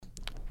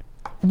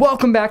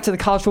Welcome back to the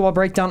College Football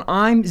Breakdown.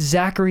 I'm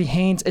Zachary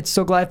Haynes. It's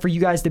so glad for you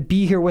guys to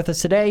be here with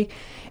us today.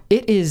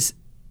 It is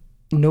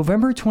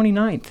November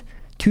 29th,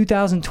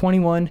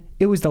 2021.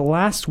 It was the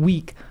last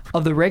week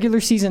of the regular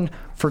season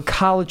for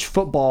college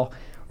football.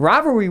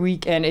 Rivalry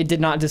week, and it did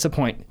not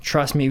disappoint.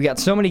 Trust me, we got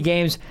so many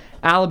games.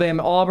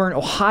 Alabama, Auburn,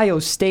 Ohio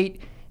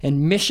State,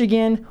 and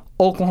Michigan,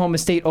 Oklahoma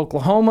State,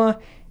 Oklahoma.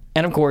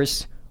 And, of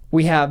course,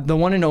 we have the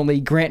one and only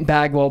Grant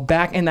Bagwell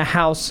back in the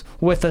house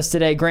with us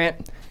today.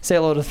 Grant, say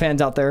hello to the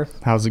fans out there.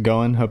 How's it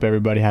going? Hope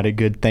everybody had a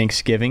good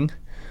Thanksgiving.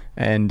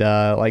 And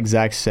like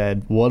Zach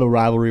said, what a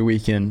rivalry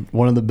weekend.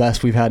 One of the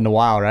best we've had in a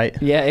while, right?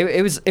 Yeah,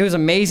 it was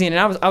amazing.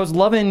 And I was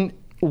loving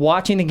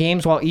watching the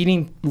games while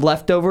eating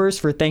leftovers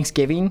for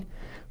Thanksgiving.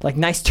 Like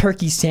nice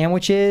turkey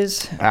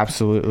sandwiches.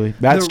 Absolutely.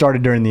 That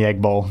started during the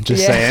Egg Bowl,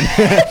 just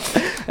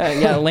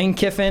saying. Lane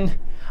Kiffin.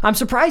 I'm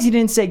surprised he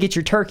didn't say get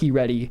your turkey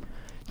ready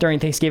during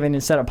Thanksgiving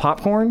instead of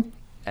popcorn.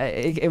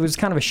 It was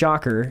kind of a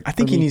shocker. I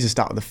think he needs to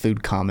stop with the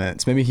food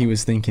comments. Maybe he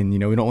was thinking, we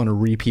don't want to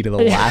repeat of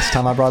the last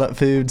time I brought up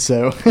food.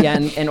 So yeah,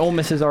 and Ole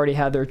Miss has already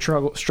had their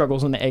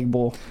struggles in the Egg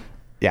Bowl.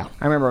 Yeah.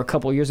 I remember a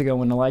couple of years ago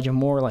when Elijah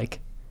Moore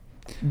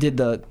did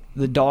the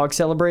dog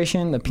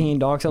celebration, the peeing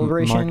dog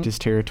celebration. Marked his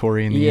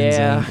territory in the end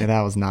zone. Yeah,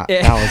 that was not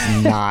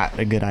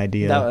a good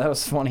idea. That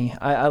was funny.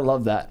 I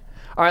love that.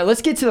 All right,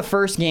 let's get to the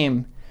first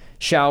game,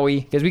 shall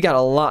we? Because we got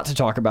a lot to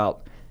talk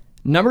about.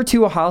 Number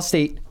 2 Ohio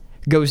State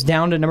goes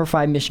down to number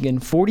 5 Michigan,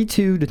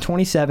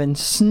 42-27,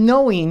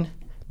 snowing,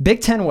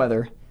 Big Ten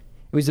weather.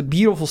 It was a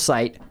beautiful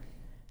sight.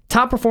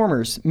 Top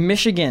performers,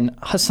 Michigan,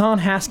 Hassan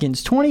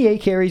Haskins,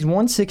 28 carries,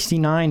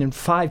 169, and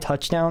 5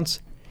 touchdowns.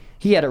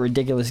 He had a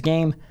ridiculous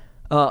game.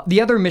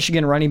 The other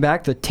Michigan running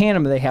back, the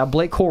tandem they have,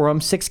 Blake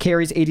Corum, 6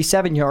 carries,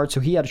 87 yards, so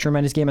he had a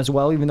tremendous game as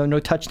well, even though no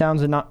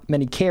touchdowns and not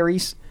many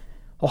carries.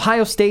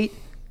 Ohio State,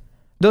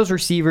 those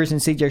receivers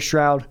and C.J.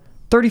 Stroud,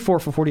 34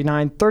 for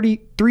 49,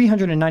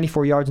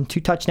 394 yards and 2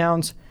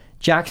 touchdowns.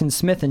 Jackson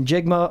Smith and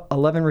Jigma,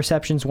 11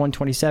 receptions,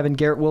 127.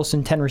 Garrett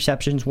Wilson, 10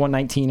 receptions,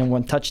 119 and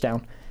 1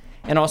 touchdown.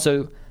 And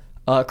also,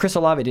 Chris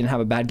Olave didn't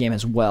have a bad game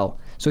as well,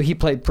 so he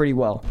played pretty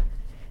well.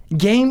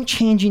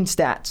 Game-changing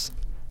stats.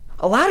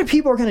 A lot of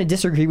people are going to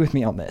disagree with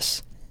me on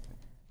this.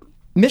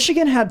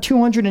 Michigan had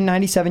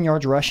 297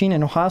 yards rushing,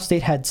 and Ohio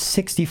State had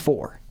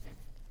 64.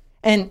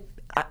 And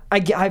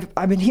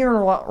I've been hearing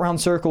a lot around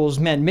circles,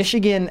 man,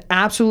 Michigan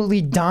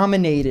absolutely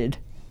dominated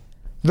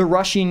the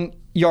rushing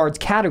yards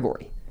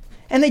category.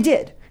 And they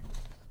did.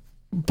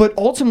 But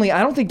ultimately,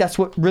 I don't think that's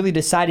what really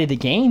decided the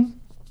game.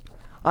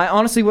 I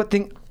honestly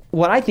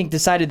what I think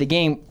decided the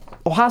game,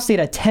 Ohio State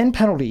had 10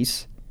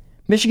 penalties.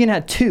 Michigan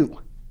had 2.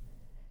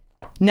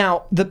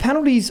 Now, the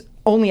penalties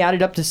only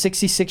added up to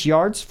 66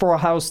 yards for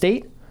Ohio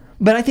State,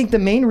 but I think the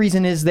main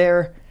reason is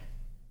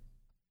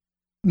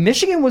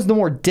Michigan was the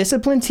more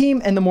disciplined team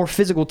and the more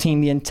physical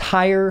team the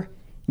entire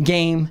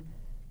game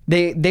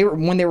they were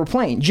when they were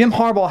playing. Jim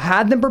Harbaugh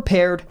had them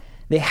prepared.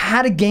 They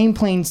had a game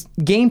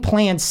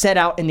plan set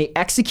out, and they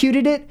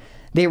executed it.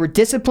 They were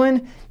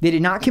disciplined. They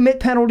did not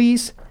commit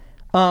penalties.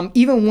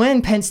 Even when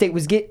Ohio State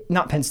was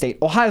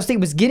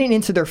getting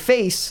into their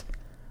face,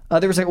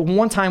 there was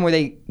one time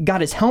where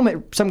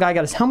some guy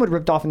got his helmet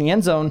ripped off in the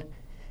end zone,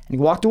 and he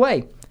walked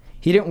away.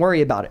 He didn't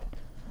worry about it.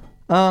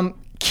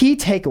 Key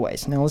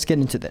takeaways. Now let's get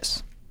into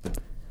this.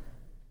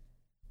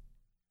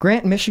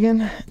 Grant,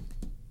 Michigan,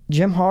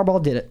 Jim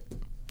Harbaugh did it.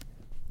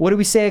 What did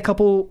we say a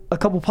couple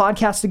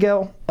podcasts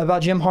ago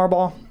about Jim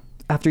Harbaugh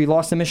after he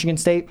lost to Michigan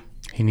State?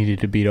 He needed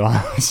to beat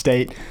Ohio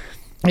State.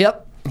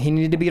 Yep, he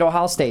needed to beat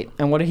Ohio State.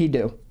 And what did he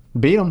do?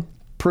 Beat them.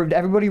 Proved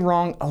everybody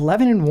wrong,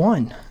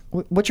 11-1.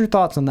 What's your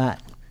thoughts on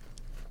that?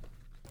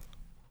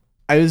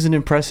 It was an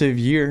impressive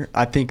year.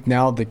 I think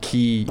now the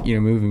key,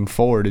 moving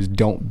forward is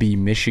don't be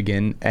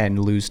Michigan and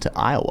lose to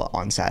Iowa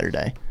on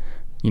Saturday.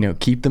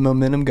 Keep the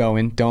momentum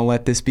going. Don't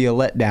let this be a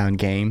letdown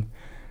game.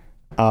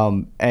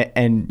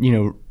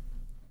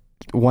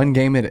 One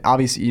game at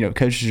obviously,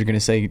 coaches are going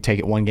to say take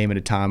it one game at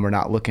a time. We're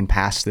not looking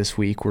past this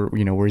week. We're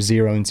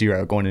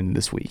 0-0 going into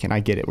this week, and I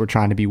get it. We're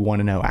trying to be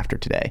 1-0 after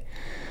today.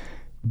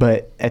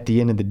 But at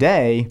the end of the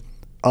day,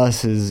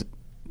 us as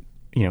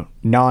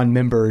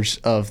non-members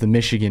of the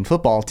Michigan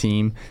football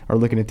team are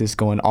looking at this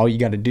going, all you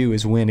got to do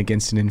is win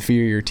against an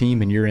inferior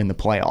team and you're in the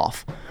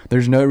playoff.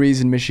 There's no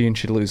reason Michigan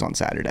should lose on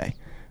Saturday.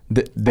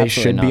 They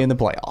should be in the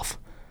playoff.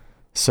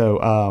 So,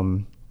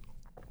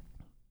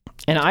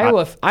 and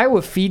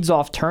Iowa feeds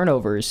off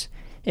turnovers.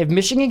 If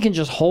Michigan can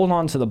just hold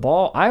on to the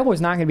ball,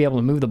 Iowa's not going to be able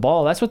to move the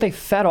ball. That's what they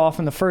fed off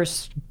in the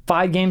first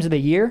 5 games of the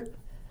year.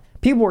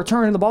 People were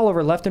turning the ball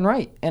over left and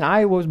right, and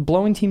Iowa was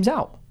blowing teams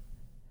out.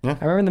 Yeah.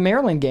 I remember the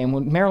Maryland game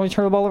when Maryland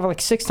turned the ball over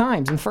 6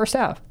 times in the first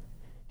half.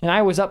 And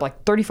Iowa was up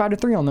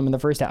 35-3 on them in the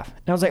first half.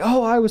 And I was like,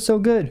 oh, Iowa's so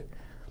good.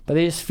 But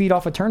they just feed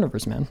off of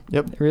turnovers, man.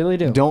 Yep. They really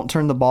do. Don't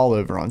turn the ball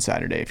over on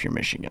Saturday if you're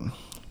Michigan.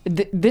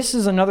 This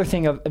is another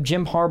thing of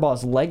Jim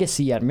Harbaugh's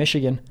legacy at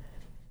Michigan.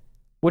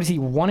 What is he,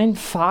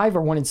 1-5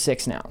 or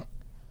 1-6 now?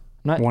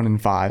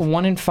 1-5.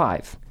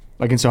 1-5.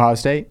 Against Ohio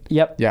State?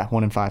 Yep. Yeah,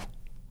 1-5.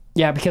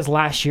 Yeah, because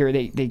last year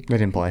they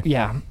didn't play.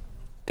 Yeah.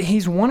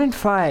 He's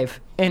 1-5.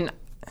 And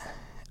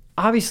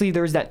obviously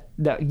there was that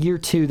year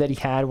 2 that he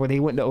had where they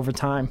went to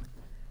overtime,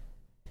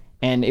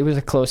 and it was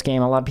a close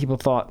game. A lot of people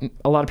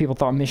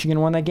thought Michigan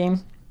won that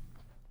game,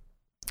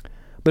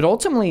 but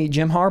ultimately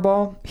Jim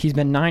Harbaugh, he's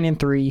been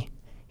 9-3,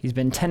 he's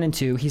been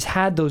 10-2. He's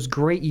had those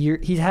great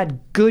years. He's had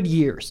good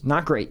years,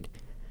 not great,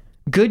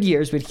 good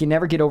years, but he can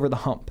never get over the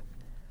hump.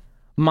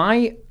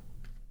 My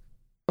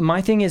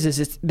thing is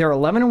they're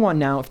 11-1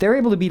 now. If they're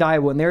able to beat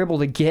Iowa and they're able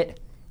to get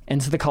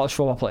into the college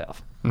football playoff.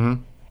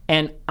 Mm-hmm.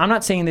 And I'm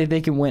not saying that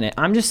they can win it.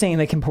 I'm just saying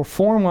they can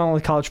perform well in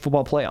the college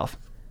football playoff.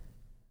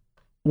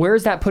 Where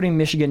is that putting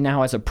Michigan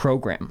now as a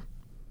program?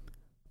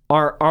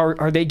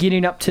 Are they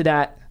getting up to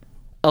that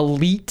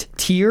elite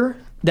tier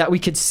that we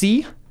could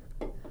see?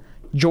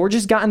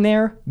 Georgia's gotten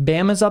there.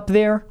 Bama's up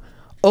there.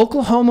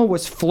 Oklahoma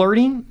was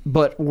flirting,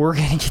 but we're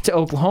going to get to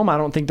Oklahoma. I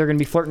don't think they're going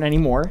to be flirting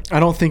anymore. I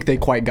don't think they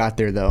quite got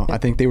there, though. I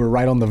think they were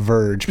right on the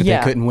verge, but they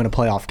couldn't win a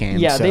playoff game.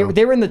 Yeah, so.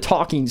 they were in the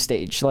talking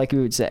stage, like we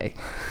would say.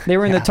 They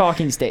were in the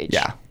talking stage.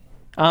 Yeah.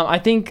 I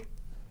think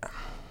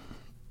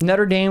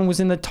Notre Dame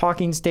was in the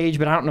talking stage,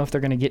 but I don't know if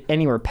they're going to get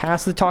anywhere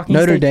past the talking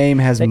stage. Notre Dame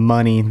has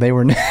money. They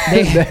were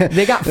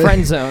they got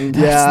friend zoned.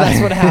 That's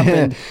what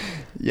happened.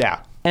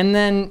 Yeah. And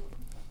then,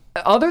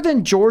 other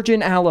than Georgia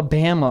and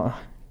Alabama,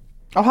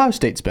 Ohio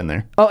State's been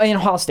there. Oh, and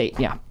Ohio State,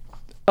 yeah.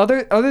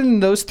 Other than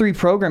those 3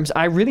 programs,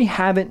 I really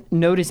haven't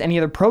noticed any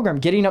other program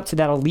getting up to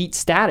that elite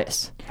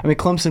status. I mean,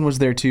 Clemson was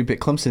there too, but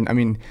Clemson, I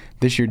mean,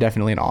 this year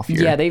definitely an off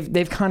year. Yeah,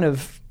 they've kind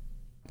of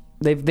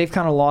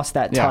lost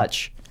that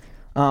touch.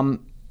 But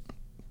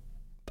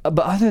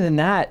other than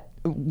that,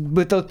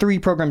 with those 3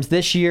 programs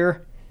this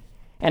year,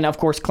 and of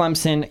course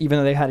Clemson, even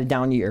though they've had a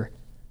down year,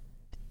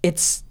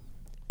 is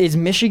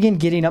Michigan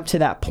getting up to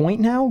that point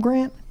now,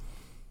 Grant?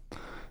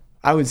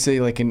 I would say,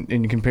 like,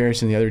 in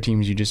comparison to the other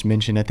teams you just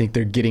mentioned, I think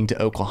they're getting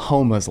to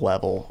Oklahoma's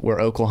level, where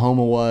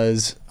Oklahoma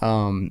was.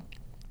 I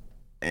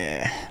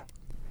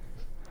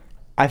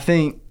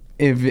think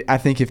if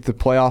the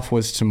playoff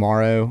was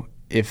tomorrow,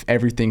 if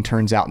everything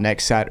turns out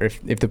next Saturday,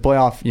 if the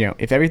playoff,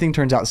 if everything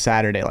turns out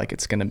Saturday like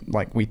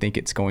we think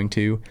it's going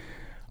to,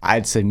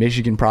 I'd say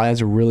Michigan probably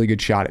has a really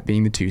good shot at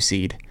being the 2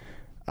 seed,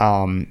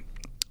 and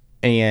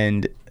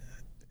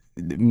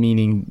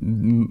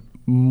meaning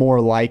more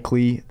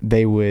likely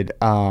they would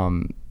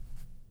more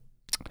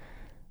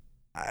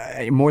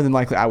than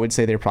likely I would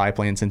say they're probably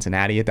playing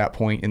Cincinnati at that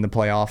point in the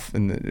playoff,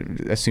 and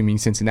assuming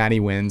Cincinnati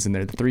wins and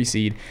they're the 3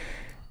 seed,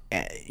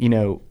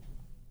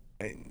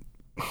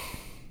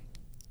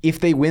 if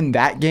they win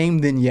that game,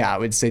 then yeah, I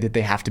would say that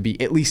they have to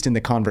be at least in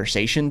the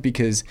conversation,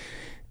 because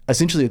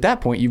essentially at that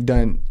point you've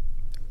done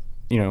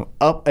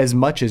up as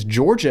much as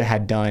Georgia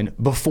had done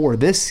before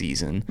this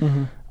season.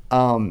 Mm-hmm.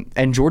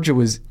 And Georgia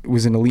was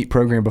an elite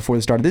program before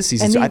the start of this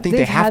season, so I think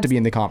they have to be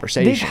in the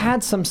conversation. They've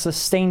had some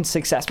sustained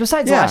success.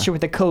 Besides last year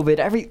with the COVID,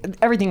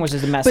 everything was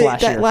just a mess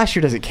last year. Last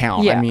year doesn't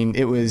count. Yeah. I mean,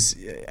 unless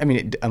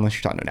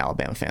you're talking to an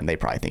Alabama fan, they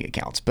probably think it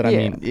counts. But I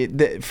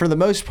mean, for the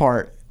most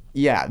part,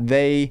 yeah,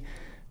 they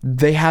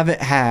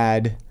haven't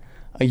had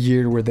a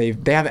year where they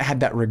haven't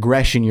had that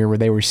regression year where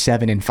they were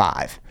 7-5.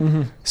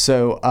 Mm-hmm.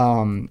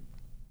 So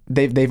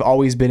they've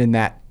always been in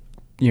that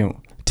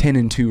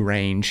 10-2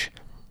 range.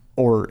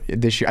 Or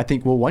this year, I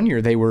think. Well, one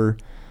year they were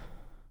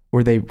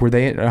they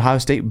at Ohio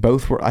State?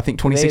 Both were. I think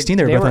 2016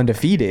 they were both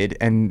undefeated,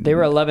 and they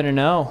were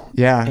 11-0.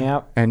 Yeah,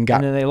 yep. And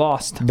then they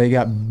lost.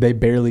 They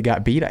barely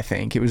got beat. I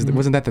think it was. Mm-hmm.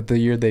 Wasn't that the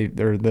year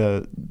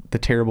the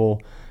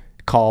terrible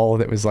call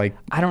that was like,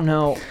 I don't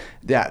know.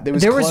 Yeah, there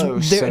was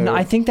close.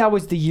 I think that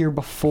was the year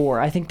before.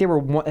 I think they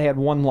had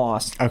one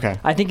loss. Okay.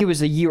 I think it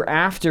was the year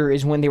after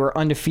is when they were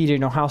undefeated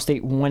and Ohio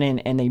State went in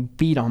and they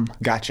beat them.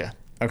 Gotcha.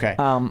 Okay.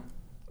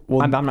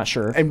 Well, I'm not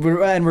sure.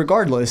 And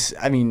regardless,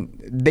 I mean,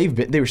 they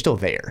were still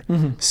there.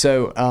 Mm-hmm.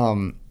 So,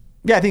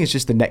 I think it's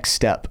just the next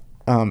step.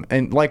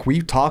 And like we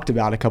talked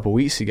about a couple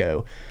weeks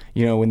ago,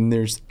 when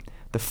there's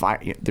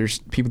there's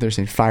people that are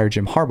saying fire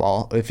Jim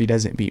Harbaugh if he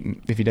doesn't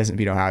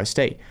beat Ohio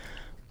State.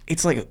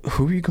 It's like,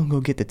 who are you going to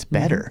go get that's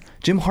better? Mm-hmm.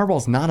 Jim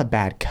Harbaugh's not a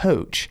bad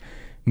coach.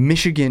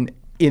 Michigan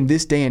in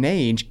this day and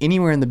age,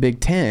 anywhere in the Big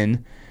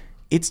Ten,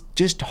 it's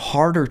just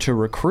harder to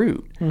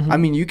recruit. Mm-hmm. I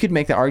mean, you could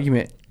make the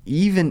argument.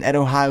 Even at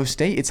Ohio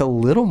State, it's a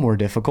little more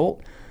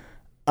difficult.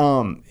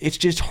 It's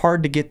just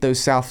hard to get those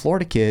South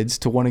Florida kids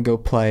to want to go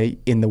play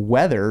in the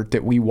weather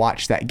that we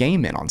watched that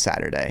game in on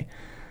Saturday.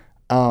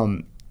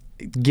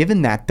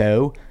 Given that,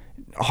 though,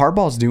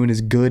 Harbaugh's doing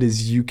as good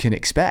as you can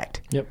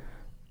expect. Yep.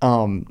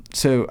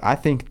 So I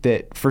think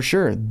that for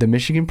sure the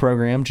Michigan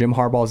program, Jim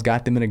Harbaugh's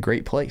got them in a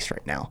great place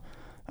right now.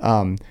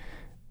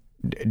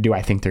 Do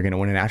I think they're going to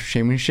win a national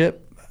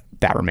championship?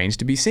 That remains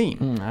to be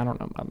seen. I don't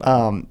know about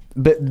that.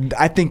 But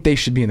I think they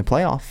should be in the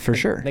playoff for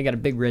sure. They got a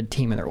big red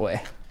team in their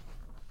way.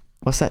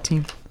 What's that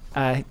team?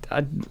 I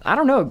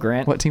don't know,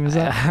 Grant. What team is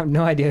that? I have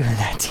no idea who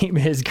that team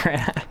is,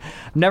 Grant.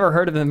 I've never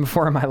heard of them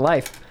before in my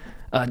life.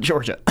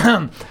 Georgia.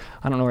 I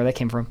don't know where that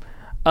came from.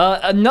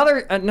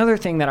 Another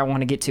thing that I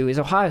want to get to is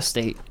Ohio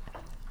State.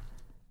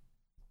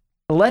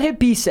 Let it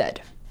be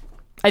said.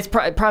 It's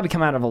probably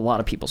come out of a lot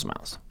of people's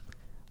mouths.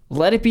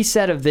 Let it be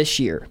said of this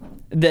year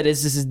that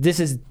this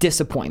is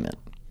disappointment.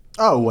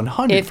 Oh,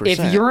 100%.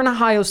 If you're an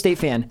Ohio State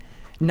fan,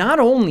 not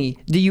only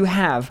do you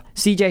have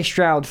C.J.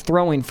 Stroud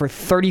throwing for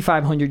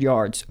 3,500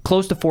 yards,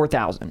 close to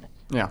 4,000.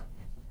 Yeah.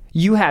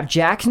 You have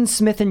Jackson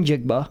Smith and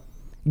Jigba,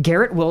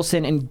 Garrett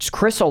Wilson, and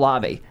Chris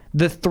Olave,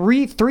 the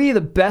three of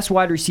the best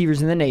wide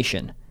receivers in the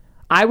nation.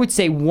 I would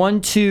say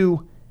 1,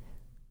 2,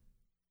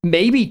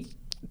 maybe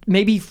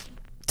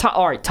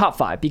top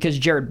 5, because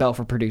Jared Bell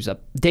for Purdue's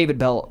up. David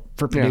Bell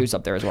for Purdue's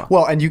up there as well.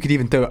 Well, and you could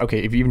even throw,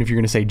 even if you're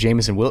going to say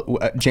Jamison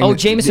Williams,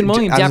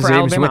 yeah, for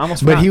Alabama. I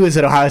almost but forgot. he was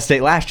at Ohio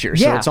State last year,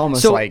 so it's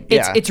almost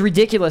it's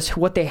ridiculous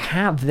what they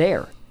have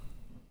there.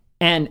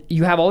 And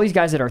you have all these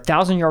guys that are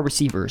 1,000-yard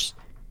receivers,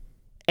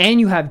 and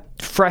you have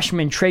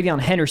freshman Travion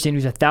Henderson,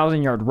 who's a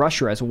 1,000-yard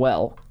rusher as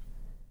well.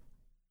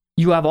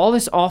 You have all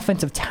this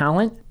offensive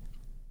talent,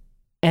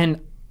 and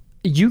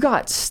you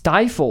got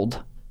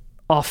stifled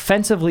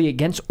offensively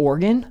against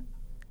Oregon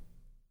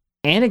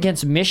and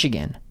against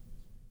Michigan,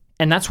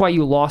 and that's why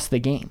you lost the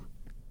game.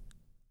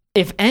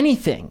 If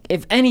anything,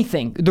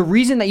 the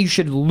reason that you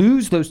should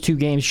lose those 2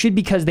 games should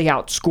be because they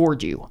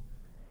outscored you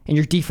and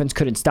your defense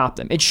couldn't stop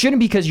them. It shouldn't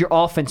be because your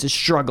offense is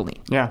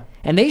struggling. Yeah.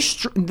 And they,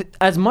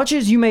 as much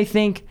as you may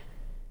think,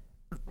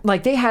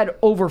 like they had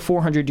over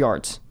 400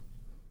 yards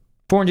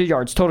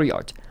total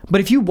yards.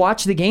 But if you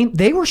watch the game,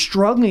 they were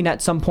struggling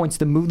at some points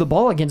to move the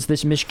ball against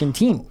this Michigan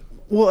team.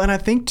 Well, and I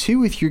think, too,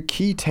 with your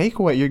key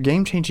takeaway, your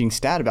game-changing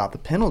stat about the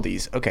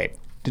penalties, okay,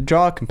 to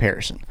draw a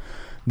comparison,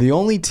 the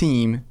only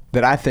team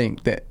that I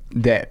think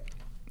that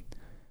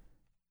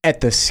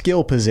at the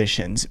skill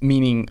positions,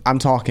 meaning I'm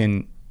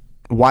talking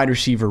wide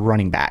receiver,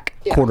 running back,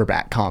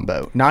 quarterback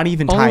combo, not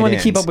even tight ends. Only one to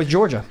keep up with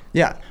Georgia.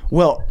 Yeah,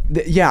 well,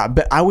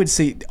 but I would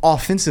say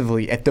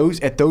offensively at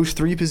those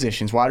 3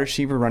 positions, wide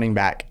receiver, running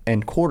back,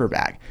 and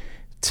quarterback,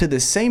 to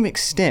the same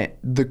extent,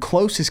 the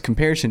closest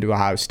comparison to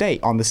Ohio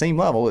State on the same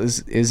level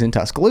is in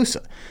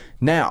Tuscaloosa.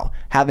 Now,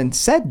 having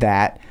said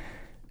that,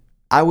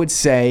 I would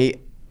say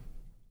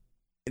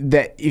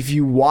that if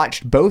you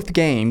watched both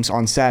games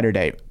on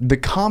Saturday, the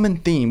common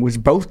theme was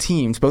both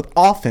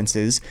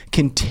offenses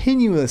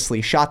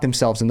continuously shot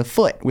themselves in the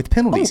foot with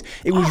penalties.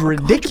 It was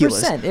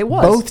ridiculous. 100%, it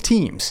was. Both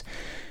teams.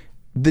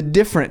 The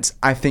difference,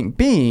 I think,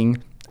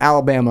 being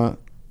Alabama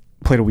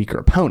played a weaker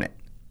opponent.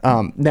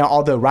 Now,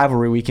 although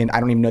rivalry weekend, I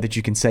don't even know that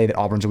you can say that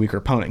Auburn's a weaker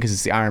opponent because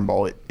it's the Iron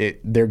Bowl.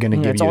 They're going to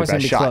give you the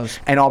best shot. Close.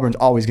 And Auburn's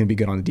always going to be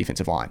good on the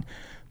defensive line.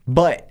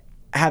 But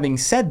having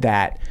said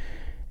that,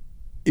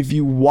 if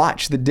you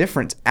watch the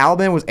difference,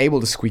 Alabama was able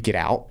to squeak it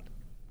out.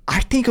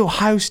 I think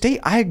Ohio State,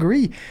 I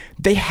agree.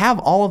 They have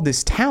all of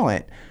this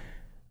talent,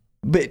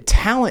 but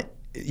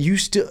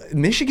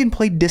Michigan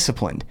played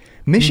disciplined.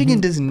 Michigan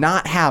does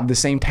not have the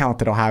same talent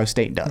that Ohio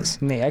State does.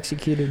 And they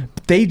executed.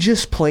 They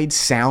just played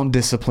sound,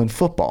 disciplined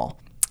football.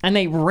 And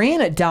they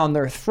ran it down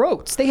their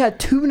throats. They had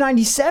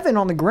 297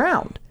 on the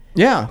ground.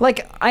 Yeah.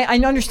 Like, I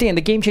understand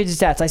the game-changing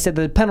stats. I said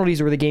the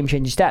penalties were the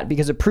game-changing stat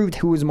because it proved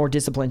who was a more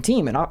disciplined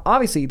team. And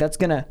obviously, that's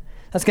gonna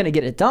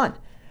get it done.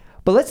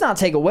 But let's not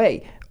take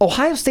away.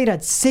 Ohio State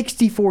had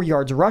 64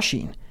 yards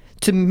rushing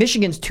to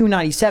Michigan's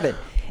 297.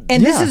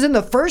 And this isn't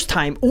the first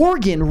time.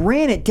 Oregon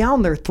ran it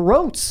down their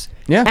throats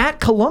at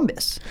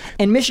Columbus.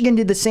 And Michigan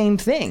did the same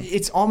thing.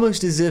 It's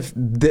almost as if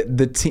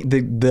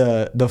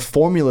the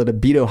formula to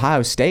beat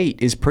Ohio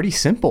State is pretty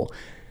simple.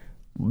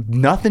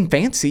 Nothing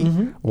fancy.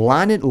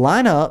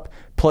 Line up,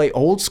 play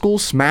old school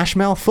smash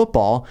mouth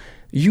football.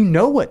 You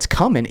know what's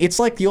coming. It's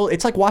like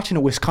watching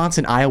a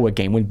Wisconsin-Iowa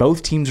game when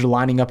both teams are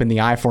lining up in the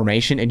I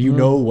formation and you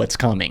know what's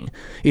coming.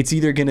 It's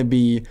either going to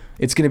be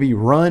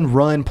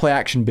run, play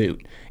action,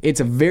 boot. It's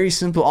a very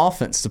simple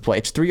offense to play.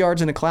 It's 3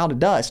 yards in a cloud of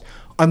dust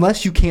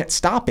unless you can't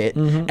stop it,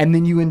 and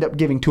then you end up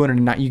giving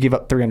 209. You give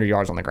up 300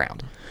 yards on the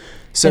ground.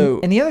 So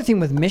and the other thing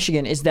with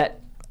Michigan is that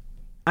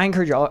I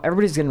encourage you all,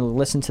 everybody's going to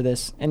listen to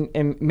this, and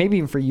maybe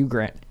even for you,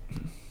 Grant,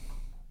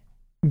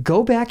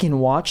 go back and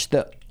watch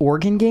the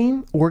Oregon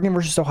game, Oregon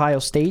versus Ohio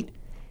State,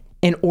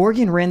 and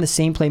Oregon ran the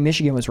same play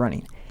Michigan was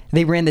running.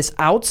 They ran this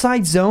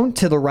outside zone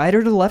to the right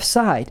or to the left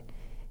side,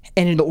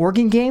 and in the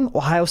Oregon game,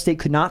 Ohio State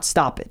could not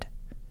stop it.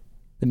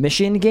 The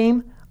Michigan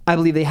game, I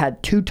believe they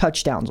had 2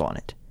 touchdowns on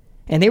it,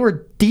 and they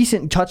were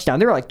decent touchdowns.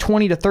 They were like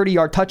 20 to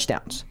 30-yard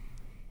touchdowns,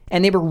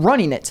 and they were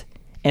running it,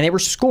 and they were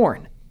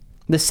scoring.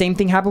 The same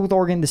thing happened with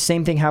Oregon. The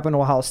same thing happened to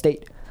Ohio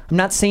State. I'm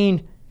not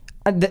saying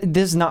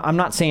I'm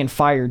not saying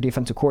fire your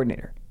defensive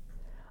coordinator.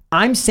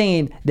 I'm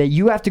saying that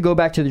you have to go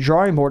back to the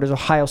drawing board as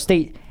Ohio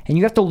State, and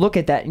you have to look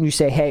at that and you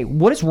say, hey,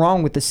 what is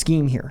wrong with the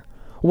scheme here?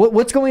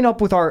 What's going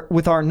up with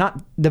our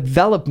not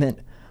development,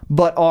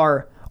 but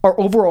our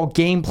overall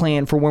game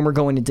plan for when we're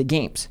going into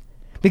games?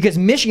 Because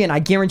Michigan, I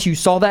guarantee you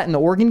saw that in the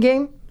Oregon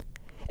game,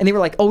 and they were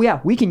like, oh yeah,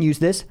 we can use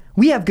this.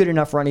 We have good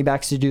enough running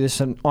backs to do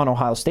this on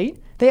Ohio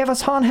State. They have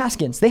Hassan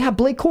Haskins. They have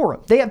Blake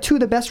Corum. They have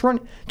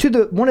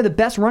one of the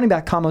best running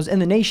back combos in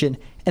the nation,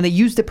 and they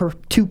used it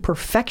to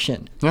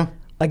perfection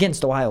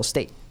against Ohio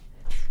State.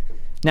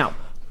 Now,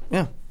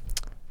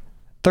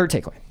 third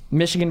takeaway: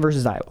 Michigan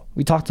versus Iowa.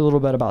 We talked a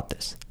little bit about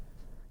this.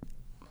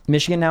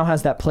 Michigan now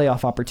has that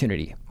playoff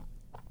opportunity,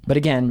 but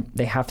again,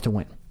 they have to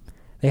win.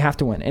 They have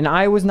to win, and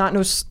Iowa's not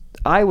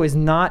Iowa's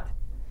not.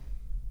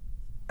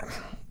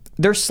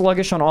 They're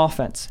sluggish on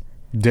offense.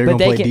 They're going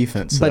to play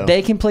defense. But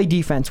they can play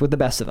defense with the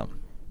best of them.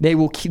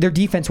 Their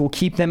defense will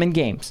keep them in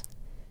games.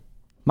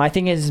 My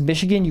thing is,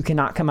 Michigan, you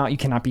cannot come out. You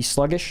cannot be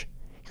sluggish.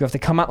 You have to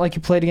come out like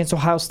you played against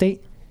Ohio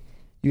State.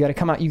 You got to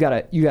come out. You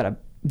got to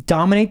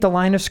dominate the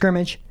line of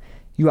scrimmage.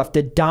 You have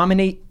to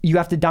dominate. You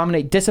have to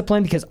dominate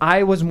discipline, because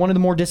Iowa's one of the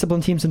more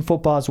disciplined teams in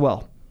football as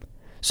well.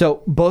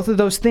 So both of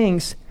those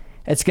things,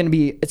 it's going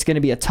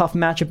to be a tough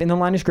matchup in the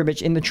line of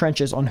scrimmage, in the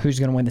trenches, on who's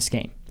going to win this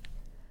game.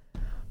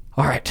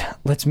 All right,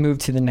 let's move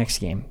to the next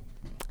game.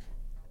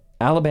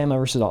 Alabama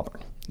versus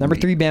Auburn. Number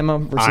 3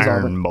 Bama versus Iron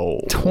Auburn.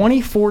 Bowl.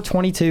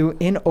 24-22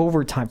 in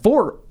overtime.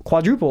 4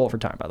 quadruple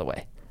overtime, by the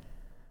way.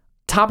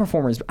 Top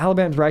performers,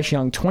 Alabama's Bryce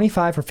Young,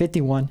 25 for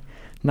 51.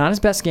 Not his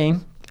best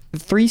game.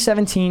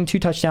 317, 2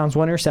 touchdowns,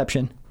 1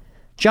 interception.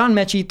 John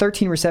Mechie,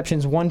 13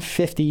 receptions,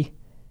 150.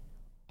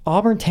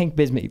 Auburn Tank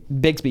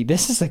Bigsby.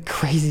 This is a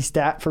crazy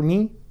stat for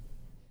me.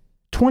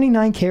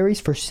 29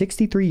 carries for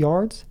 63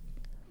 yards.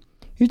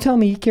 You tell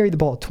me he carried the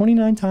ball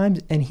 29 times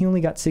and he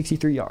only got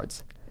 63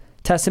 yards.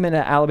 Testament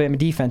to Alabama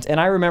defense. And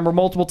I remember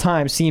multiple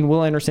times seeing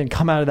Will Anderson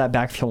come out of that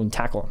backfield and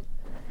tackle him.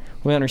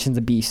 Will Anderson's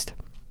a beast.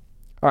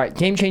 All right,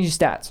 game-changing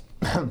stats.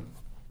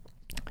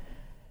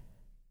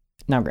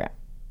 Now, Grant,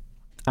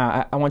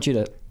 I want you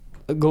to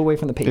go away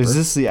from the paper. Is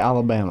this the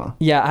Alabama?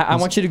 Yeah, I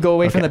want you to go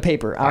away from the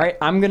paper. All right,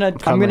 I'm gonna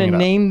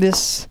name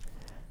this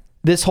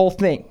whole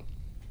thing.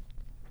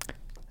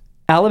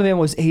 Alabama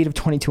was 8 of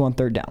 22 on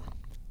third down.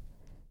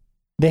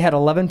 They had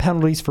 11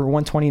 penalties for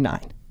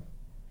 129.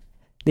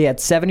 They had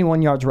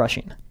 71 yards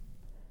rushing.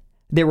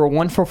 They were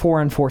 1 for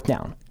 4 on fourth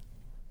down.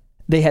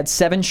 They had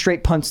 7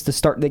 straight punts to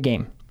start the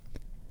game.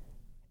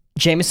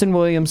 Jamison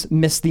Williams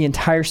missed the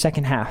entire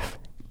second half.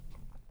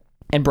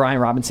 And Brian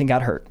Robinson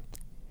got hurt.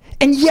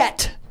 And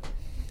yet,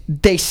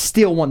 they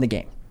still won the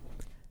game.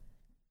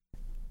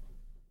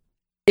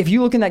 If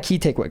you look in that key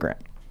takeaway, Grant,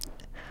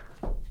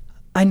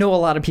 I know a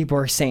lot of people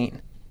are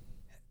saying,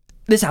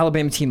 this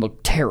Alabama team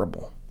looked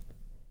terrible.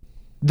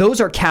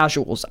 Those are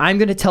casuals. I'm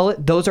going to tell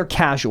it, those are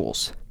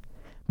casuals.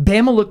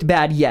 Bama looked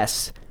bad,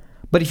 yes.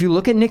 But if you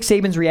look at Nick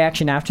Saban's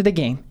reaction after the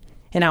game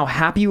and how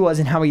happy he was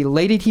and how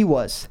elated he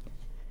was,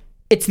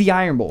 it's the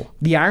Iron Bowl.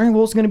 The Iron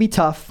Bowl is going to be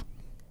tough.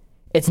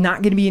 It's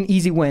not going to be an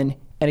easy win.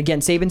 And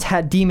again, Saban's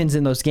had demons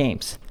in those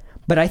games.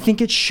 But I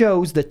think it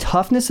shows the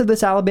toughness of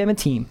this Alabama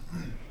team.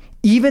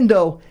 Even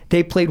though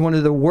they played one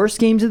of the worst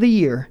games of the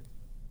year,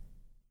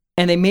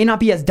 and they may not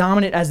be as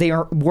dominant as they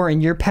were in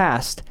year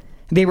past,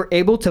 they were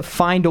able to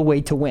find a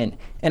way to win.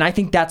 And I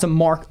think that's a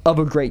mark of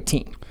a great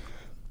team.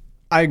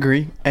 I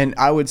agree. And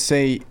I would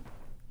say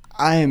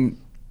I'm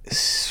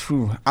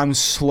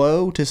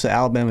slow to say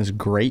Alabama's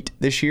great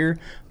this year.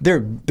 They're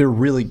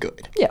really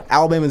good. Yeah.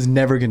 Alabama's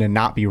never going to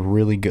not be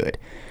really good.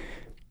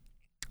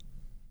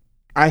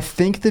 I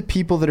think the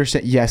people that are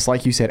saying, yes,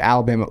 like you said,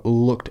 Alabama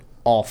looked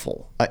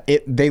awful.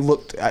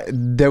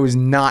 There was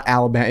not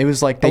Alabama. It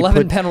was like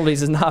 11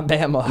 penalties is not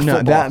Bama.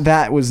 No,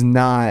 that was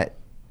not.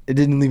 It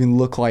didn't even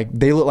look like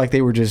they looked like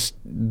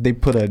they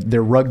put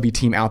their rugby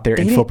team out there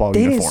in football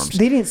uniforms.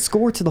 They didn't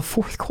score to the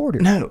fourth quarter.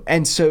 No,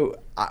 and so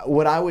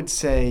what I would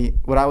say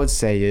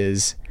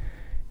is,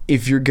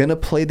 if you're gonna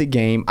play the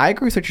game, I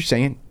agree with what you're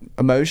saying.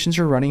 Emotions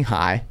are running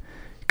high,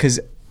 because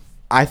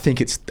I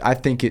think it's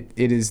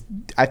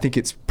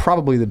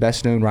probably the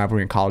best known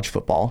rivalry in college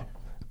football.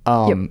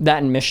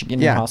 That in Michigan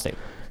and Ohio State.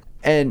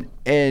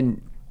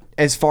 And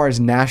as far as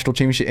national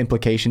championship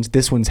implications,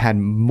 this one's had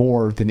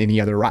more than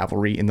any other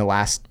rivalry in the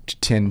last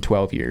 10,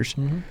 12 years.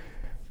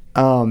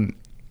 Mm-hmm.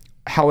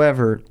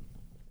 However,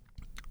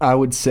 I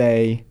would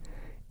say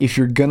if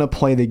you're going to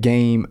play the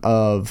game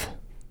of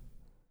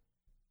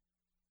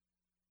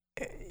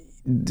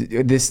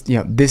this,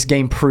 this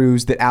game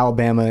proves that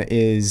Alabama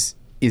is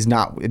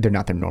not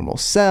their normal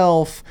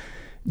self.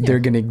 Yeah. They're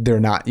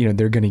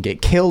gonna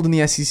get killed in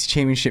the SEC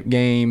championship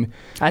game.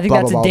 I think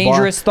that's a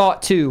dangerous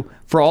thought too.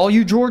 For all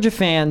you Georgia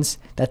fans,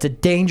 that's a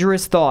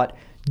dangerous thought.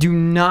 Do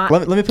not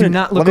look over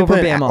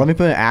Bama. Let me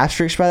put an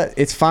asterisk by that.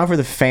 It's fine for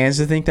the fans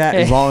to think that,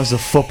 as long as the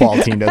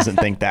football team doesn't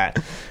think that.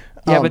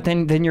 Yeah, but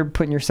then you're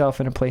putting yourself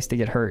in a place to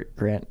get hurt,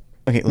 Grant.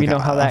 Okay, we know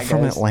how that goes. I'm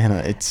from Atlanta.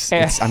 It's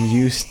I'm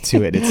used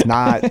to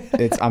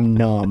it. I'm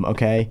numb.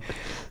 Okay.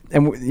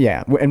 And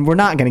we're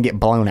not going to get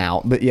blown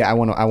out, but I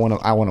want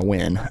to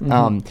win.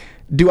 Mm-hmm.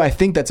 Do I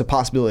think that's a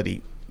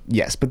possibility?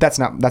 Yes, but that's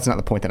not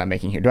the point that I'm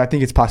making here. Do I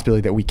think it's a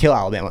possibility that we kill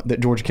Alabama, that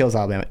Georgia kills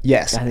Alabama?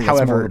 Yes. I think However,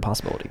 that's more of a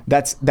possibility.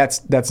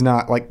 That's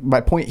not, like,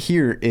 my point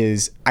here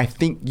is I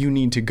think you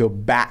need to go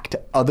back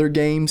to other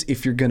games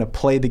if you're going to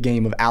play the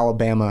game of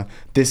Alabama.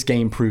 This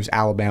game proves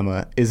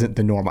Alabama isn't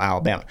the normal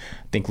Alabama.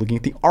 I think looking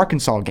at the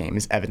Arkansas game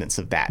is evidence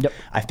of that. Yep.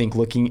 I think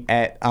looking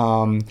at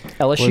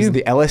LSU,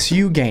 the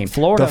LSU game,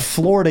 the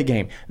Florida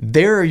game.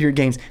 There are your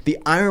games. The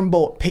Iron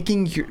Bowl,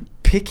 picking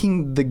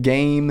the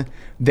game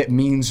that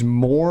means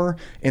more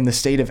in the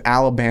state of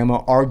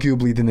Alabama,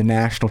 arguably, than the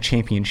national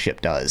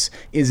championship does,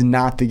 is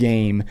not the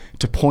game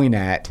to point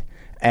at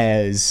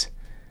as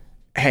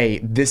hey,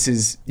 this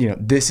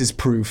is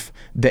proof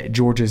that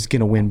Georgia's going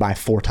to win by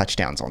 4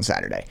 touchdowns on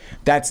Saturday.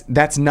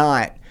 That's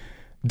not.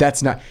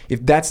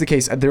 If that's the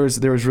case, there was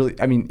really.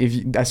 I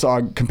mean, I saw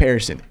a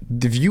comparison.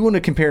 If you want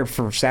to compare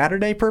for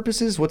Saturday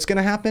purposes, what's going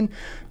to happen?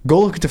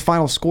 Go look at the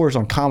final scores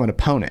on common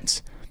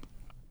opponents.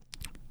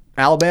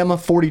 Alabama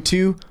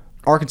 42,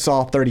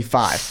 Arkansas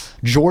 35,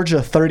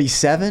 Georgia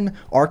 37,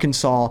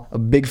 Arkansas a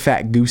big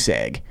fat goose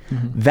egg.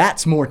 Mm-hmm.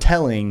 That's more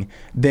telling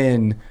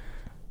than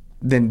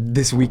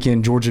this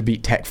weekend. Georgia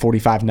beat Tech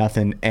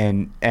 45-0,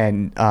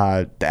 and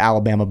the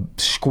Alabama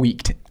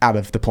squeaked out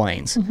of the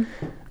Plains. Mm-hmm.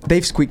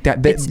 They've squeaked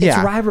out. It's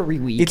rivalry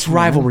week. It's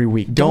rivalry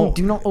week. Do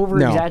not over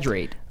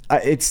exaggerate.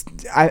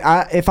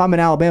 If I'm an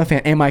Alabama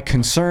fan, am I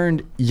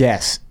concerned?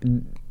 Yes.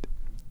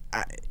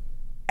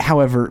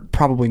 However,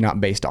 probably not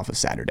based off of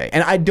Saturday.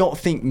 And I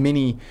think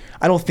many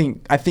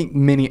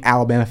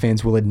Alabama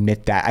fans will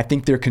admit that. I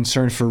think they're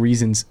concerned for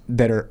reasons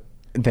that are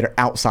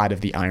outside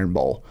of the Iron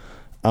Bowl.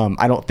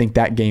 I don't think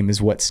that game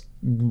is what's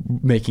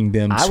making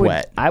them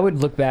sweat. I would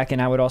look back,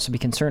 and I would also be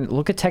concerned.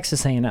 Look at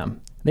Texas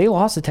A&M. They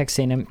lost to Texas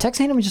A&M.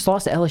 Texas A&M just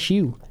lost to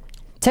LSU.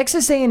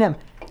 Texas A&M,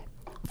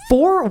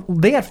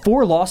 they had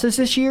 4 losses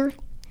this year,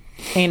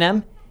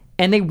 A&M,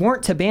 and they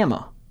weren't to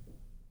Bama.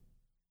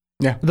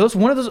 Yeah.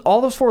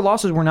 All those 4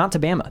 losses were not to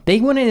Bama. They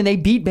went in and they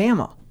beat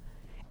Bama.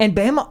 And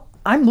Bama,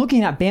 I'm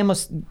looking at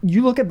Bama's,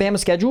 you look at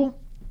Bama's schedule,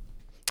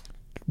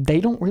 they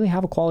don't really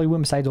have a quality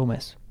win besides Ole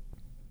Miss.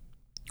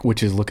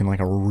 Which is looking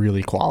like a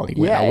really quality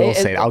win. I will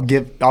say that.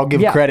 I'll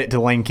give credit to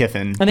Lane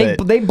Kiffin. And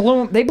they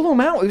blew them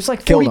out. It was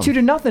like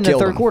 42-0 in the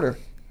third quarter.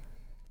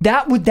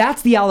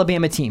 That's the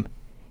Alabama team.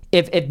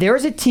 If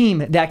there's a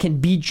team that can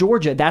beat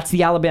Georgia, that's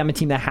the Alabama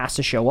team that has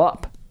to show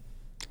up.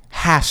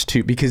 Has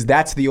to, because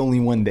that's the only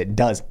one that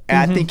does. And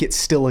I think it's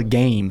still a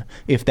game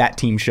if that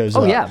team shows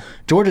up. Yeah.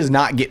 Georgia's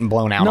not getting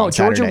blown out on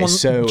Saturday.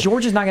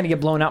 Georgia's not going to get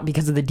blown out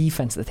because of the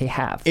defense that they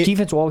have.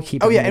 Defense will always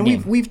keep.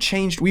 We've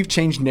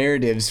changed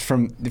narratives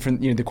from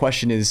the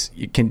question is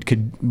can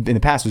in the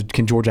past was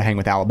can Georgia hang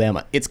with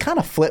Alabama? It's kind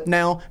of flipped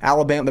now.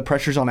 Alabama, the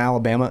pressure's on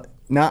Alabama.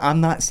 Now,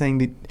 I'm not saying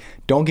that.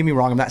 Don't get me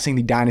wrong. I'm not saying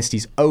the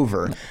dynasty's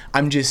over.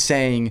 I'm just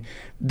saying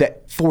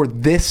that for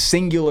this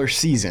singular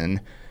season,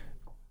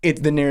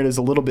 the narrative's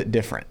a little bit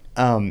different.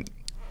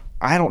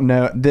 I don't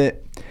know.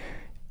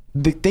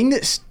 The thing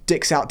that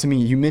sticks out to me,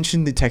 you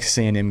mentioned the Texas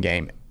A&M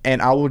game,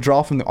 and I will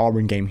draw from the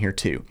Auburn game here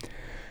too.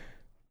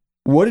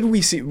 What did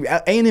we see?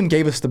 A&M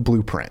gave us the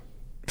blueprint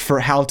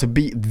for how to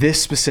beat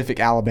this specific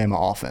Alabama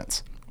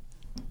offense.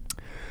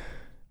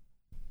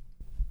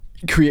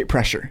 Create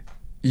pressure.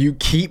 You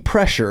keep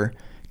pressure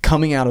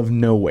coming out of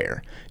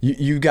nowhere.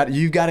 You've got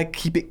to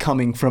keep it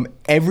coming from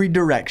every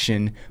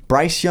direction.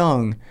 Bryce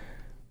Young,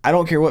 I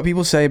don't care what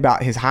people say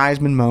about his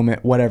Heisman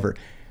moment, whatever.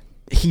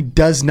 He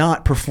does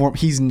not perform.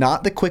 He's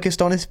not the quickest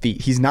on his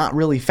feet. He's not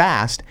really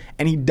fast,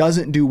 and he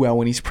doesn't do well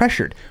when he's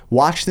pressured.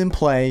 Watch them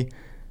play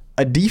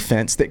a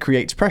defense that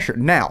creates pressure.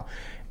 Now,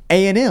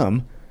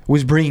 A&M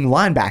was bringing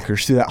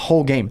linebackers through that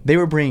whole game. They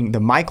were bringing the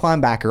Mike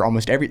linebacker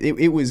almost every.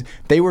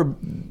 They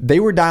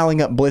were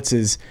dialing up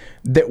blitzes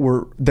that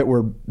were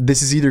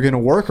this is either going to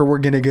work or we're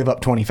going to give up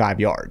 25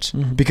 yards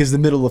because the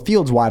middle of the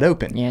field's wide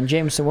open. Yeah, and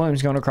Jameson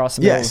Williams going across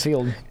the middle of the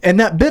field, and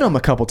that bit him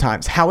a couple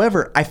times.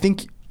 However, I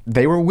think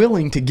they were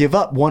willing to give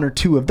up 1 or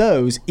 2 of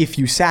those if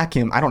you sack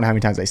him. I don't know how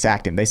many times they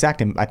sacked him. They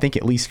sacked him, I think,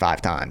 at least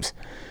 5 times.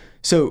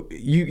 So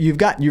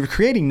you're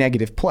creating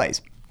negative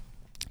plays.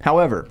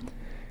 However,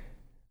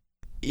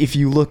 if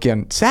you look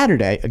on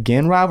Saturday,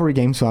 again, rivalry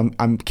game, so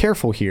I'm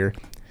careful here.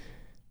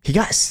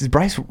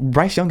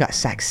 Bryce Young got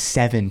sacked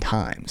 7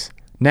 times.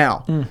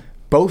 Now,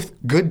 both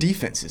good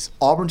defenses.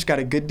 Auburn's got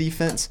a good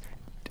defense.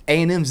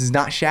 A&M's is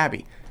not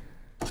shabby.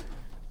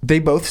 They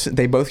both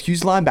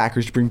use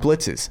linebackers to bring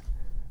blitzes.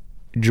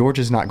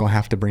 Georgia's not going to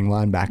have to bring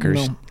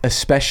linebackers,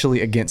 especially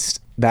against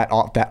that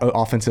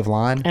offensive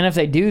line. And if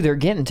they do, they're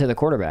getting to the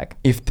quarterback.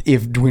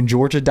 If when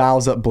Georgia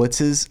dials up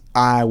blitzes,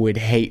 I would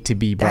hate to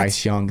be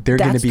Bryce Young. They're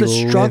going to be That's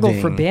the struggle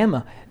for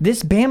Bama.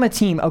 This Bama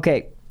team,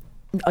 okay,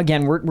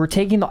 again, we're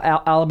taking the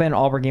Alabama and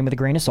Auburn game with a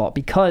grain of salt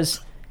because,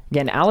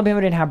 again,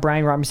 Alabama didn't have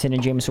Brian Robinson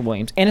and Jameson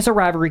Williams, and it's a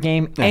rivalry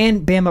game,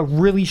 and Bama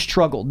really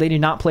struggled. They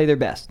did not play their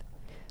best.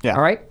 Yeah.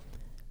 All right?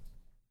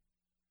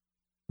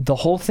 The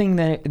whole thing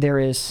that there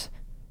is,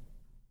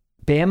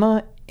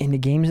 Bama, in the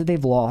games that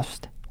they've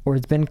lost, or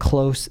it's been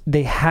close,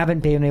 they haven't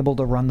been able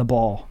to run the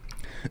ball.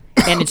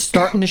 And it's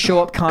starting to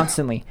show up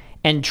constantly.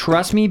 And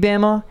trust me,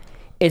 Bama,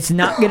 it's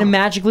not going to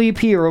magically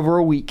appear over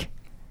a week.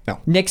 No.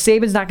 Nick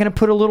Saban's not going to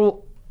put a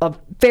little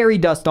fairy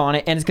dust on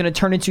it, and it's going to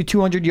turn into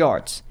 200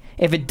 yards.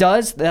 If it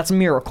does, that's a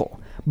miracle.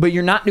 But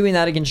you're not doing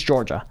that against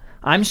Georgia.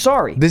 I'm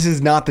sorry. This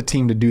is not the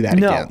team to do that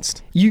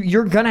against.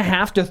 You're going to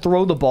have to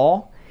throw the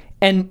ball.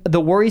 And the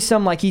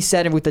worrisome, like he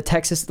said with the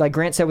Texas, like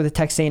Grant said with the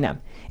Texas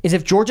A&M, is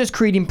if Georgia's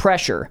creating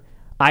pressure,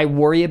 I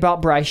worry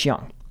about Bryce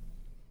Young.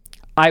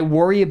 I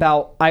worry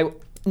about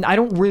I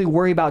don't really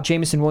worry about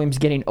Jamison Williams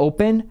getting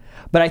open,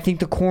 but I think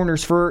the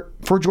corners for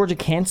Georgia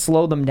can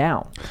slow them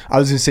down. I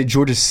was going to say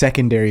Georgia's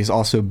secondary is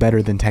also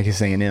better than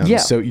Texas A&M. Yeah.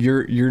 So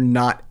you're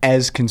not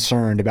as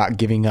concerned about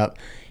giving up.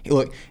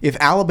 Look, if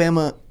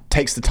Alabama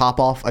takes the top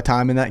off a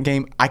time in that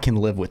game, I can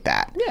live with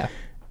that. Yeah.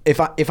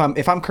 If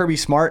I'm Kirby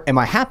Smart, am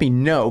I happy?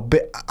 No,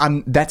 but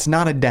that's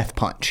not a death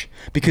punch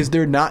because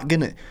they're not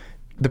gonna.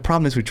 The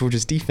problem is with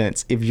Georgia's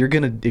defense. If you're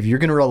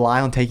gonna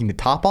rely on taking the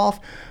top off,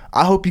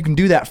 I hope you can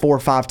do that 4 or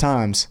 5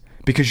 times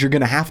because you're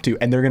gonna have to,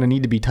 and they're gonna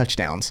need to be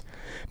touchdowns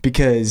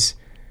because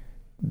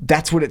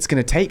that's what it's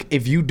gonna take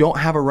if you don't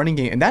have a running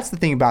game. And that's the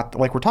thing about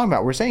like we're talking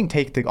about. We're saying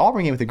take the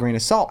Auburn game with a grain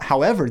of salt.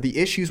 However, the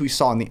issues we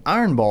saw in the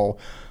Iron Bowl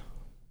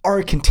are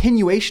a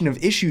continuation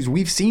of issues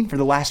we've seen for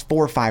the last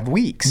 4 or 5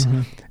 weeks.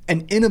 Mm-hmm.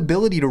 An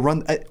inability to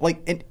run,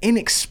 like an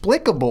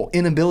inexplicable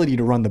inability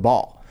to run the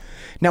ball.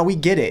 Now, we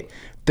get it.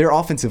 Their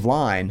offensive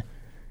line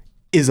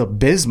is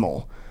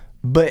abysmal.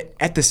 But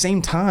at the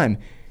same time,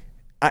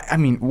 I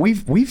mean,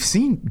 we've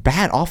seen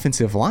bad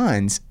offensive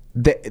lines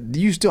that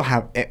you still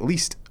have at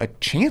least a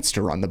chance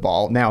to run the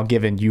ball. Now,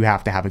 given you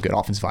have to have a good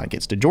offensive line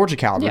against a Georgia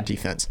caliber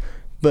defense.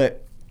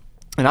 But,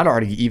 and I'd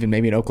argue even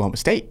maybe an Oklahoma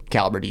State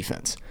caliber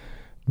defense.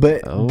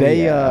 But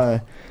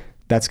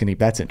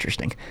that's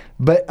interesting.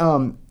 But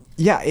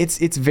yeah,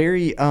 it's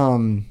very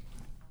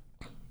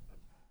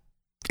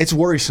it's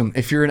worrisome.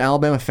 If you're an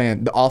Alabama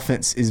fan, the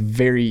offense is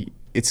very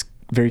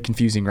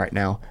confusing right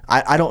now.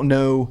 I don't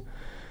know.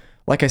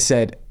 Like I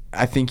said,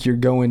 I think you're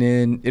going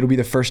in. It'll be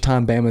the first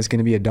time Bama's going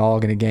to be a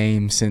dog in a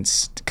game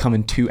since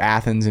coming to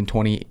Athens in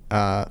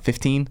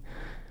 2015.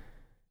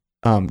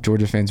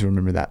 Georgia fans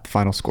remember that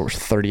final score was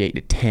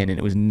 38-10, and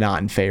it was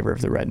not in favor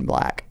of the red and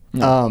black.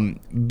 No.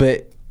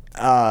 But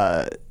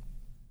that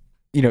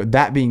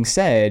being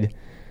said,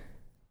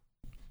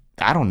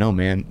 I don't know,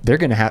 man. They're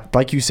gonna have,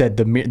 like you said,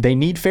 they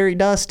need fairy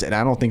dust, and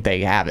I don't think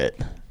they have it.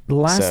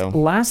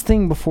 Last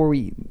thing before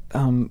we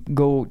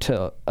go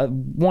to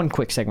one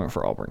quick segment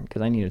for Auburn,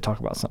 because I need to talk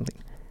about something.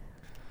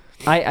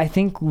 I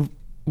think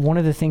one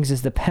of the things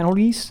is the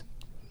penalties.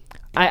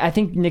 I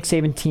think Nick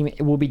Saban's team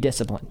will be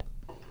disciplined.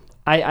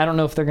 I don't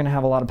know if they're going to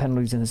have a lot of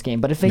penalties in this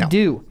game, but if they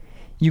do,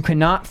 you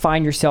cannot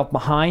find yourself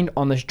behind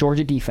on this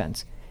Georgia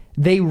defense.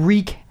 They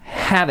wreak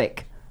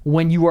havoc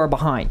when you are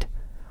behind.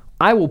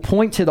 I will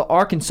point to the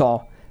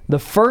Arkansas, the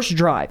first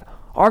drive.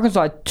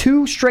 Arkansas had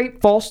 2 straight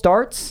false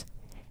starts,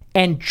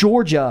 and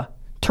Georgia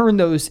turned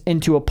those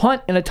into a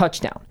punt and a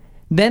touchdown.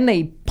 Then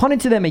they punted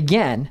to them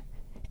again,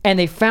 and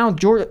they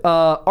found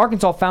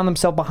Arkansas found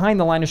themselves behind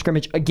the line of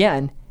scrimmage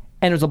again,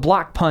 and it was a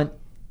block punt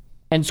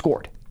and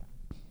scored.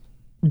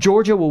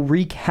 Georgia will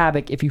wreak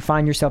havoc if you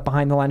find yourself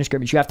behind the line of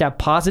scrimmage. You have to have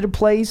positive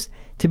plays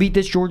to beat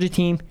this Georgia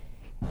team.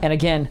 And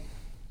again,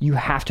 you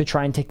have to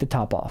try and take the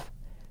top off.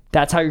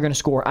 That's how you're going to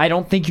score. I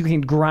don't think you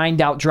can grind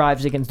out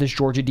drives against this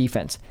Georgia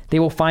defense. They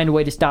will find a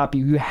way to stop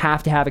you. You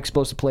have to have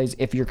explosive plays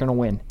if you're going to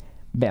win.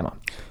 Bama.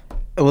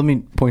 Let me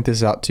point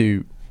this out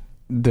too.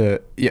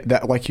 That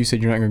like you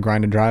said, you're not going to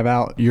grind a drive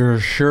out. You're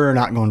sure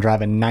not going to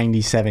drive a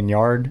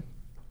 97-yard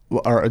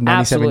or a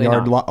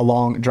 97-yard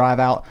long drive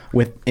out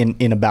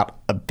in about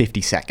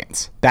 50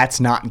 seconds. That's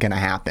not going to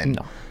happen.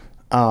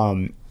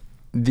 No.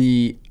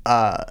 The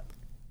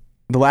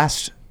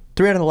last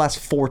 3 out of the last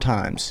 4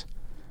 times,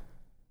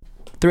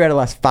 3 out of the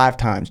last 5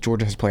 times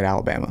Georgia has played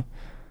Alabama.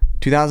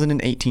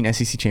 2018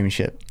 SEC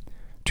Championship,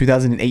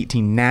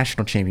 2018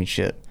 National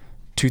Championship,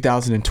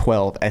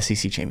 2012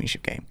 SEC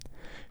Championship game.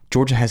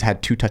 Georgia has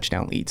had 2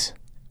 touchdown leads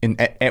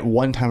at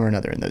one time or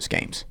another in those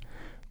games.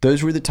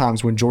 Those were the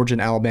times when Georgia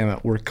and Alabama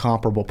were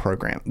comparable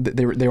program.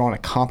 They were on a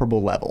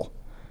comparable level.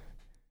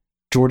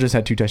 Georgia's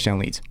had 2 touchdown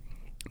leads.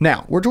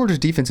 Now, were Georgia's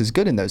defense is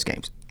good in those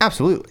games?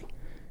 Absolutely.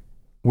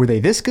 Were they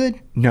this good?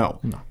 No.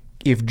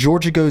 If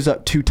Georgia goes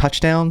up 2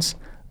 touchdowns,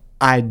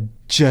 I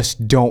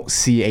just don't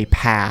see a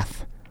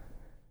path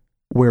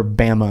where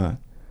Bama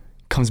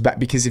comes back.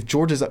 Because if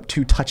Georgia's up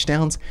 2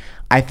 touchdowns,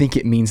 I think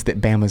it means that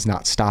Bama's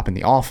not stopping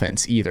the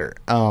offense either.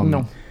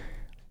 No.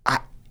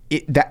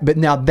 But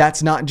now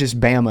that's not just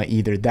Bama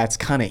either. That's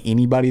kind of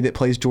anybody that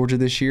plays Georgia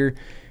this year.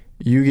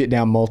 You get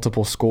down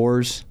multiple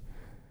scores,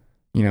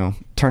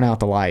 turn out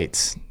the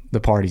lights, the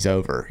party's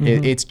over.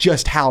 Mm-hmm. It's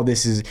just how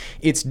this is.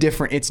 It's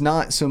different. It's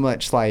not so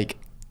much like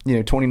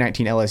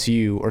 2019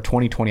 LSU or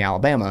 2020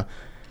 Alabama.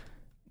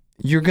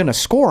 You're gonna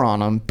score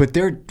on them, but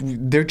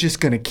they're just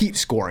gonna keep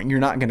scoring. You're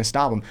not gonna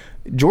stop them.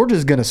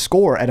 Georgia's gonna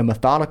score at a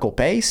methodical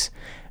pace,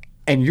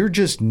 and you're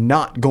just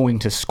not going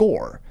to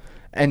score.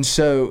 And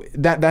so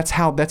that's a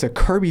classic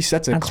Kirby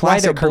Smart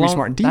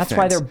defense. That's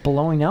why they're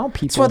blowing out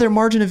people. That's why their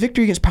margin of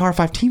victory against Power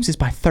 5 teams is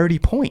by 30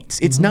 points.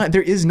 It's not.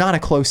 There is not a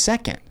close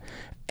second,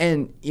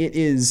 and it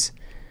is.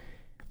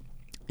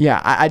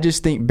 Yeah, I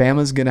just think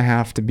Bama's gonna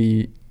have to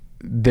be.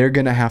 They're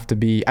gonna have to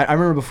be. I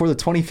remember before the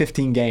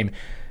 2015 game,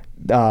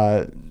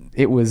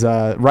 it was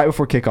right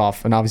before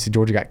kickoff, and obviously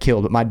Georgia got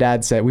killed. But my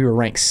dad said we were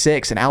ranked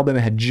 6, and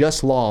Alabama had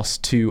just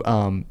lost to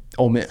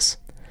Ole Miss,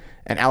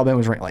 and Alabama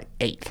was ranked like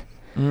 8th.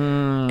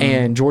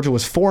 And Georgia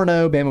was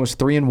 4-0. Bama was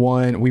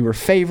 3-1. We were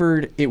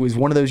favored. It was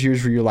one of those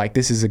years where you're like,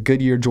 this is a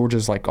good year.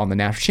 Georgia's like on the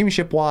national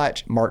championship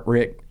watch. Mark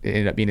Richt, it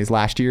ended up being his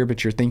last year,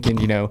 but you're thinking,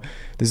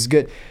 this is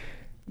good.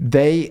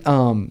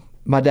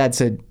 My dad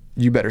said,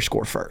 you better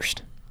score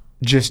first.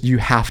 Just, you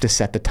have to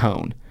set the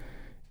tone.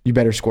 You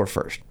better score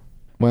first.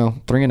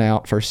 Well,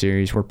 3-and-out, first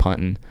series, we're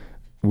punting.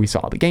 We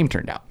saw the game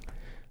turned out.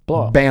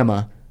 Blow.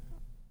 Bama,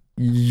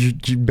 you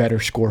better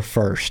score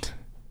first.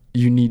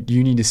 You need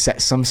to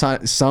set some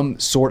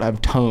sort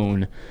of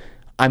tone.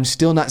 I'm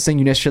still not saying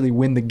you necessarily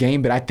win the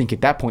game, but I think at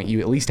that point you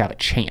at least have a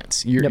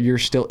chance. You're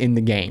still in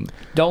the game.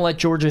 Don't let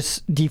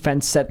Georgia's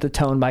defense set the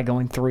tone by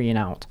going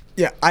 3-and-out.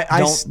 Yeah,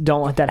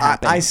 don't let that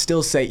happen. I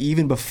still say,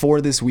 even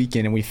before this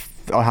weekend and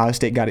Ohio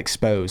State got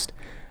exposed,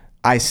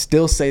 I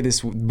still say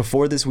this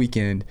before this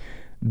weekend,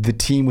 the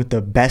team with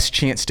the best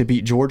chance to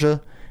beat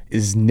Georgia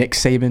is Nick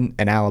Saban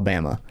and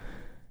Alabama.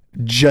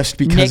 Just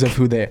because of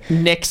who they are.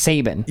 Nick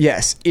Saban.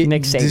 Yes.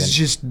 Nick Saban. It's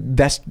just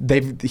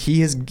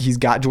he's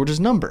got Georgia's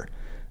number.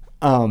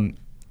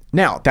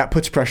 Now that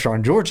puts pressure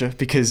on Georgia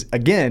because,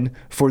 again,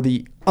 for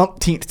the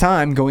umpteenth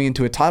time going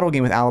into a title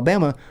game with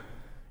Alabama,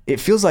 it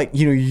feels like,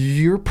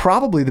 you're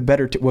probably the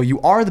better well,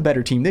 you are the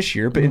better team this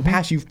year, but in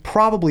past you've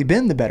probably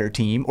been the better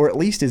team, or at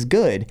least as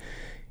good.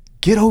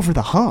 Get over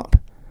the hump.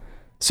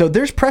 So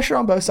there's pressure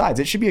on both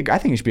sides. I think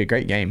it should be a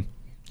great game.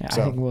 Yeah, I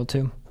think it will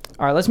too.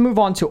 All right, let's move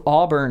on to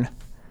Auburn.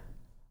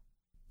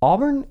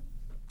 Auburn?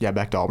 Yeah,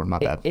 back to Auburn. My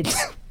bad.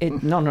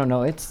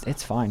 No.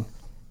 It's fine.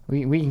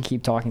 We can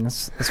keep talking.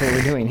 That's what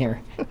we're doing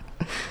here.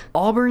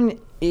 Auburn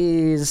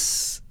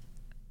it's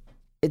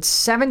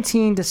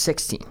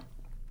 17-16.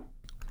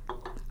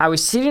 I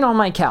was sitting on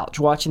my couch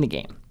watching the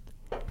game,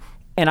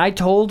 and I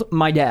told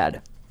my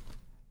dad,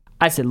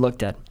 I said, "Look,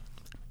 Dad,"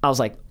 I was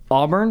like,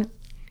 "Auburn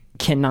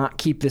cannot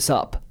keep this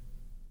up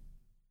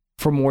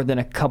for more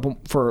than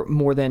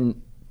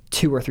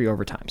 2 or 3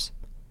 overtimes."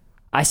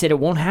 I said it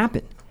won't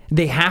happen.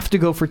 They have to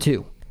go for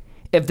 2.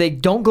 If they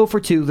don't go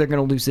for 2, they're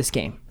going to lose this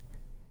game.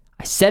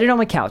 I said it on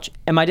my couch,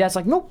 and my dad's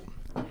like, "Nope."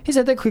 He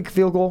said that quick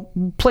field goal,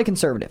 play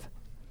conservative.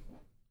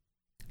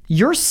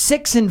 You're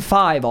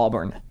 6-5,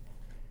 Auburn.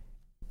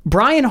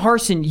 Brian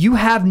Harsin, you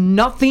have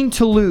nothing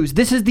to lose.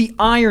 This is the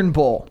Iron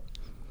Bowl.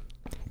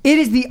 It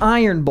is the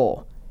Iron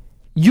Bowl.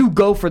 You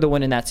go for the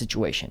win in that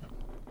situation.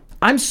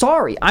 I'm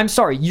sorry.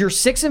 You're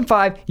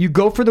 6-5. You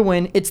go for the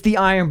win. It's the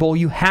Iron Bowl.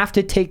 You have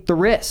to take the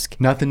risk.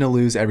 Nothing to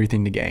lose,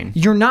 everything to gain.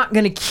 You're not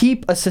going to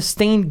keep a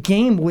sustained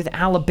game with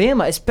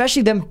Alabama,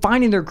 especially them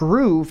finding their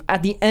groove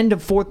at the end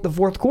of the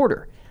fourth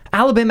quarter.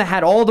 Alabama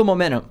had all the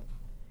momentum.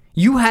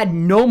 You had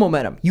no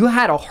momentum. You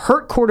had a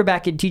hurt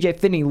quarterback in TJ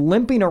Finney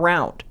limping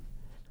around.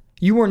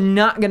 You were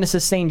not going to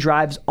sustain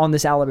drives on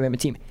this Alabama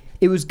team.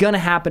 It was going to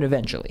happen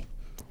eventually.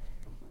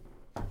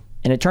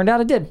 And it turned out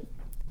it did.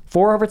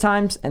 4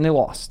 overtimes, and they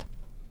lost.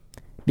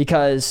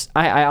 Because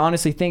I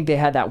honestly think they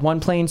had that one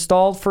play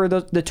installed for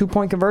the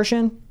 2-point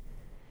conversion.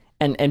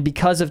 And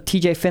because of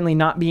TJ Finley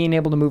not being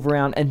able to move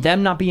around and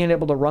them not being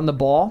able to run the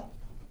ball,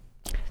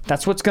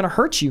 that's what's going to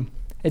hurt you.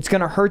 It's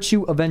going to hurt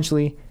you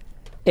eventually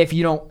if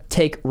you don't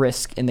take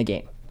risk in the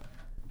game.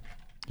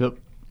 Yep.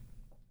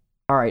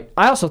 All right.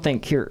 I also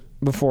think here,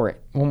 one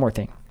more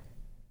thing.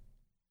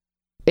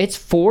 It's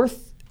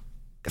fourth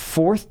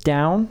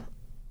down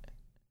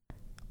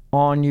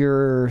on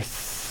your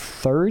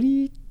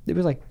 30. It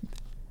was like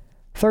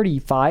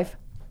 35.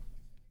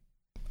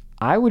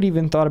 I would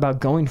even thought about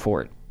going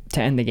for it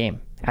to end the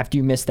game after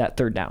you missed that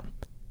 3rd down.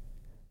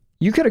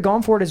 You could have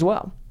gone for it as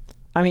well.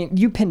 I mean,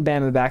 you pinned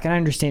Bama back, and I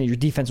understand that your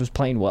defense was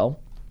playing well.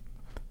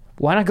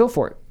 Why not go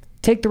for it?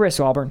 Take the risk,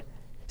 Auburn.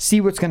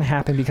 See what's going to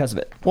happen because of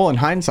it. Well, in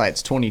hindsight,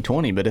 it's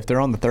 20/20, but if they're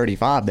on the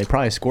 35, they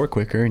probably score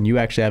quicker, and you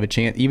actually have a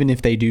chance. Even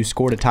if they do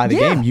score to tie the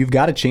game, you've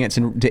got a chance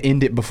to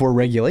end it before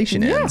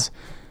regulation ends.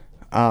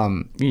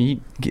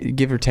 You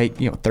give or take,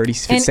 30, 40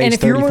 seconds.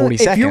 If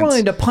you're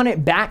willing to punt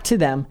it back to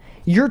them,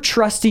 you're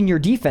trusting your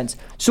defense.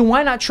 So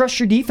why not trust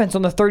your defense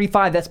on the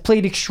 35 that's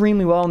played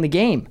extremely well in the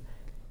game?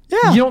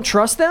 Yeah. You don't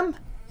trust them?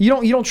 You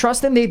don't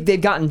trust them?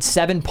 They've gotten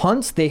 7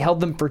 punts. They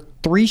held them for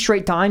 3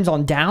 straight times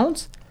on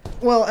downs.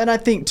 Well, and I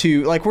think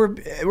too, like we're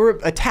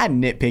a tad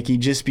nitpicky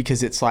just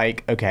because it's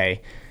like,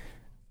 okay,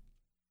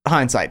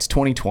 hindsight's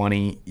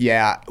 20/20.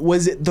 Yeah,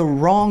 was it the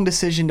wrong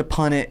decision to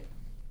punt it?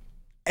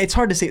 It's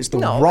hard to say it's the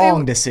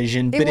wrong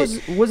decision, but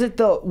was it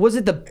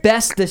the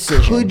best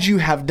decision? Could you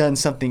have done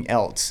something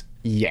else?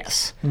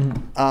 Yes,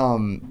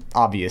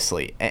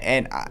 obviously,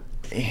 and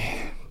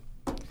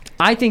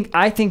I think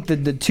the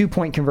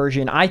 2-point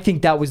conversion. I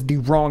think that was the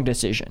wrong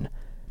decision.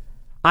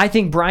 I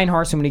think Brian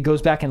Harsin, when he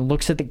goes back and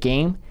looks at the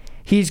game,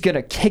 he's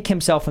gonna kick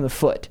himself in the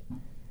foot,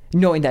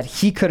 knowing that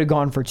he could have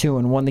gone for 2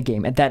 and won the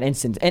game at that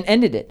instant and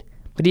ended it,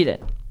 but he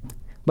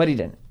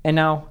didn't. And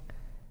now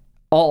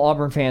all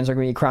Auburn fans are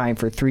going to be crying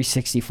for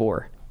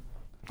 364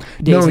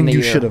 days knowing in the you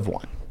year. should have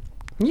won.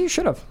 You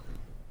should have.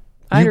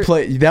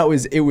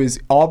 It was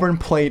Auburn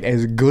played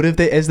as good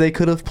as they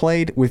could have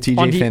played with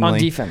TJ Finley on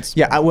defense.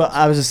 Yeah, I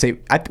was just say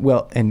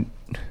and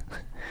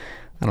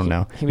I don't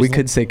know. He was We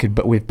could say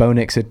but if Bo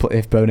Nix had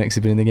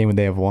been in the game, would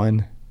they have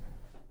won?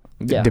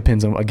 Yeah. It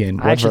depends on, again,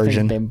 what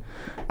version.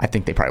 I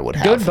think they probably would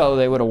have. Good Bo,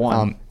 they would have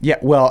won. Yeah,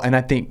 well, and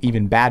I think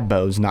even bad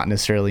Bo's not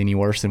necessarily any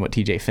worse than what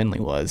TJ Finley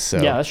was. So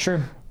yeah, that's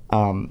true.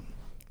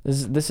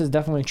 This is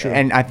definitely true.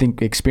 And I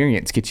think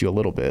experience gets you a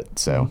little bit.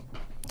 So,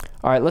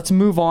 all right, let's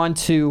move on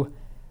to.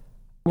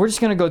 We're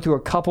just going to go through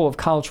a couple of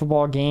college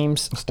football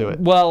games. Let's do it.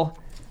 Well,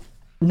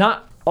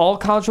 not all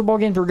college football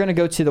games. We're going to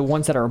go to the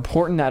ones that are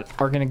important that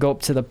are going to go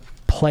up to the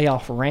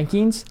playoff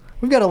rankings.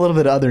 We've got a little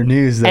bit of other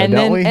news, though,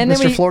 don't we,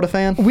 Mr. Florida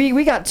fan?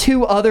 We got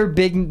two other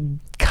big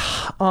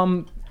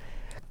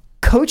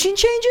coaching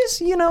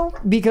changes,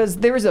 because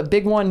there was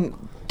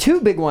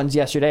two big ones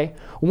yesterday.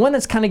 One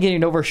that's kind of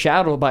getting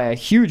overshadowed by a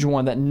huge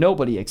one that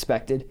nobody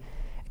expected.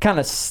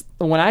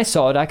 When I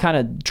saw it, I kind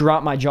of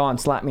dropped my jaw and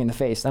slapped me in the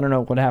face. I don't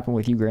know what happened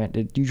with you, Grant.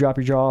 Did you drop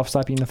your jaw off,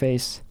 slap you in the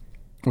face?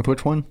 With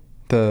which one?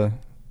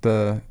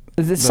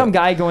 Some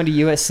guy going to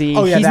USC.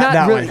 Oh, yeah,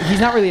 that one. He's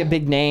not really a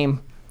big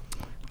name.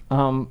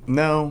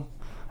 No,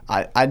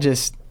 I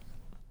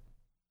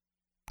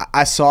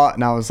saw it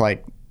and I was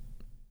like,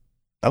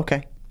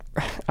 okay.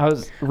 I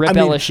was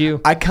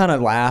LSU. I kind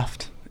of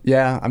laughed.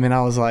 Yeah,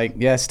 I was like,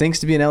 yeah, stinks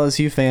to be an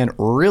LSU fan.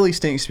 Really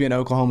stinks to be an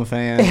Oklahoma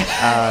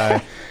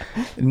fan.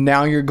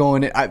 Now you're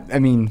going.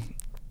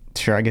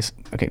 Sure, I guess.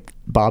 Okay,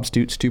 Bob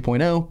Stoops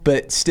 2.0,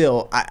 but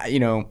still, I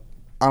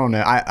don't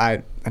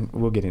know.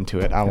 We'll get into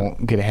it. I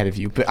won't get ahead of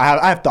you, but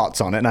I have thoughts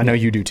on it, and I know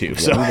you do too.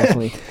 So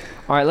definitely.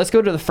 All right, let's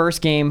go to the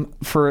first game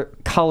for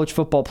college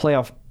football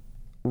playoff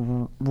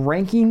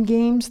ranking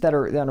games that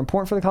are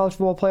important for the college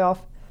football playoff.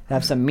 That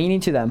have some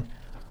meaning to them.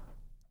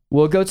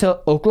 We'll go to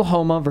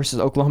Oklahoma versus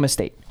Oklahoma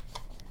State.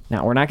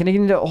 Now, we're not going to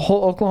get into a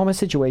whole Oklahoma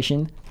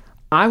situation.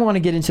 I want to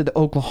get into the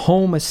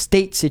Oklahoma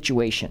State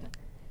situation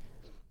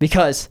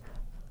because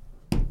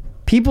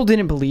people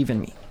didn't believe in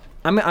me.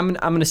 I'm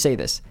going to say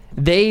this.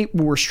 They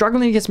were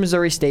struggling against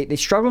Missouri State. They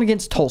struggled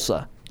against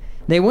Tulsa.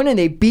 They went and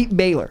they beat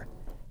Baylor.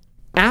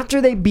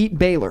 After they beat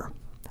Baylor,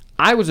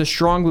 I was a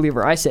strong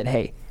believer. I said,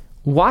 hey,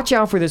 watch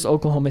out for this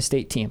Oklahoma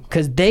State team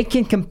because they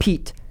can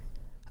compete.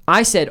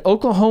 I said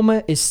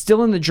Oklahoma is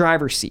still in the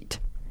driver's seat.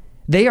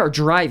 They are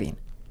driving.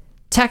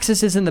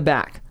 Texas is in the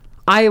back.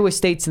 Iowa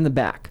State's in the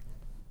back.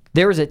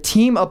 There is a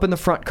team up in the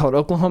front called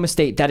Oklahoma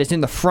State that is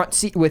in the front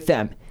seat with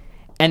them,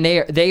 and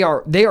they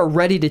are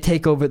ready to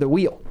take over the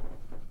wheel.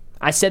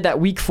 I said that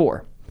week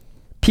 4.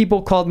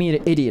 People called me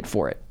an idiot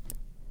for it.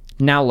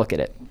 Now look at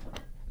it.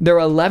 They're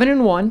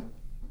 11-1.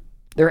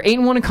 They're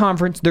 8-1 in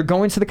conference. They're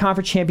going to the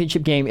conference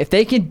championship game. If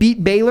they can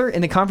beat Baylor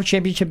in the conference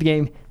championship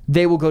game,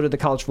 they will go to the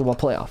college football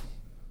playoff.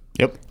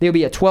 Yep. They'll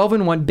be a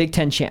 12-1 Big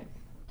 10 champ.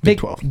 Big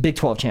 12. Big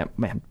 12 champ,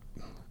 man.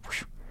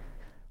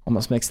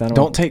 Almost makes that.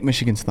 Don't take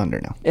Michigan's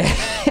thunder now.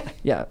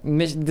 Yeah,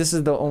 this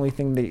is the only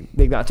thing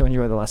they got to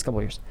enjoy the last couple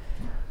of years.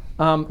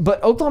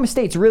 But Oklahoma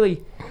State's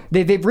really,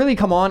 they've really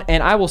come on,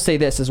 and I will say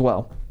this as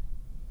well.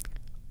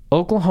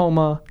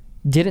 Oklahoma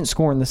didn't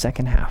score in the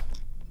second half.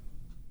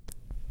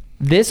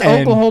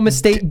 Oklahoma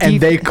State defense.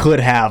 And they could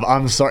have.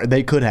 I'm sorry,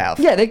 they could have.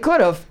 Yeah, they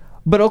could have.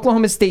 But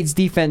Oklahoma State's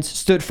defense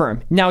stood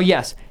firm. Now,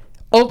 yes,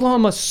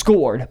 Oklahoma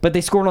scored, but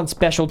they scored on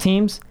special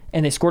teams,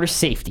 and they scored a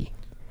safety.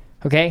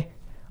 Okay?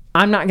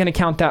 I'm not going to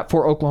count that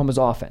for Oklahoma's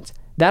offense.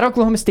 That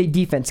Oklahoma State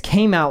defense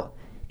came out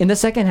in the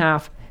second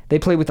half. They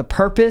played with a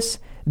purpose.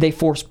 They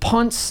forced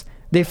punts.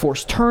 They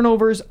forced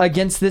turnovers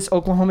against this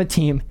Oklahoma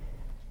team.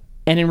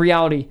 And in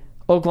reality,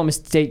 Oklahoma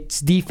State's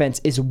defense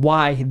is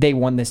why they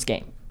won this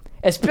game.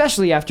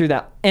 Especially after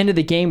that end of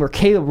the game where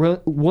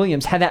Caleb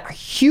Williams had that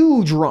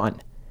huge run.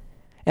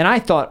 And I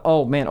thought,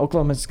 oh man,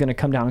 Oklahoma's going to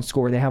come down and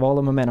score. They have all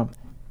the momentum.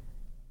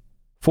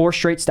 4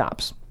 straight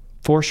stops.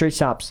 4 straight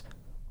stops.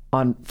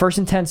 On 1st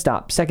and 10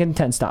 stop, 2nd and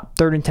 10 stop,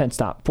 3rd and 10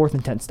 stop, 4th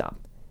and 10 stop.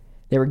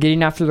 They were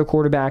getting after the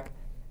quarterback.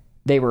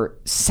 They were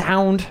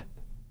sound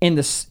in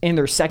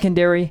their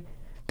secondary.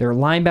 Their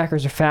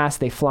linebackers are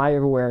fast. They fly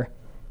everywhere.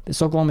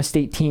 This Oklahoma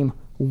State team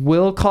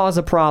will cause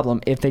a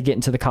problem if they get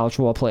into the college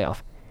football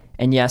playoff.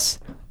 And yes,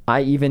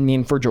 I even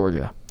mean for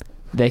Georgia.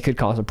 They could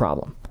cause a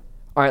problem.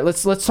 All right,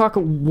 let's talk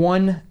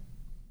one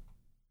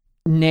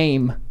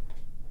name.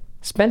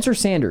 Spencer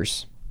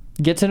Sanders.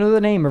 Get to know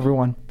the name,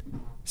 everyone.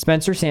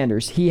 Spencer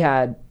Sanders. He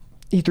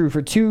threw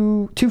for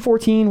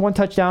 214, 1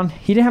 touchdown.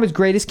 He didn't have his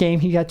greatest game.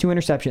 He got 2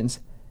 interceptions.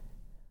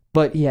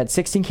 But he had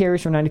 16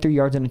 carries for 93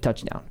 yards and a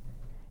touchdown.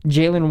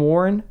 Jalen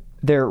Warren,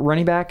 their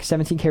running back,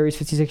 17 carries,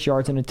 56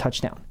 yards and a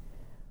touchdown.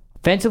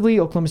 Offensively,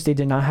 Oklahoma State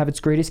did not have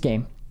its greatest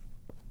game.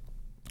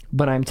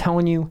 But I'm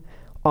telling you,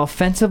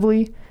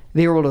 offensively,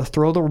 they were able to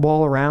throw the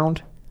ball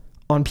around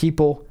on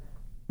people.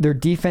 Their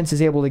defense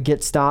is able to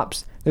get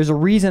stops. There's a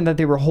reason that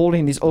they were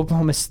holding these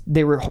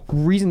they were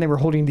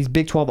holding these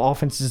Big 12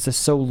 offenses to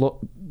so low,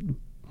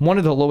 one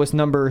of the lowest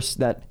numbers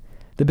that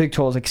the Big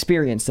 12 has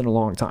experienced in a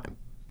long time.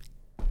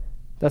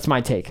 That's my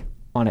take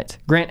on it.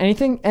 Grant,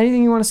 anything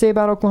you want to say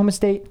about Oklahoma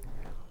State?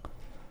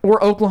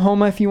 Or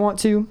Oklahoma if you want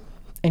to,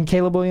 and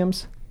Caleb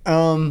Williams?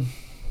 I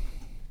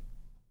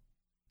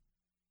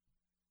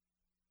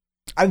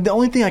The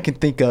only thing I can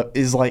think of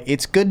is like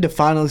it's good to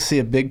finally see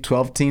a Big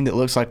 12 team that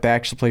looks like they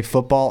actually play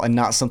football and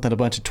not something a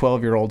bunch of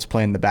 12-year-olds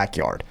play in the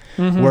backyard,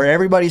 where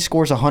everybody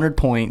scores 100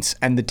 points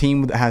and the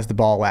team that has the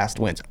ball last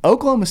wins.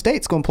 Oklahoma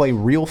State's going to play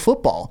real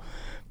football.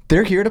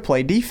 They're here to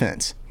play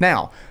defense.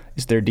 Now,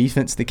 is their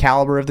defense the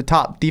caliber of the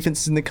top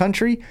defenses in the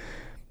country?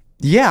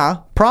 Yeah,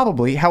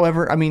 probably.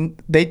 However, I mean,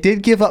 they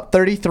did give up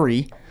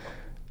 33.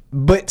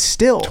 But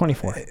still,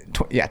 24.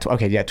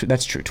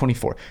 That's true.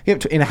 24.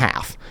 In a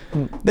half.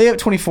 They have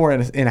 24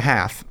 in a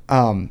half.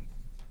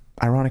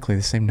 Ironically,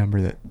 the same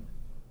number that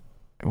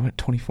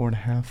 24 and a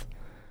half.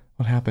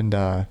 What happened?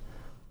 I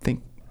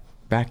think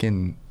back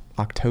in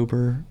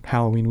October,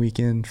 Halloween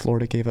weekend,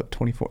 Florida gave up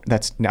 24.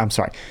 I'm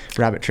sorry,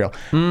 rabbit trail.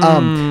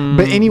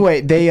 But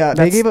anyway, they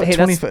gave up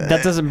 24.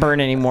 That doesn't burn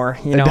anymore.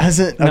 You know? It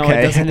doesn't. Okay. No,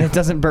 it doesn't. It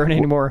doesn't burn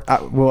anymore.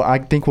 Well, I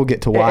think we'll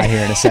get to why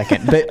here in a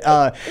second. But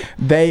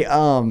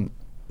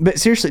But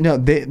seriously, no,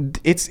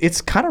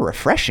 it's kind of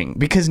refreshing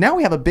because now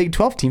we have a Big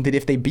 12 team that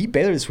if they beat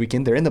Baylor this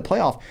weekend, they're in the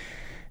playoff.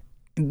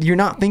 You're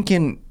not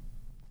thinking,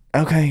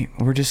 okay,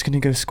 we're just going to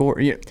go score.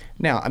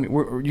 Now, I mean,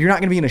 you're not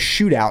going to be in a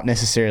shootout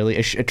necessarily,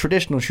 a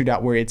traditional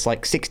shootout where it's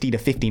like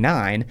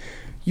 60-59.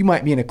 You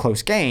might be in a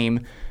close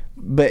game,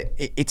 but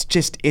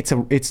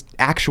it's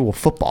actual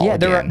football. Yeah,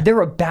 again. they're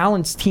a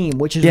balanced team,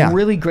 which is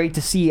really great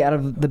to see out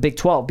of the Big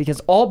 12 because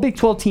all Big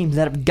 12 teams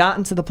that have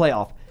gotten to the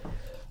playoff,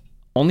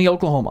 only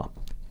Oklahoma.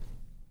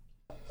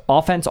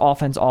 Offense.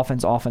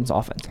 It's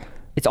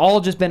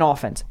all just been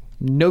offense.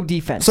 No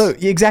defense. So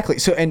exactly.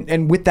 So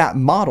and with that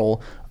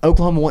model,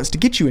 Oklahoma wants to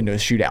get you into a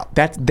shootout.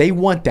 They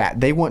want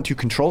that. They want to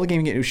control the game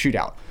and get into a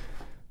shootout.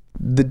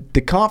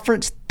 The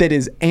conference that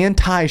is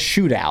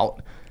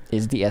anti-shootout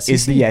is the SEC.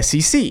 Is the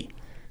SEC.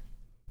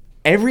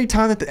 Every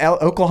time that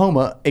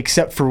Oklahoma,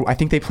 except for I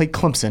think they played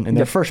Clemson in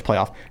their first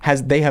playoff, I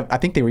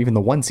think they were even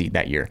the 1 seed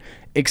that year.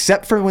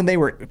 Except for when they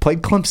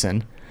played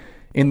Clemson.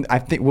 I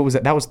think what was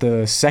that? That was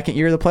the second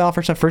year of the playoff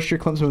or something. First year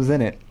Clemson was in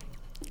it.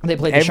 They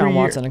played Deshaun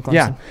Watson and Clemson.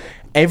 Yeah,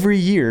 every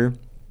year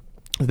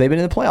they've been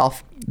in the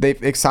playoff.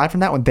 Aside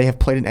from that one, they have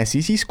played an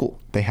SEC school.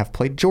 They have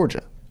played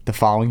Georgia. The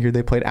following year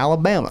they played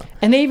Alabama.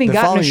 And they even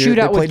got in a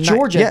shootout with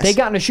Georgia. Yes. They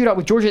got in a shootout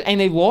with Georgia and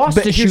they lost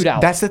the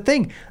shootout. That's the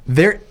thing.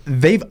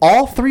 They've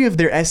all three of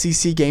their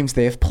SEC games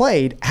they have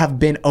played have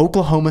been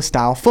Oklahoma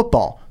style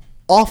football.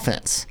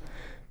 Offense.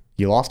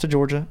 You lost to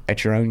Georgia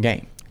at your own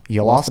game.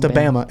 You lost to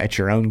Bama at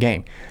your own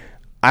game.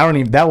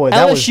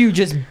 LSU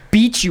just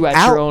beat you at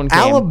your own game.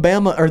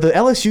 Alabama or the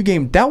LSU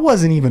game, that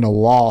wasn't even a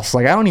loss.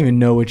 Like I don't even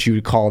know what you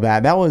would call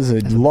that. That was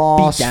a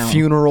loss,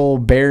 funeral,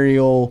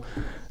 burial.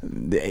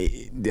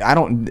 They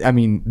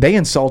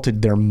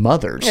insulted their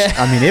mothers.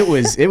 I mean, it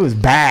was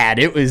bad.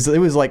 It was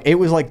like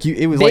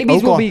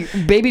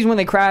babies when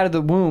they cry out of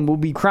the womb will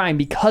be crying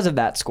because of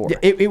that score.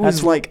 It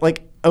was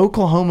like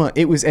Oklahoma.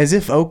 It was as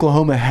if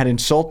Oklahoma had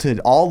insulted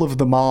all of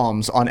the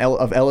moms of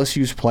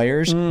LSU's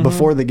players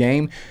before the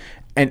game.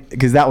 And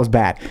because that was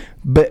bad,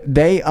 but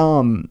they,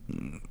 I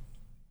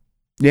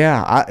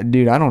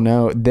don't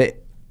know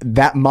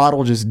that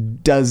model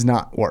just does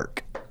not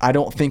work. I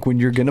don't think when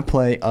you're gonna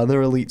play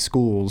other elite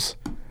schools,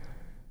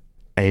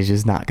 it's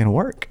just not gonna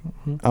work.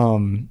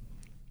 And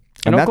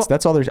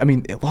that's all there's. I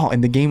mean, in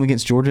the game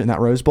against Georgia in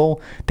that Rose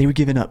Bowl, they were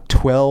giving up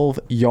 12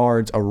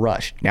 yards a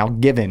rush. Now,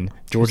 given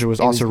Georgia was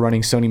also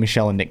running Sony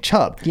Michel and Nick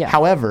Chubb,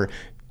 however,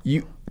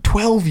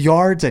 12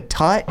 yards a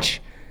touch.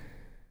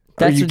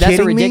 Are you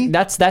kidding me?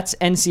 That's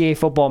NCAA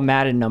football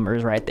Madden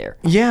numbers right there.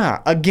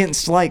 Yeah,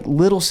 against like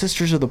Little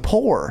Sisters of the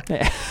Poor.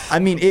 I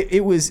mean,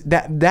 it was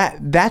that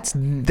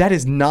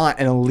is not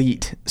an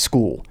elite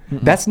school.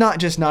 Mm-hmm. That's not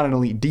just not an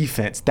elite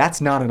defense.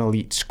 That's not an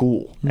elite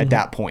school at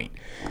that point.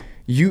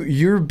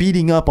 You're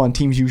beating up on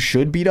teams you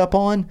should beat up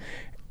on,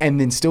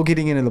 and then still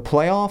getting into the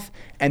playoff,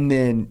 and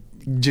then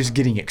just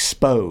getting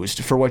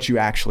exposed for what you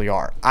actually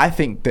are. I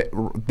think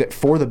that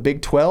for the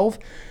Big 12.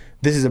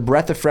 This is a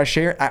breath of fresh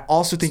air. I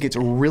also think it's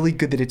really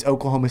good that it's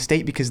Oklahoma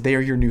State because they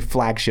are your new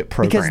flagship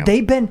program.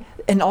 Because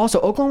and also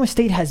Oklahoma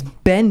State has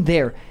been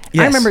there.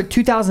 Yes. I remember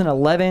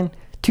 2011,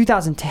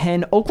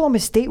 2010, Oklahoma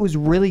State was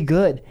really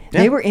good.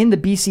 Yeah. They were in the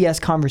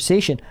BCS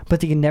conversation,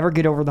 but they can never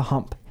get over the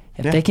hump.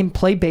 If they can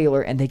play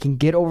Baylor and they can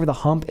get over the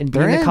hump and be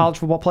in the college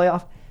football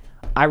playoff,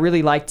 I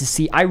really like to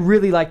see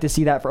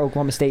that for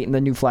Oklahoma State and the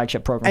new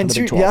flagship program for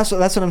the Big 12. Yeah, so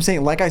that's what I'm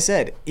saying. Like I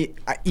said,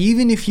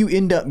 even if you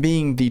end up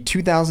being the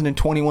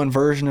 2021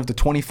 version of the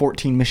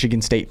 2014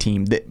 Michigan State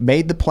team that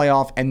made the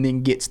playoff and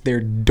then gets their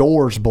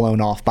doors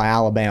blown off by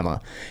Alabama,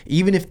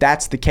 even if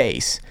that's the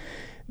case,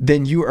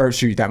 then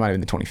that might have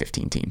been the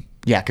 2015 team.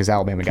 Yeah, because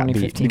Alabama got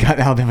beat.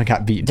 Alabama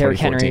got beat in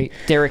 2014.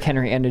 Derrick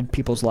Henry ended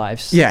people's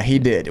lives. Yeah, he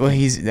did. Well,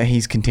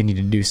 he's continued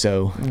to do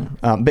so.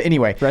 But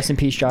anyway, rest in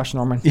peace, Josh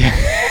Norman.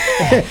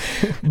 Yeah.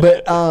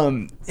 But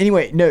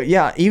anyway, no,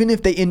 yeah. Even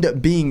if they end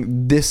up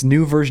being this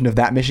new version of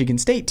that Michigan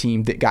State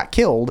team that got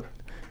killed,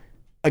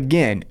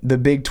 again, the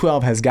Big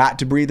 12 has got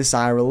to breathe a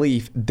sigh of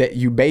relief that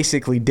you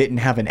basically didn't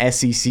have an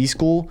SEC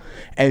school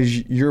as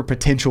your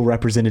potential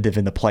representative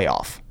in the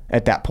playoff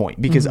at that point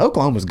because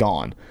Oklahoma's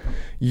gone.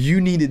 You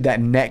needed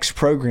that next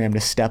program to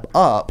step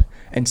up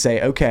and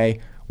say, okay,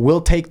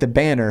 we'll take the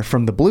banner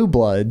from the Blue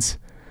Bloods.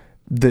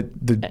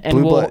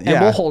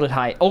 We'll hold it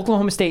high.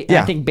 Oklahoma State, and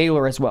I think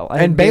Baylor as well.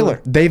 And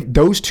Baylor,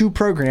 those two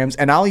programs,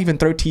 and I'll even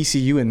throw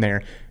TCU in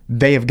there.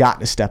 They have got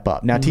to step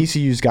up. Now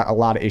TCU's got a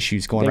lot of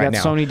issues going right now. They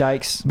got Sonny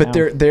Dykes, but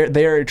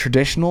they're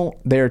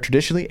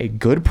traditionally a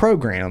good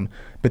program,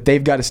 but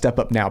they've got to step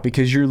up now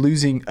because you're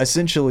losing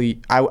essentially.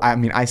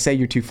 I say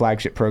your two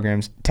flagship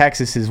programs.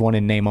 Texas is one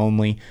in name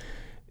only,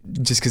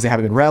 just because they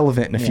haven't been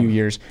relevant in a few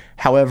years.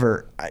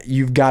 However,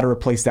 you've got to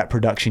replace that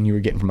production you were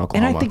getting from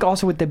Oklahoma. And I think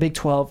also with the Big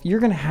 12, you're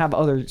going to have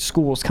other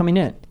schools coming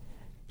in.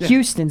 Yeah.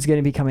 Houston's going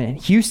to be coming in.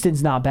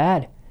 Houston's not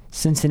bad.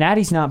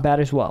 Cincinnati's not bad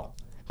as well.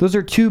 Those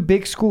are two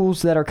big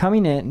schools that are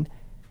coming in.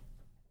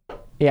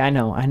 Yeah, I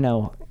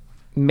know.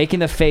 Making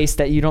the face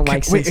that you don't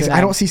like Cincinnati. Wait,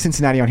 I don't see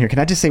Cincinnati on here. Can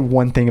I just say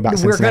one thing about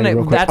Cincinnati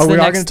real quick? That's the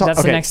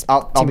next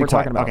I'll team be we're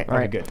talking about. Okay, all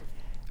right, good.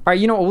 All right,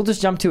 you know what? We'll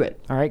just jump to it.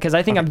 All right, because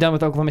I think I'm done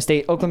with Oklahoma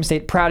State. Oklahoma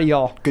State, proud of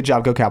y'all. Good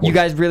job, go Cowboys. You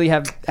guys really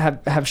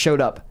have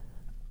showed up.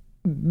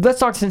 Let's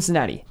talk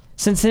Cincinnati.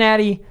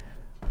 Cincinnati.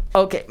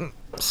 Okay,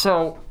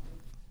 so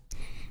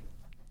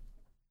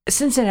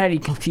Cincinnati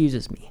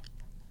confuses me.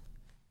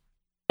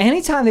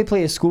 Anytime they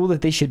play a school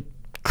that they should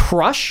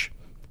crush,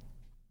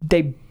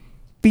 they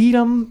beat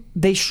them.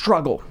 They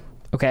struggle.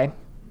 Okay, I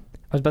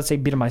was about to say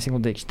beat them by single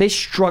digits. They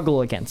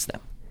struggle against them.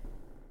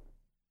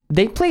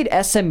 They played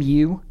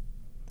SMU.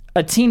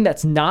 A team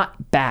that's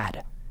not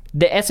bad.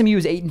 The SMU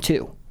is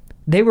 8-2.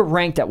 They were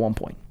ranked at one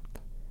point.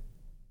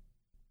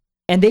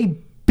 And they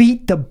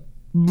beat the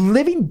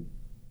living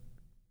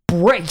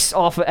brakes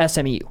off of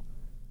SMU.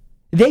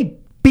 They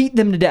beat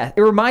them to death.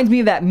 It reminds me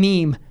of that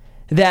meme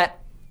that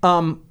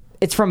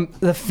it's from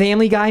the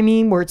Family Guy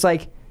meme where it's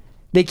like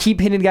they keep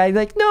hitting the guy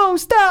like, no,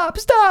 stop.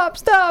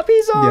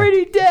 He's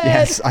already dead.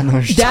 Yes, I know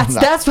what you're talking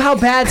about. That's how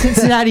bad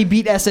Cincinnati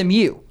beat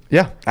SMU.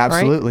 Yeah,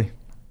 absolutely. Right?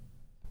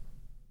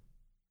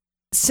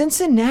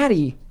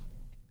 Cincinnati,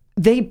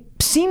 they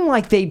seem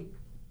like they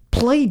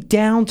play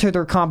down to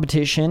their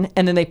competition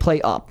and then they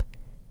play up.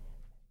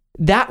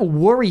 That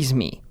worries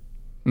me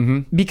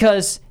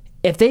because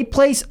if they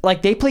play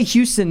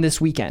Houston this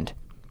weekend,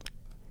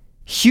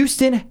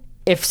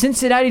 if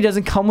Cincinnati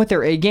doesn't come with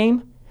their A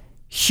game,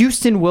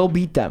 Houston will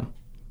beat them.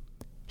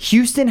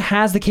 Houston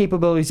has the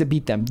capabilities to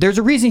beat them. There's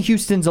a reason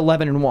Houston's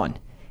 11-1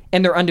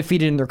 and they're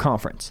undefeated in their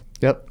conference.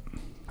 Yep.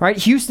 Right?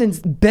 Houston's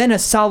been a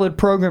solid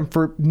program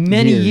for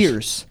many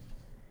years.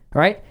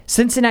 Right?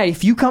 Cincinnati,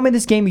 if you come in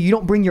this game and you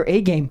don't bring your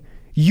A game,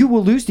 you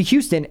will lose to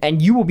Houston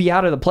and you will be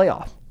out of the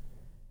playoff.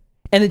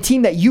 And the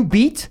team that you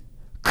beat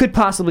could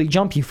possibly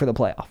jump you for the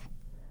playoff,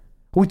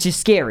 which is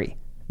scary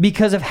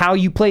because of how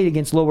you played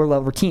against lower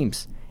level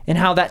teams and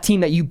how that team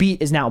that you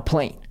beat is now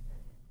playing.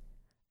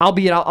 I'll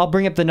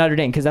bring up the Notre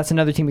Dame because that's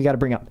another team we got to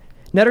bring up.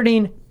 Notre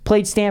Dame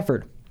played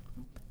Stanford.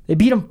 They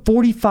beat them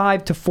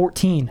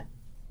 45-14.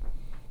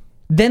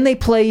 Then they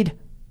played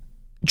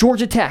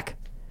Georgia Tech.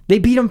 They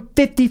beat them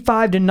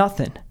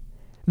 55-0.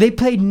 They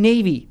played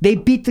Navy. They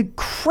beat the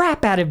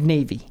crap out of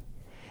Navy.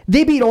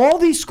 They beat all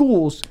these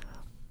schools.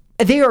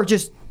 They are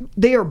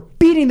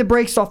beating the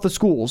brakes off the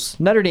schools.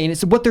 Notre Dame,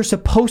 it's what they're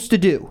supposed to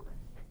do.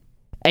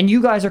 And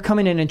you guys are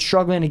coming in and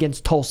struggling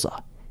against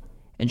Tulsa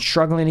and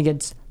struggling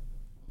against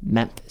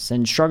Memphis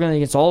and struggling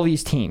against all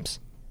these teams.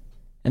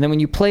 And then when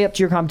you play up to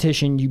your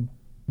competition, you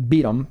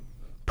beat them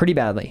pretty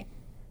badly.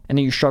 And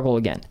then you struggle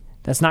again.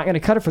 That's not going to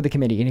cut it for the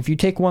committee. And if you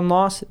take one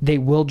loss, they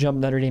will jump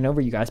Notre Dame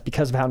over you guys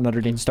because of how Notre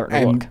Dame's starting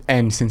to look.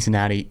 And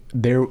Cincinnati,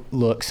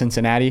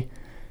 Cincinnati,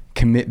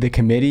 the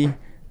committee,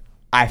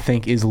 I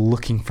think, is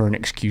looking for an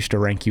excuse to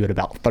rank you at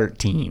about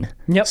 13.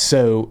 Yep.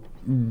 So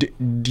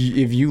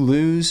if you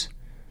lose,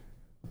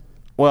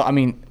 well, I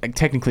mean,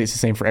 technically it's the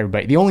same for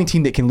everybody. The only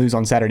team that can lose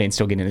on Saturday and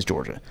still get in is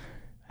Georgia.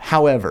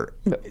 However,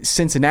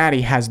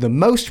 Cincinnati has the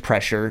most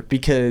pressure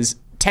because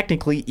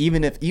technically,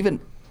 even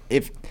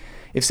if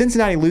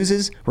Cincinnati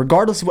loses,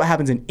 regardless of what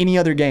happens in any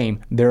other game,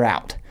 they're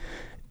out.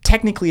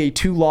 Technically, a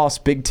 2-loss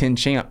Big 10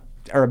 champ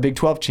or a Big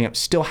 12 champ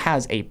still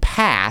has a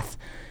path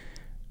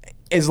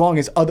as long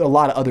as a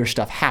lot of other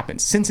stuff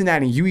happens.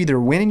 Cincinnati, you either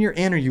win and you're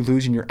in or you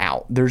lose and you're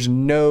out. There's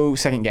no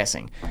second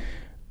guessing.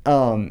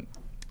 With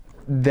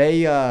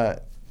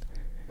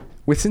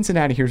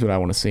Cincinnati, here's what I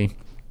want to see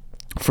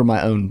for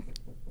my own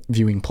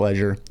viewing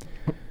pleasure.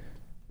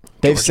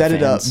 They've set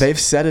it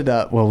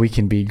up. Well, we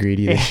can be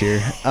greedy this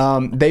year.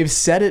 They've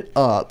set it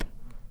up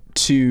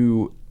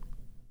to.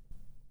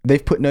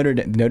 They've put Notre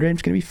Dame's going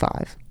to be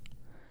 5.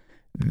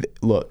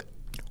 Look,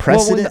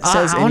 precedent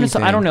says anything.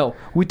 Honestly, I don't know.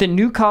 With the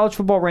new college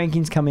football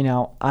rankings coming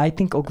out, I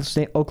think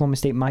Oklahoma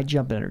State might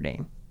jump Notre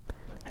Dame.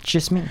 That's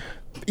just me.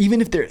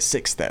 Even if they're at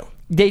 6, though.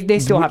 They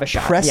still have a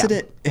shot.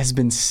 Precedent has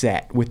been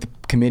set with the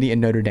committee and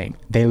Notre Dame.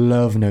 They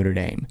love Notre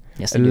Dame.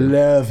 Yes, they do.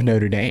 Love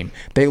Notre Dame.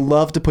 They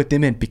love to put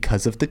them in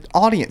because of the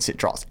audience it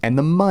draws and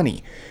the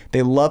money.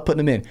 They love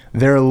putting them in.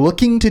 They're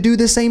looking to do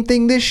the same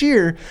thing this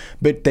year,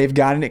 but they've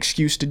got an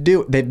excuse to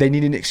do it. They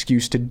need an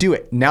excuse to do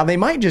it. Now, they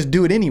might just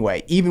do it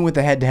anyway, even with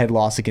a head-to-head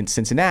loss against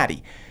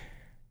Cincinnati.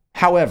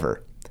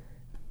 However,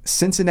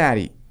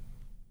 Cincinnati,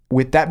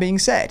 with that being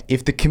said,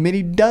 if the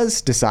committee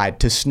does decide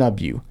to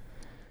snub you,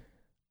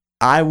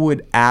 I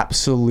would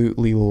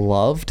absolutely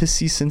love to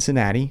see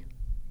Cincinnati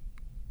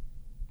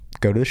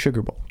go to the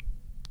Sugar Bowl,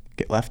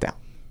 get left out,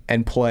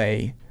 and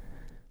play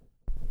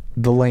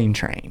the Lane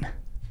Train.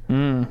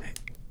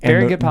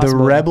 Very good The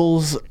possibility.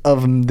 Rebels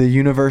of the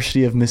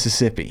University of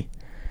Mississippi.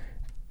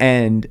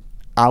 And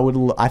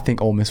I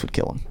think Ole Miss would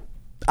kill them.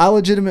 I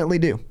legitimately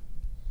do.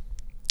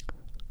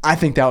 I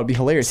think that would be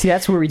hilarious. See,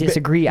 that's where we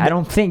disagree. I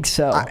don't think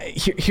so.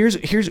 Here's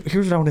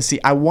what I want to see.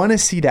 I want to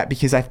see that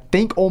because I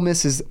think Ole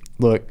Miss is.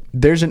 Look,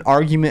 there's an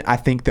argument. I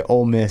think that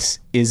Ole Miss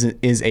is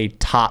a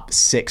top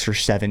 6 or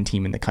 7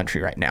 team in the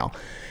country right now.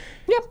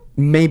 Yep.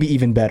 Maybe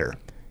even better.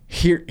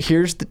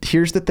 Here's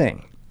the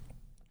thing.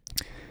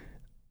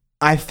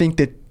 I think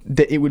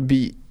that it would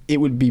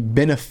be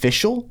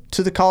beneficial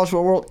to the college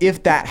football world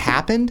if that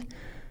happened,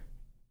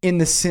 in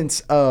the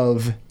sense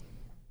of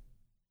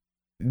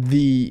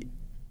the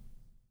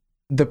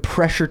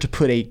pressure to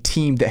put a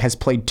team that has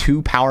played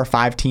 2 Power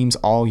 5 teams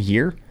all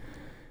year.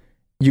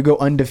 You go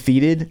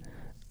undefeated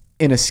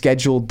in a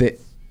schedule that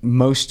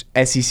most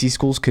SEC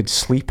schools could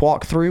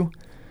sleepwalk through.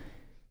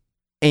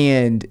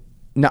 And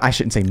no, I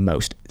shouldn't say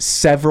most.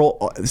 Several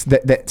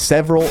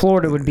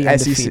Florida would be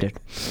undefeated.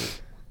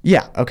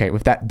 Yeah, okay.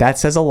 With that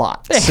says a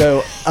lot.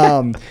 So,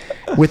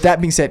 with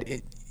that being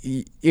said,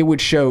 it would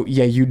show,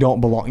 you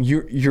don't belong.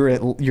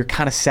 You're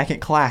kind of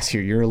second class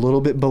here. You're a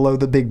little bit below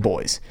the big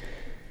boys.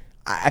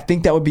 I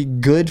think that would be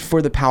good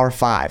for the Power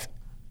 5.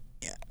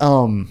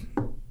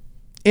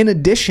 In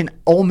addition,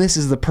 Ole Miss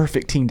is the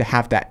perfect team to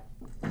have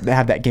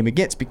that game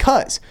against,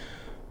 because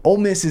Ole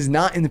Miss is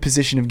not in the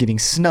position of getting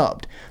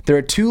snubbed. They're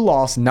a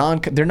 2-loss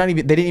they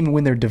didn't even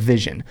win their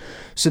division.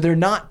 So they're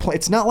not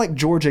it's not like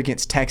Georgia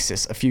against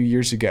Texas a few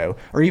years ago,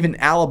 or even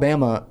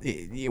Alabama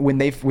when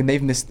they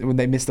missed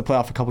the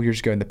playoff a couple years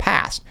ago in the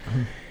past.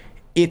 Mm-hmm.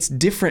 It's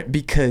different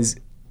because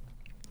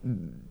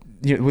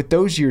with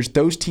those years,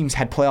 those teams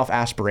had playoff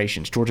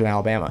aspirations, Georgia and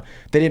Alabama.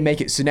 They didn't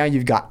make it. So now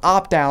you've got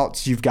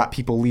opt-outs, you've got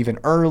people leaving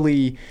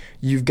early,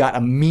 you've got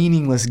a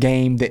meaningless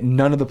game that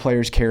none of the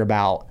players care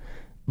about.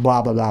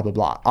 Blah, blah, blah, blah,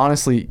 blah.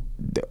 Honestly,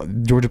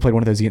 Georgia played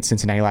one of those against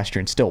Cincinnati last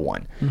year and still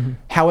won. Mm-hmm.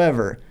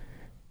 However,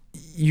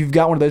 you've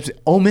got one of those.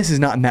 Ole Miss is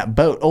not in that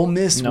boat. Ole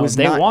Miss was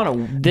not.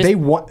 They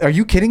want. Are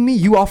you kidding me?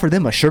 You offer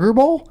them a Sugar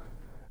Bowl?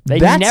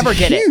 That's never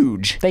get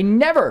huge. They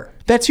never.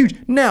 That's huge.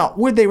 Now,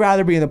 would they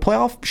rather be in the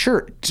playoff?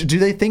 Sure. Do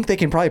they think they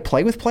can probably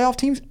play with playoff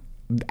teams?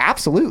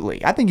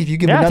 Absolutely. I think if you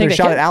give another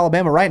shot at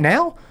Alabama right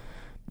now,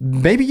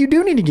 maybe you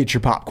do need to get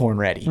your popcorn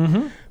ready.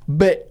 Mm-hmm.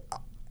 But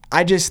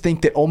I just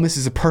think that Ole Miss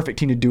is a perfect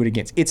team to do it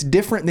against. It's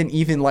different than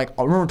even I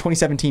remember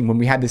 2017 when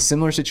we had this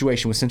similar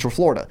situation with Central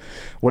Florida.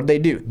 What did they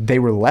do? They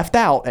were left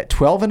out at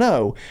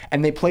 12-0,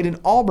 and they played an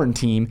Auburn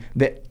team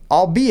that,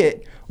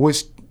 albeit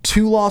was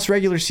 2-loss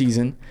regular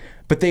season,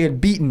 but they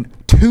had beaten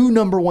 2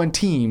 number 1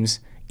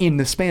 teams in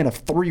the span of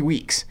 3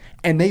 weeks,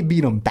 and they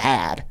beat them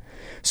bad.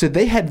 So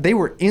they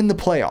were in the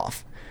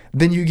playoff.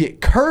 Then you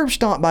get curb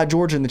stomped by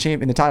Georgia in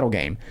the title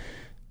game.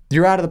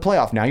 You're out of the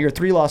playoff now. You're a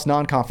 3-loss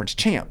non-conference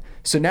champ.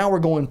 So now we're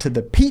going to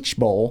the Peach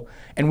Bowl,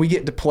 and we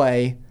get to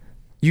play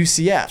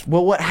UCF.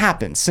 Well, what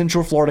happens?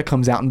 Central Florida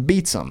comes out and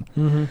beats them.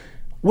 Mm-hmm.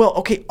 Well,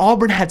 okay,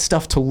 Auburn had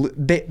stuff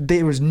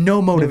there was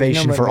no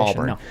motivation for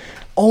Auburn. No.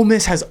 Ole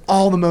Miss has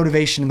all the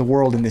motivation in the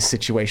world in this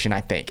situation,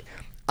 I think.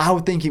 I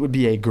would think it would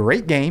be a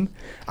great game.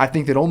 I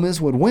think that Ole Miss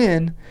would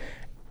win,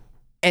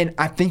 and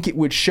I think it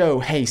would show,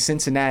 hey,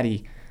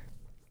 Cincinnati,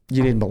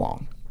 you didn't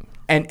belong.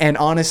 And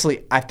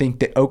honestly, I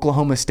think that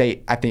Oklahoma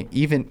State, I think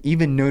even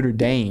Notre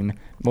Dame,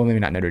 well, maybe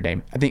not Notre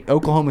Dame, I think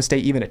Oklahoma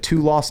State, even a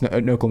 2-loss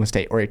Oklahoma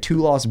State or a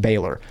 2-loss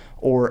Baylor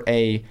or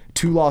a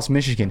 2-loss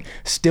Michigan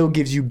still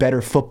gives you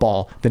better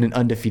football than an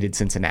undefeated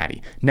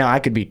Cincinnati. Now, I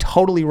could be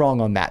totally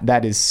wrong on that.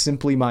 That is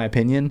simply my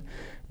opinion.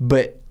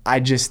 But I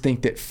just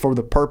think that for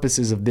the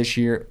purposes of this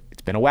year,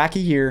 it's been a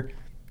wacky year.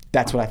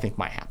 That's what I think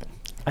might happen.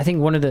 I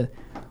think one of the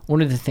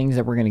things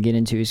that we're going to get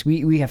into is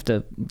we have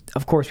to,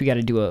 of course, we got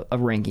to do a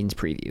rankings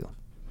preview.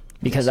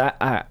 Because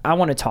I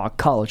want to talk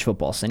college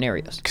football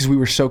scenarios. Because we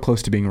were so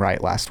close to being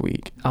right last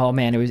week. Oh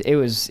man, it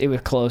was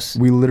close.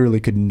 We literally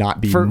could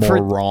not be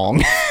more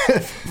wrong.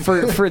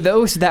 for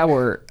those that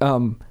were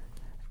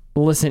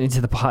listening to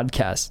the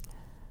podcast,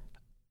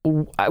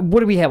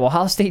 what do we have?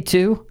 Ohio State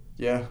 2?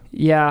 Yeah.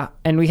 Yeah,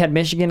 and we had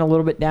Michigan a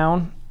little bit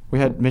down. We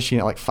had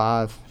Michigan at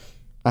 5.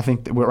 I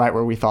think we're right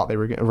where we thought they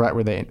were. Right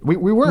where they.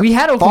 We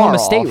had Oklahoma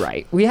State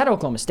right. We had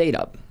Oklahoma State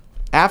up.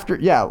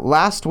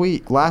 Last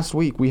week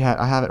we had,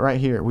 I have it right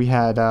here. We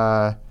had,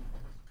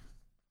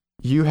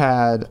 you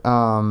had,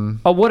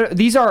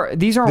 these aren't,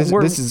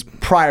 this is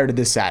prior to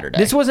this Saturday.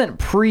 This wasn't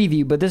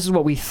preview, but this is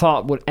what we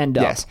thought would end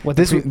up. Yes.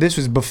 This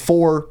was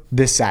before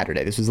this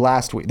Saturday. This was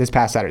this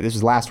past Saturday. This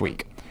was last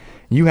week.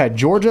 You had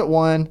Georgia at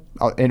 1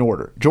 in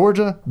order.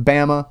 Georgia,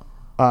 Bama,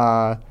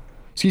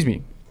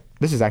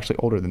 this is actually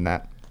older than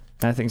that.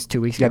 I think it's 2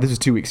 weeks ago. Yeah, this was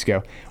 2 weeks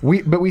ago.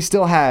 But we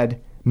still had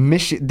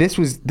this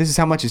is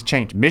how much has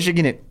changed.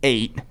 Michigan at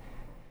 8,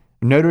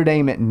 Notre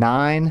Dame at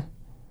 9. You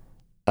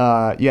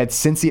had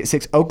Cincy at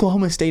 6,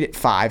 Oklahoma State at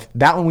 5.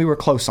 That one we were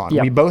close on.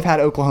 Yep. We both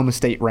had Oklahoma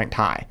State ranked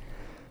high.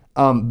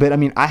 But I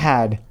mean, I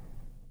had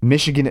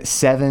Michigan at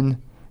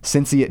 7,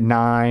 Cincy at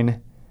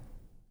 9.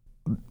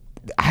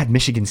 I had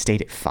Michigan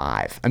State at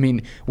 5. I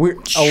mean,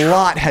 a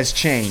lot has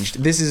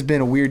changed. This has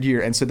been a weird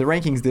year, and so the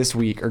rankings this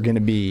week are going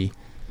to be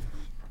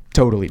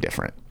totally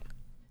different.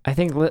 I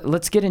think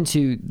let's get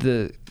into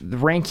the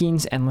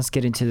rankings and let's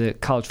get into the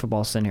college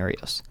football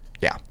scenarios.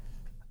 Yeah.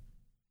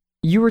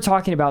 You were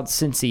talking about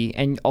Cincy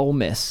and Ole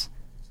Miss.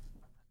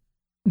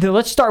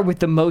 Let's start with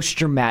the most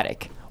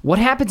dramatic. What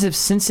happens if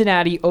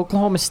Cincinnati,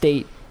 Oklahoma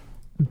State,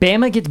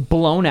 Bama gets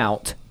blown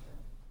out,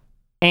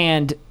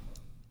 and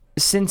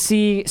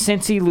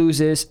Cincy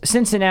loses,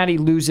 Cincinnati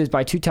loses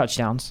by 2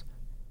 touchdowns,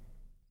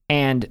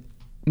 and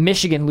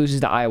Michigan loses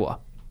to Iowa?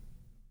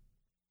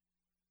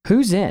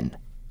 Who's in?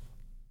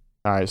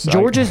 All right, so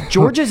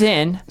Georgia's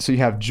in. So you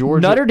have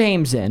Georgia. Notre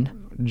Dame's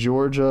in.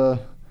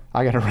 Georgia.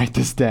 I got to write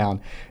this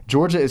down.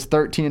 Georgia is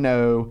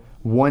 13-0,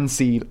 1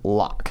 seed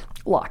lock.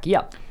 Lock,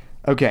 yep.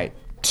 Okay,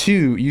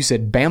 2, you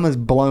said Bama's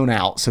blown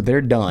out, so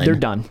they're done. They're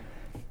done.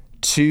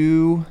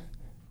 2,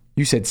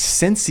 you said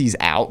Cincy's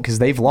out because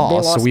they've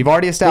lost. So we've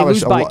already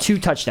established. They lose by 2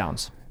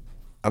 touchdowns.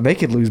 They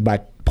could lose by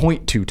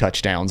 0.2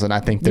 touchdowns, and I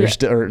think they're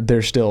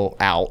still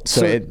out.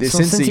 So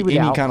Cincy any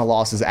out. kind of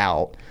loss is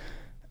out.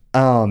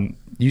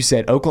 You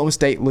said Oklahoma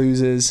State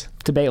loses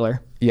To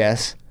Baylor.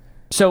 Yes.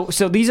 So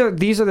these are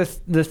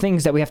the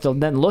things that we have to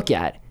then look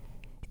at.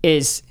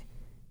 Is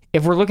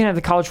if we're looking at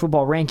the college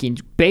football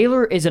rankings,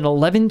 Baylor is an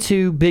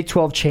 11-2 Big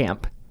 12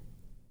 champ.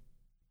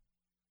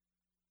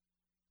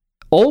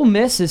 Ole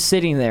Miss is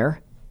sitting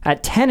there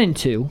at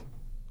 10-2.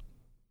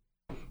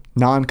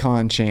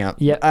 Non-con champ.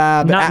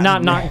 Yeah,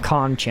 not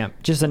non-con champ,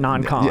 just a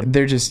non-con.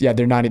 They're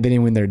not. They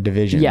didn't win their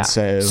division. Yeah.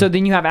 So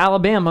then you have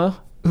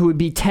Alabama, who would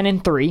be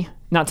 10-3.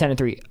 Not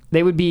 10-3.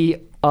 They would be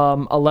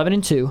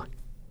 11-2.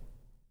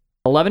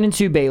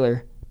 11-2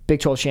 Baylor, Big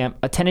 12 champ.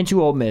 A 10-2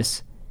 Ole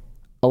Miss.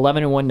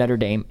 11-1 Notre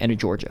Dame, and a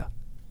Georgia.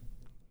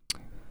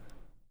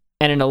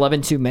 And an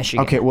 11-2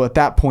 Michigan. Okay, well, at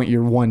that point,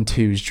 your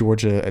 1-2 is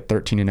Georgia at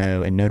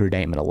 13-0 and Notre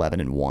Dame at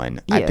 11-1.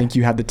 Yeah. I think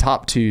you had the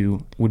top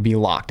 2 would be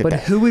locked at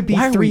that. But who would be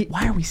 3?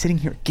 Why are we sitting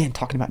here again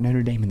talking about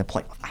Notre Dame in the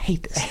playoff? I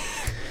hate this.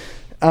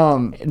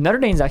 Notre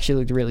Dame's actually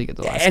looked really good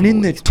the last and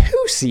in the weeks. 2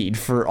 seed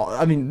for,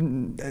 I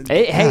mean.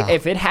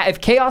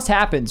 If chaos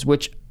happens,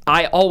 which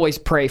I always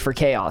pray for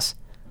chaos.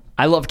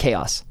 I love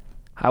chaos.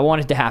 I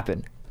want it to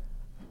happen.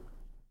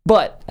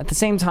 But at the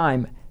same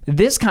time,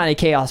 this kind of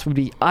chaos would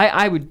be,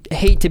 I would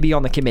hate to be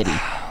on the committee.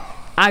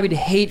 I would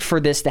hate for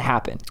this to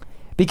happen.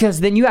 Because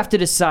then you have to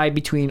decide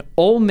between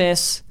Ole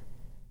Miss,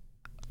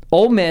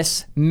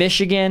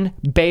 Michigan,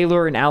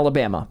 Baylor, and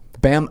Alabama.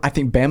 I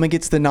think Bama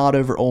gets the nod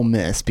over Ole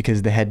Miss because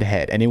of the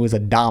head-to-head, and it was a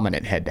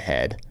dominant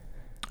head-to-head.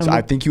 So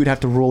I think you would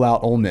have to rule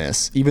out Ole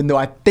Miss, even though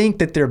I think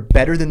that they're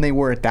better than they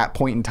were at that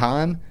point in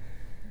time.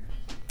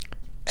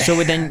 So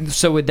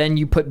would then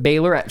you put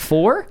Baylor at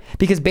 4?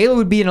 Because Baylor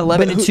would be an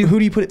 11-2. Who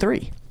do you put at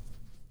 3?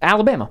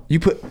 Alabama. You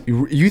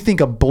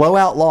think a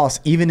blowout loss,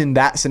 even in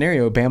that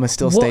scenario, Bama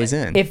still stays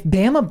in. If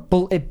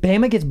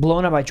Bama gets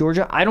blown out by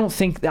Georgia, I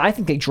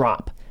think they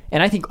drop,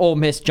 and I think Ole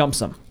Miss jumps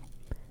them.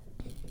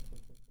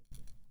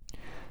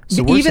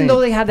 So even though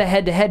they had the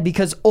head-to-head,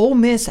 because Ole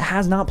Miss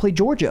has not played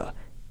Georgia.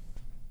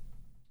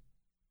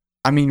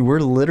 I mean, we're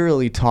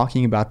literally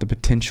talking about the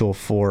potential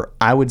for,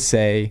 I would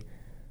say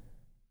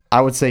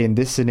in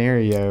this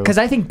scenario, because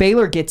I think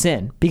Baylor gets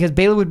in, because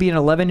Baylor would be an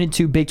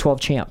 11-2 Big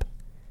 12 champ.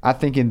 I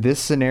think in this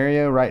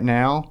scenario right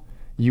now,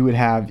 you would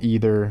have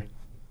either,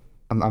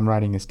 I'm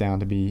writing this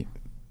down to be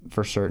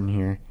for certain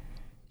here.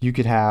 You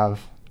could have,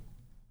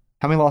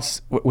 how many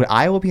losses? Would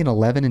Iowa be an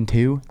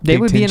 11-2? They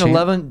would be an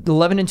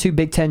 11-2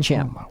 Big 10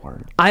 champ. Oh, my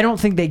word. I don't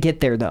think they get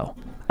there, though.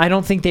 I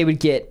think they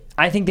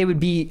would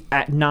be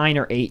at 9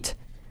 or 8.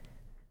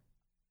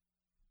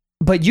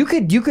 But you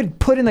could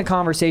put in the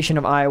conversation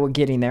of Iowa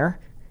getting there.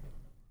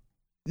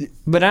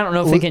 But I don't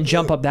know if they can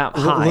jump up that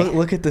high.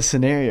 Look at the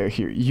scenario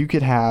here. You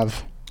could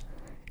have...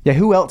 Yeah,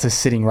 who else is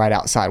sitting right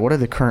outside? What are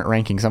the current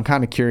rankings? I'm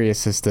kind of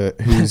curious as to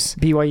who's...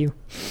 BYU.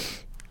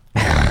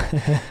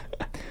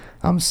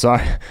 I'm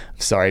sorry,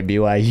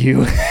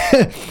 BYU.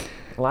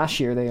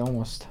 Last year, they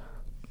almost...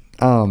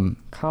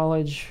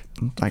 College...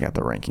 I got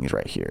the rankings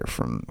right here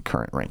from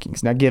current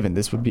rankings. Now, given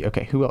this would be...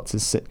 Okay, who else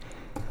is sit...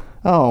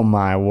 Oh,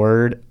 my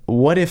word.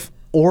 What if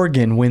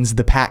Oregon wins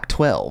the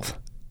Pac-12?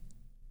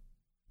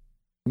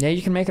 Yeah,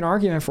 you can make an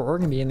argument for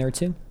Oregon being there,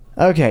 too.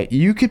 Okay,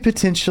 you could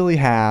potentially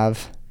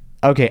have...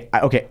 Okay.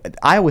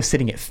 Iowa's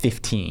sitting at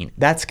 15.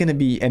 That's going to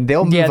be... And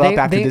they'll move up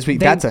after this week.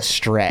 That's a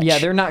stretch. Yeah,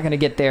 they're not going to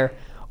get there.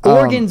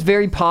 Oregon's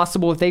very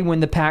possible if they win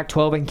the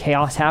Pac-12 and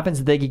chaos happens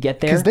that they could get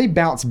there. Because they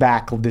bounced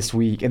back this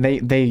week, and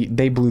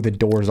they blew the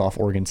doors off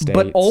Oregon State.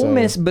 But Ole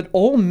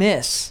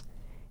Miss,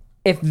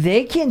 if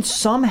they can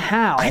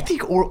somehow... I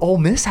think Ole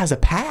Miss has a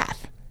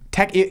path.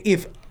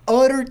 If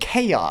utter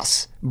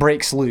chaos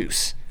breaks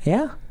loose.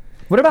 Yeah.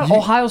 What about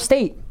Ohio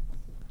State?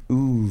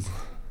 Ooh.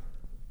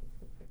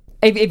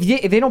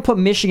 If they don't put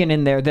Michigan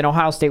in there, then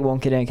Ohio State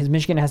won't get in because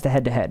Michigan has the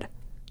head-to-head.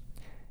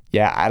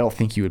 yeah, I don't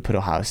think you would put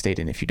Ohio State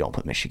in if you don't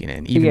put Michigan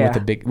in, even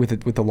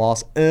with the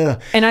loss. Ugh.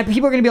 And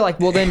people are going to be like,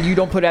 well, then you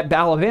don't put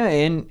Alabama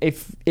in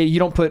if you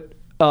don't put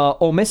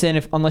Ole Miss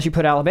in unless you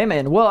put Alabama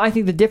in. Well, I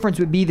think the difference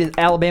would be that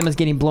Alabama's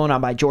getting blown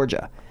out by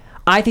Georgia.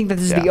 I think that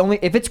this is the only.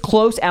 If it's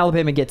close,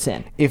 Alabama gets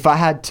in. If I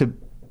had to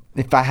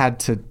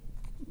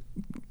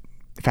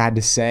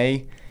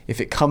say,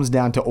 if it comes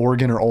down to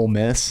Oregon or Ole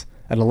Miss,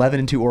 an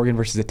 11-2 Oregon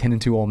versus a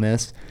 10-2 Ole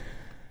Miss,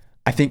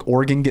 I think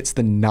Oregon gets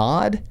the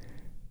nod.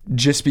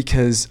 Just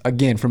because,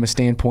 again, from a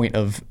standpoint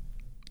of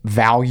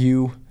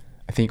value,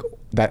 I think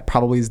that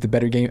probably is the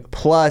better game.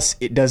 Plus,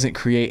 it doesn't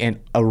create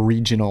a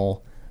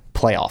regional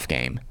playoff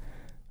game,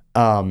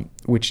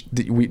 which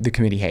the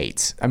committee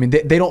hates. I mean,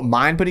 they don't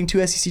mind putting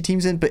 2 SEC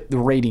teams in, but the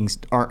ratings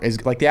aren't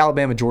as like the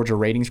Alabama-Georgia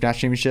ratings for national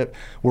championship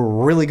were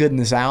really good in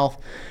the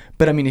South.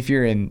 But I mean, if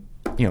you're in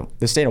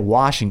the state of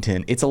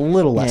Washington, it's a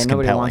little less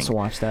compelling. Nobody wants to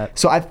watch that.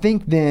 So I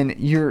think then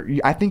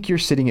you're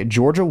sitting at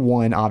Georgia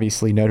 1,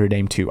 obviously, Notre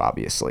Dame 2,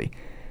 obviously.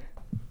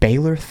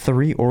 Baylor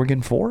 3,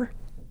 Oregon 4?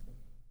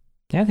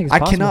 Yeah, I think it's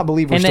possible. I cannot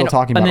believe we're still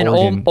talking about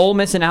Oregon. And then Ole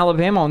Miss and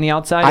Alabama on the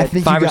outside at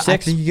 5 or 6. I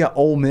think you got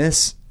Ole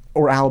Miss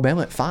or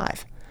Alabama at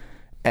 5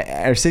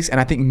 or 6, and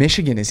I think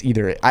Michigan is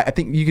either. I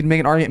think you could make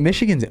an argument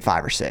Michigan's at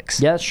 5 or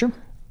 6. Yeah, that's true.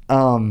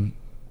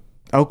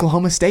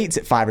 Oklahoma State's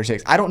at 5 or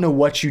 6. I don't know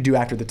what you do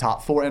after the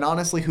top 4, and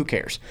honestly, who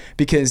cares?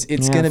 Because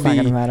it's going to be.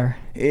 Not gonna matter.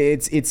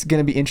 It's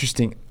going to be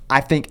interesting. I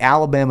think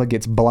Alabama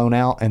gets blown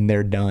out and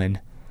they're done.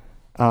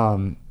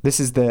 This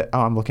is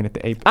I'm looking at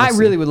the April. I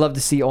really would love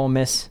to see Ole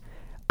Miss.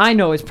 I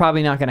know it's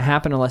probably not going to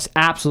happen unless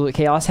absolute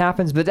chaos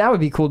happens, but that would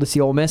be cool to see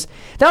Ole Miss.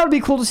 That would be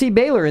cool to see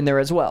Baylor in there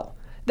as well.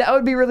 That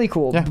would be really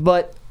cool. Yeah.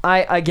 But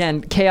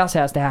again, chaos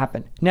has to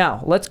happen.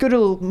 Now, let's go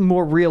to a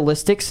more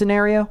realistic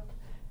scenario.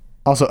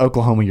 Also,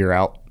 Oklahoma, you're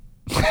out.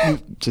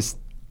 Just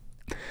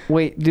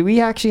wait. Do we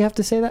actually have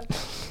to say that?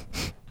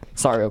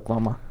 Sorry,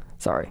 Oklahoma.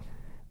 Sorry.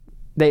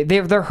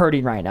 They're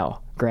hurting right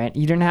now. Grant,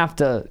 you didn't have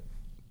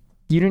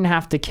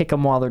to kick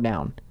them while they're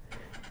down.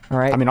 All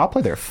right. I mean, I'll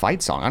play their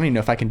fight song. I don't even know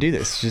if I can do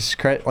this. Just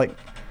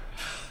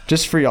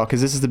for y'all, because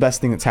this is the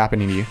best thing that's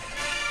happening to you.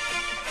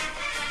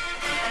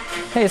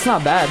 Hey, it's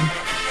not bad.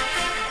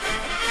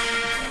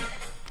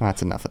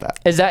 That's enough of that.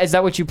 Is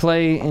that what you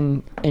play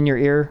in your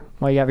ear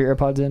while you have your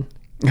AirPods in?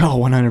 Oh,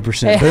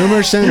 100%.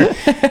 Boomer Sooner.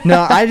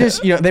 No, I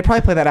just, they probably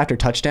play that after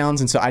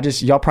touchdowns. And so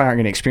y'all probably aren't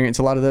going to experience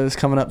a lot of those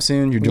coming up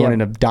soon. You're joining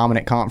a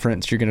dominant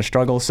conference. You're going to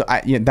struggle. So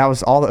that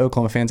was all the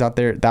Oklahoma fans out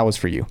there. That was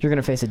for you. You're going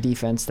to face a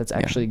defense that's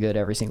actually good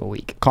every single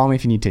week. Call me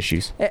if you need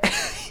tissues.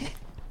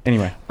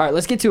 Anyway. All right,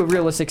 let's get to a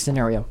realistic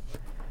scenario.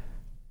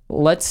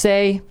 Let's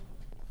say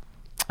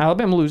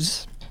Alabama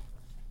loses.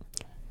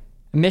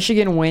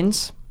 Michigan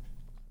wins.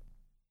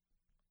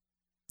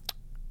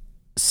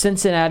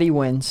 Cincinnati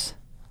wins.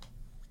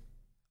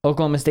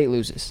 Oklahoma State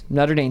loses.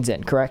 Notre Dame's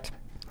in, correct?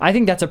 I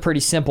think that's a pretty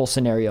simple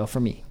scenario for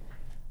me.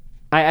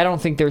 I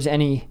don't think there's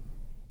any...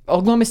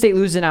 Oklahoma State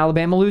loses and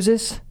Alabama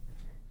loses.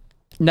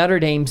 Notre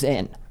Dame's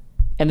in.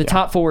 And the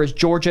top 4 is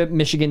Georgia,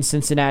 Michigan,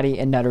 Cincinnati,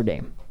 and Notre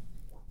Dame.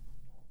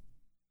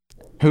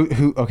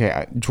 Who?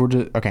 Okay,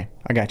 Georgia. Okay,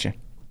 I got you.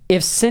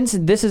 This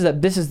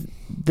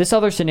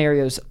other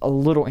scenario is a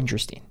little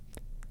interesting.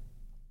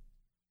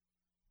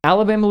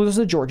 Alabama loses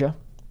to Georgia.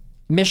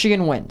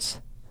 Michigan wins.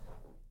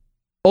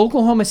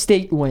 Oklahoma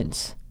State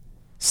wins.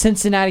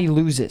 Cincinnati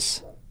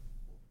loses.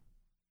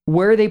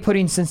 Where are they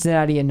putting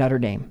Cincinnati and Notre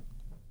Dame?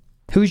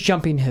 Who's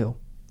jumping who?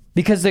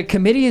 Because the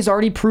committee has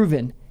already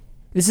proven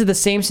this is the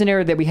same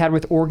scenario that we had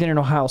with Oregon and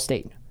Ohio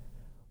State.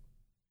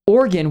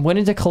 Oregon went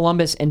into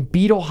Columbus and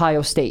beat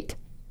Ohio State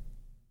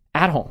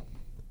at home.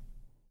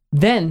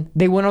 Then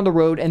they went on the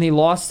road and they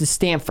lost to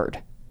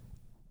Stanford,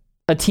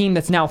 a team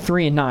that's now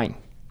 3-9.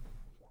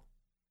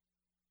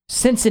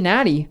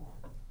 Cincinnati,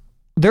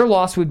 their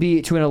loss would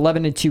be to an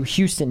 11-2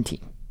 Houston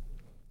team.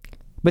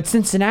 But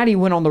Cincinnati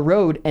went on the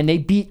road and they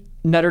beat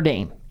Notre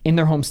Dame in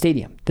their home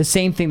stadium. The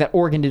same thing that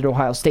Oregon did to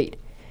Ohio State.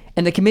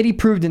 And the committee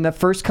proved in those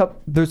first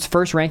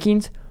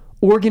rankings,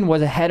 Oregon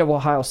was ahead of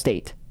Ohio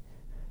State.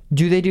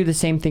 Do they do the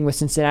same thing with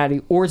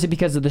Cincinnati, or is it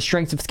because of the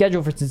strength of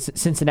schedule for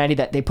Cincinnati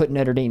that they put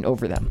Notre Dame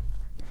over them?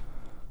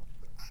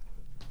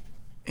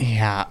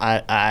 Yeah,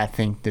 I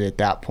think that at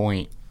that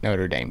point,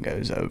 Notre Dame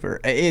goes over.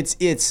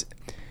 It's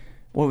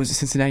what was it,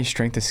 Cincinnati's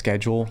strength of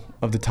schedule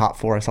of the top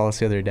 4? I saw this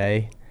the other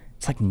day.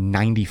 It's like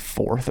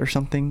 94th or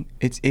something.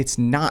 It's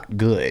not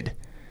good.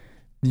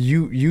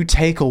 You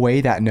take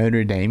away that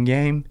Notre Dame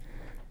game,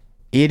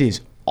 it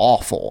is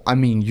awful. I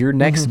mean, your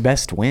next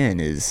best win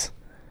is,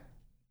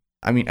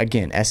 I mean,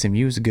 again,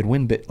 SMU is a good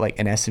win, but like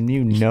an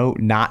SMU,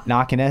 not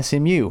knocking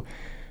SMU.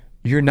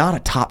 You're not a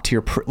top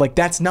tier,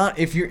 that's not,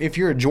 if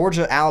you're a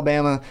Georgia,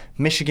 Alabama,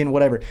 Michigan,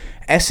 whatever,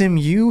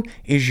 SMU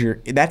is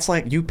that's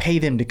like you pay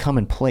them to come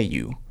and play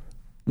you.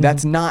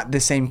 That's not the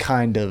same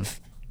kind of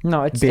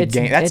big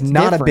game. That's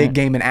not different. A big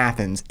game in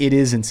Athens. It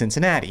is in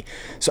Cincinnati.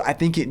 So I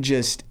think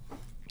it's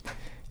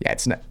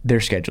not,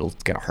 their schedule's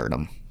going to hurt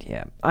them.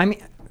 Yeah. I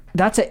mean,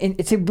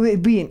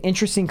 it'd be an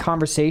interesting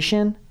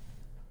conversation,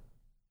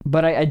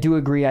 but I do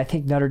agree. I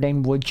think Notre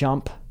Dame would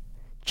jump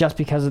just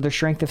because of their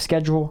strength of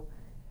schedule.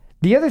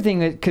 The other thing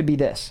that could be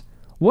this.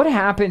 What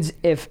happens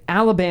if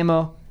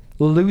Alabama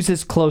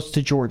loses close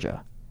to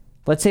Georgia?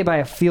 Let's say by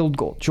a field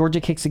goal.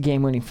 Georgia kicks a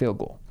game-winning field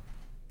goal.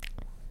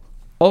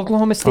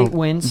 Oklahoma State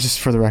wins. Just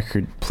for the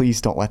record,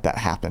 please don't let that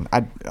happen.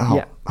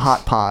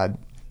 Hot Pod,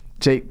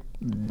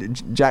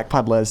 Jack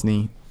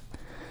Podlesny,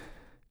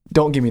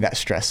 don't give me that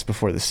stress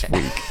before this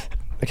week.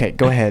 Okay,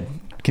 go ahead.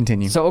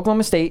 Continue. So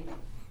Oklahoma State,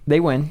 they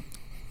win.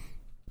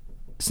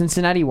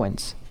 Cincinnati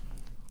wins.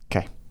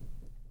 Okay.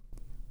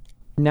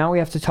 Now we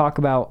have to talk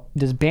about,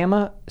 does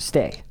Bama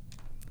stay?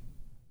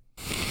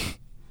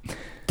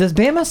 Does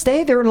Bama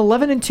stay? They're an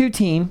 11-2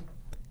 team.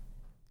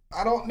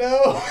 I don't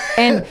know.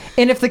 and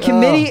if the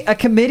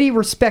committee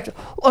respects,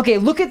 okay,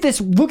 look at this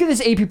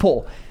AP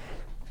poll.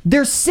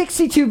 There's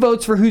 62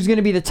 votes for who's going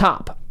to be the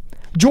top.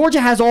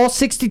 Georgia has all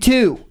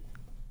 62.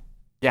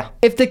 Yeah.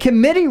 If the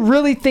committee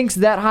really thinks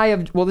that high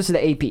of, well, this is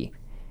the AP.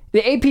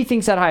 The AP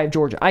thinks that high of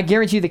Georgia. I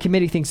guarantee you the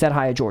committee thinks that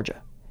high of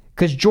Georgia.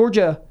 Because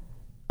Georgia,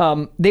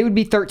 they would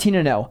be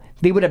 13-0.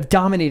 They would have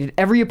dominated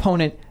every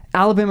opponent.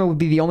 Alabama would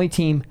be the only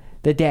team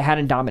that they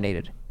hadn't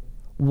dominated.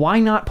 Why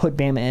not put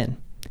Bama in?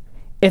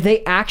 If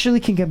they actually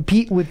can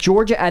compete with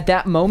Georgia at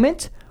that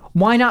moment,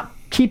 why not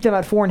keep them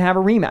at 4 and have a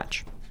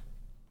rematch?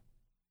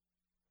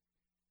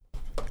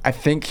 I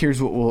think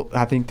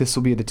I think this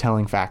will be the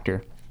telling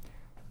factor.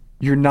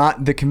 You're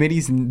not, the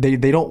committees, you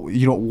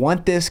don't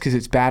want this because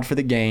it's bad for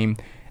the game,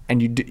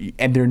 and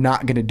they're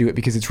not going to do it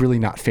because it's really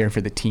not fair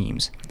for the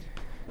teams.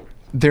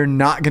 They're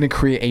not going to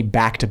create a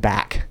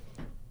back-to-back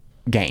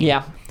game.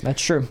 Yeah,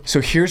 that's true.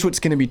 So here's what's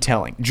going to be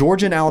telling.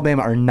 Georgia and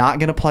Alabama are not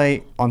going to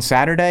play on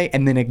Saturday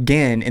and then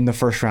again in the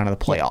first round of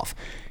the playoff.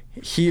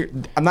 Here,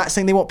 I'm not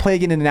saying they won't play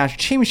again in the national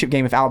championship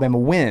game if Alabama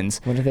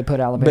wins. What did they put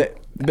Alabama?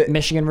 But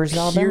Michigan versus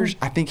Alabama?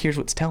 I think here's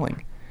what's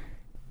telling.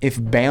 If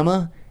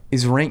Bama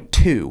is ranked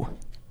 2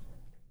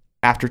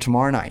 after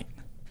tomorrow night,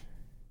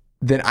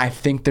 then I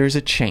think there's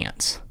a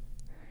chance.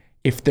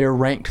 If they're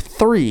ranked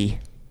 3,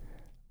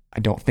 I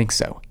don't think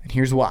so. And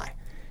here's why.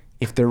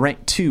 If they're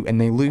ranked 2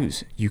 and they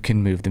lose, you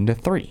can move them to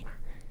 3.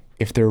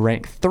 If they're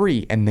ranked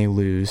 3 and they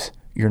lose,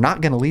 you're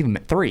not going to leave them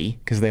at 3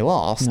 because they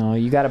lost. No,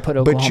 you got to put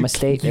Oklahoma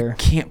State there. You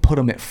can't put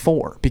them at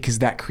 4 because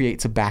that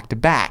creates a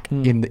back-to-back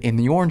in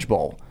the Orange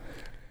Bowl.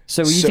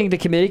 So you think the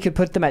committee could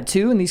put them at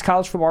 2 in these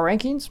college football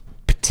rankings?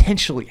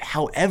 Potentially.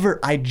 However,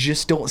 I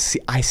just don't see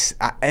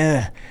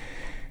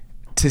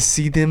to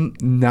see them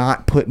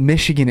not put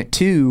Michigan at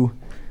 2.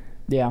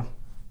 Yeah.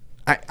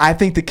 I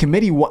think the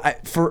committee,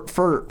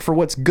 for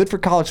what's good for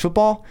college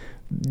football,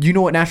 you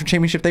know what national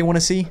championship they want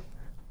to see?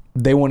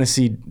 They want to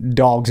see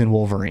Dogs and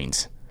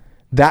Wolverines.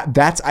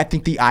 That's I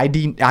think the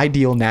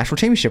ideal national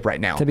championship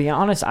right now. To be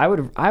honest, I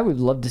would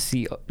love to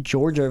see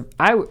Georgia.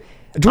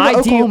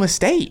 Oklahoma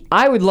State.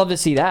 I would love to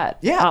see that.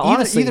 Yeah,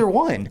 honestly, either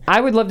one.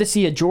 I would love to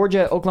see a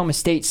Georgia Oklahoma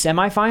State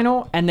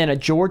semifinal and then a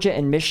Georgia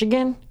and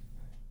Michigan.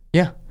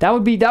 Yeah, that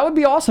would be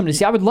awesome to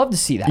see. I would love to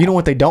see that. You know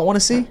what they don't want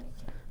to see?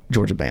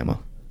 Georgia Bama.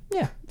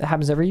 Yeah, that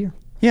happens every year.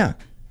 Yeah,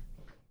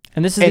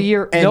 and this is the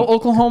year. No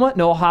Oklahoma,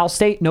 no Ohio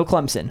State, no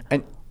Clemson.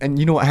 And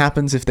you know what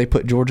happens if they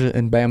put Georgia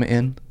and Bama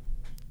in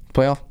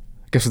playoff?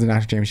 Guess what the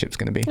national championship is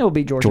going to be? It'll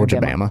be Georgia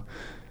Bama.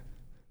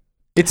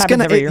 It's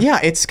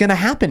gonna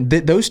happen.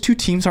 Those two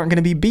teams aren't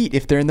gonna be beat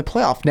if they're in the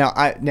playoff.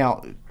 I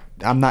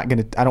don't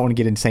want to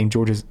get into saying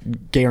Georgia's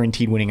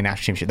guaranteed winning a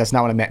national championship. That's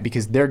not what I meant,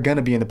 because they're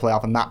gonna be in the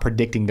playoff. I'm not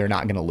predicting they're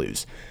not gonna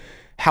lose.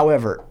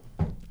 However,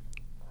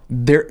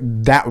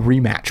 that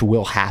rematch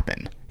will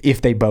happen if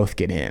they both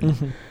get in.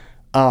 Mm-hmm.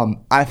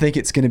 I think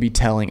it's going to be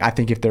telling. I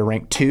think if they're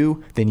ranked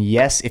 2, then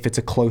yes, if it's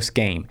a close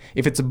game.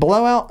 If it's a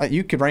blowout,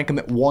 you could rank them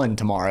at 1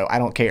 tomorrow. I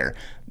don't care.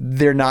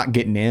 They're not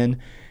getting in.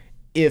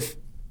 If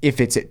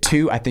it's at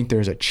 2, I think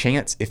there's a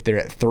chance. If they're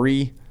at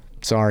 3,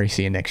 sorry,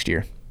 see you next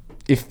year.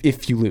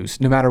 If you lose,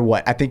 no matter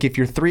what. I think if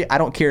you're 3, I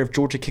don't care if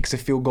Georgia kicks a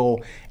field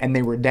goal and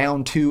they were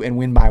down 2 and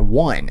win by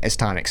 1 as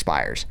time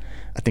expires.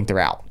 I think they're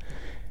out.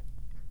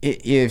 I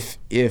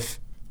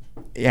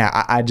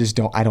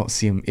don't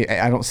see them.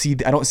 I don't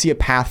see a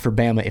path for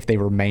Bama if they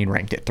remain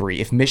ranked at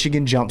 3. If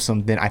Michigan jumps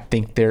them, then I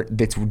think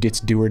it's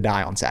do or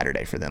die on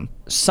Saturday for them.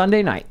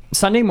 Sunday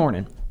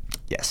morning.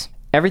 Yes.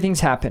 Everything's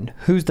happened.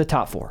 Who's the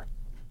top 4?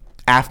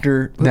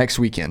 After next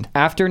weekend.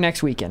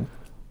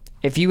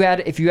 If you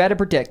had to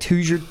predict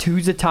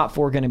who's the top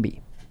 4 going to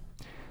be?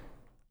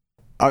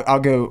 I'll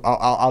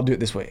do it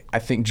this way. I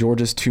think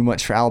Georgia's too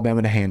much for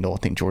Alabama to handle. I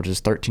think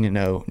Georgia's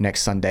 13-0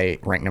 next Sunday,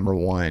 ranked number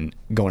 1,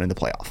 going into the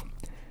playoff.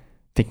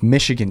 I think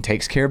Michigan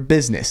takes care of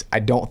business.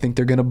 I don't think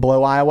they're going to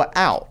blow Iowa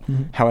out.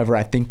 Mm-hmm. However,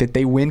 I think that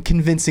they win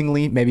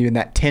convincingly, maybe in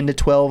that 10 to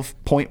 12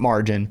 point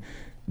margin.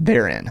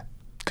 They're in.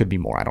 Could be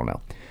more. I don't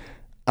know.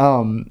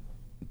 I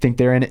think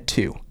they're in at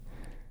 2.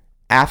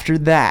 After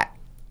that,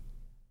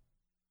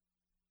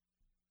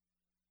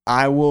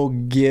 I will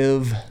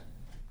give...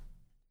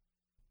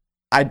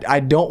 I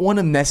don't want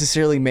to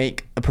necessarily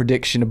make a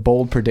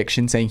bold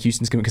prediction saying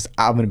Houston's going to, because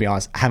I'm going to be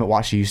honest, I haven't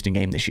watched a Houston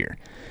game this year.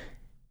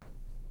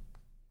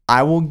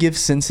 I will give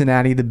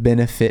Cincinnati the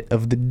benefit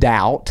of the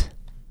doubt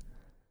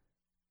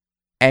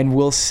and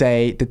we'll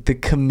say that the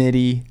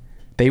committee,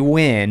 they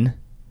win,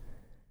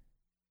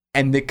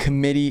 and the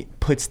committee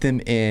puts them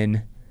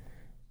in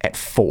at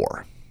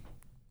 4.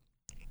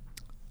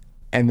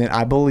 And then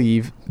I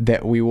believe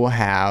that we will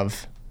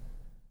have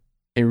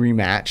a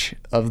rematch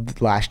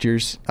of last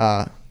year's,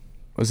 what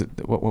was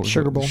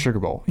Sugar Bowl? Sugar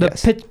Bowl. The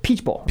Yes.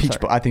 Peach Bowl. Peach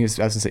Bowl. I think I was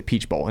going to say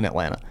Peach Bowl in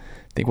Atlanta.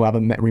 I think we'll have a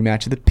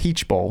rematch of the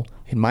Peach Bowl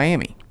in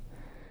Miami.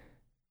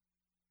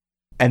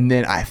 And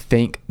then I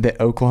think that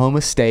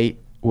Oklahoma State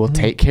will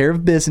take care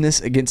of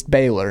business against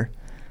Baylor.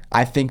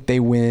 I think they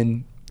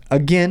win,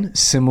 again,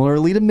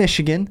 similarly to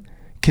Michigan,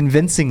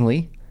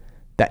 convincingly,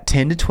 that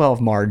 10-12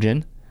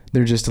 margin.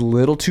 They're just a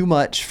little too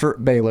much for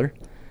Baylor.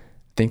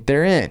 Think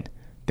they're in.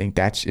 Think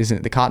that's, isn't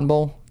it the Cotton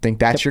Bowl? Think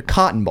that's your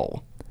Cotton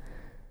Bowl.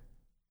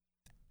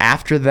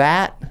 After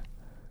that,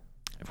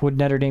 would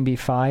Notre Dame be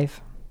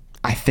 5?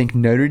 I think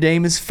Notre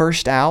Dame is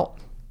first out.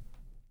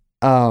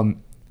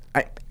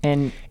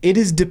 And it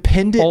is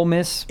dependent. Ole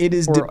Miss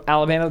or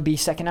Alabama be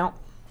second out?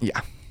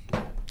 Yeah.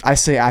 I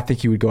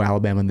think you would go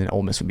Alabama and then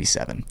Ole Miss would be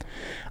 7.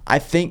 I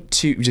think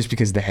too, just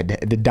because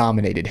the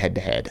dominated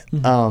head-to-head.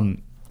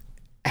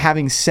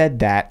 Having said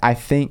that, I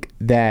think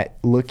that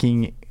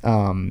looking,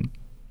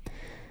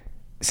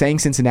 saying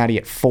Cincinnati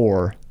at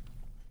 4,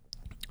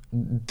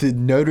 the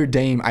Notre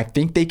Dame, I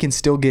think they can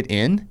still get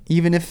in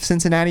even if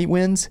Cincinnati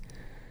wins.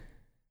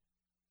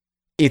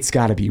 It's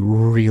got to be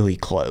really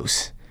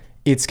close.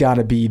 It's got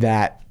to be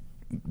that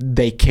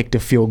they kicked a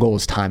field goal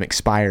as time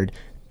expired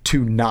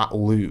to not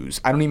lose.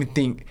 I don't even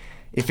think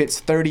if it's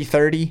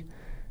 30-30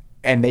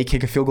 and they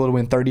kick a field goal to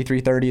win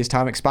 33-30 as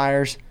time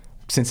expires,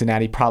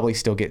 Cincinnati probably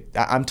still get.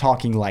 I'm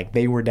talking like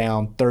they were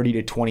down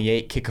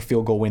 30-28, kick a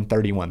field goal, win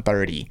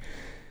 31-30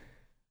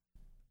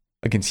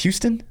 against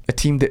Houston, a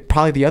team that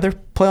probably the other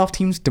playoff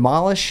teams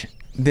demolish.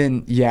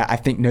 Then yeah, I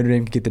think Notre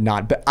Dame could get the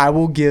nod. But I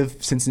will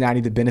give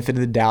Cincinnati the benefit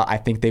of the doubt. I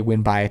think they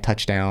win by a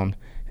touchdown,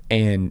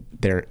 and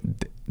they're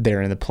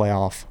in the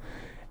playoff,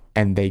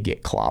 and they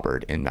get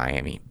clobbered in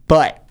Miami.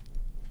 But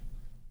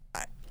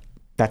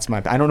that's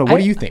my. I don't know. What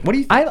do you think? What do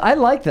you think? I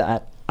like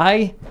that.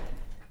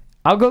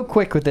 I'll go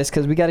quick with this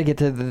because we got to get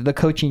to the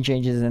coaching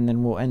changes and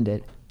then we'll end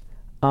it.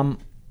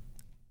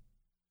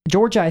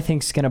 Georgia, I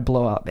think, is going to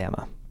blow out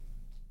Bama.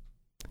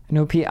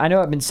 I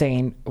know I've been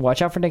saying,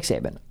 watch out for Nick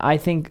Saban. I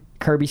think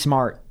Kirby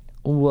Smart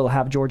will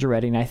have Georgia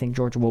ready, and I think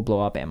Georgia will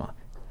blow out Bama.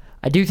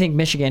 I do think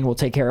Michigan will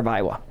take care of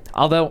Iowa,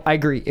 although I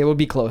agree, it will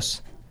be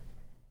close.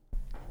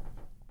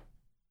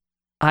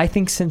 I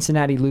think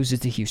Cincinnati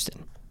loses to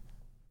Houston.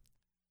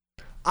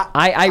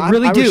 I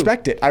really do. I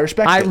respect it.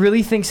 I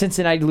really think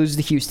Cincinnati loses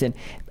to Houston.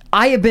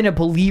 I have been a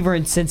believer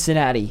in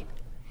Cincinnati.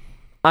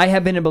 I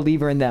have been a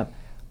believer in them.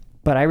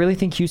 But I really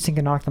think Houston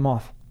can knock them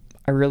off.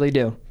 I really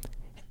do.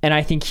 And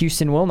I think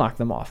Houston will knock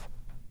them off.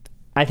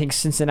 I think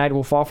Cincinnati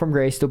will fall from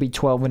grace. They'll be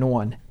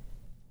 12-1.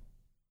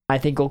 I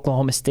think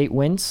Oklahoma State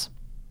wins.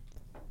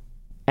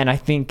 And I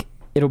think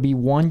it'll be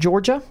 1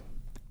 Georgia,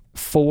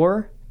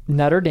 4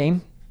 Notre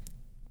Dame,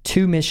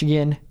 2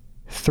 Michigan,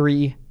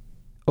 3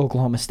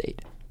 Oklahoma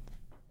State.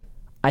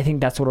 I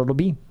think that's what it'll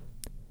be.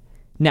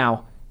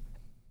 Now,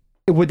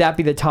 would that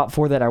be the top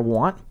 4 that I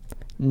want?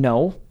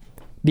 No,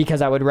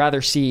 because I would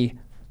rather see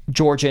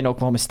Georgia and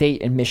Oklahoma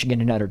State and Michigan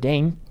and Notre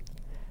Dame.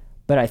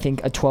 But I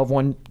think a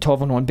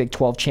 12-1 Big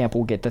 12 champ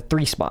will get the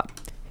 3 spot.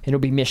 It'll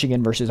be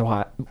Michigan versus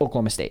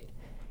Oklahoma State.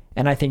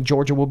 And I think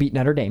Georgia will beat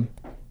Notre Dame.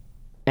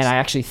 And I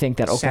actually think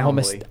that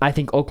Oklahoma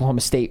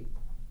State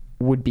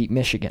would beat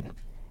Michigan.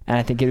 And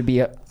I think it would be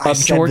a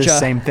Georgia. The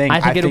same thing.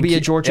 I think it'll be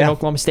a Georgia and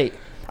Oklahoma State.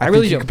 I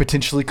really do. You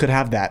potentially could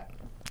have that.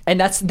 And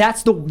that's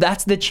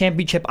the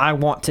championship I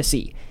want to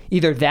see.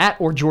 Either that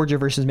or Georgia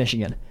versus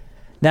Michigan.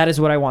 That is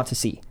what I want to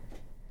see.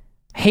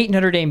 Hate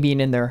Notre Dame being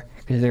in there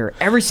because they're there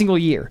every single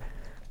year.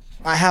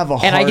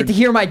 And I get to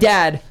hear my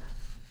dad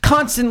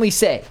constantly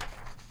say,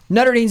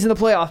 Notre Dame's in the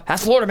playoff.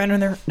 Has Florida been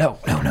in there? No.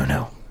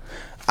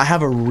 I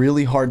have a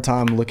really hard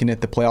time looking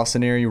at the playoff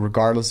scenario,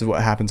 regardless of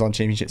what happens on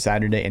Championship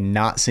Saturday, and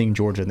not seeing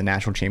Georgia in the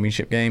national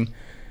championship game.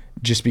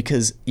 Just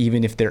because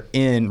even if they're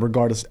in,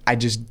 regardless, I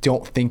just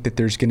don't think that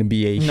there's going to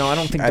be a... No, I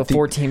don't think the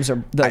 4 teams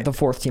are... The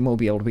 4th team will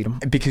be able to beat them.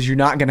 Because you're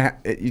not going to...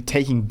 You're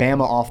taking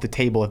Bama off the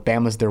table if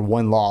Bama's their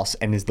one loss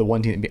and is the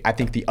one team... I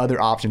think the other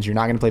options, you're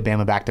not going to play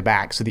Bama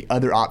back-to-back. So the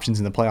other options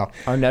in the playoff...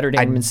 Are Notre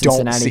Dame and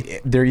Cincinnati.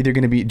 They're either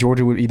going to be...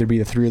 Georgia would either be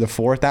the 3 or the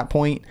 4 at that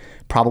point.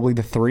 Probably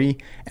the 3.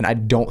 And I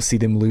don't see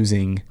them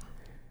losing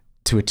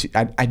to a 2.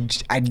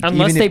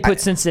 Unless they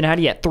put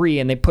Cincinnati at 3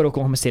 and they put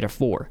Oklahoma State at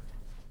 4.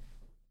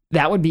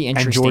 That would be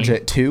interesting. And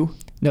Georgia at 2?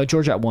 No,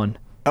 Georgia at 1.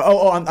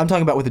 I'm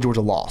talking about with the Georgia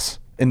loss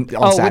on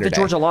Saturday. With the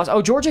Georgia loss.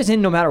 Georgia's in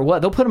no matter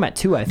what. They'll put them at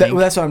 2, I think.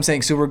 That's what I'm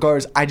saying. So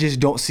regardless, I just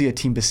don't see a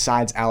team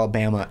besides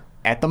Alabama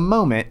at the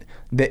moment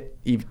that,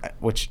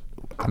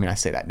 I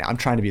say that now. I'm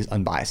trying to be as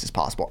unbiased as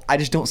possible. I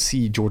just don't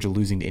see Georgia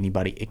losing to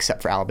anybody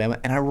except for Alabama,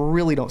 and I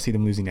really don't see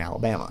them losing to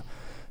Alabama.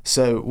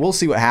 So we'll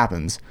see what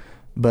happens.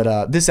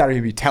 But this Saturday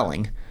will be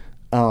telling.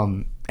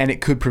 And it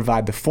could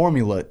provide the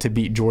formula to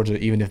beat Georgia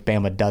even if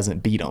Bama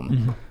doesn't beat them.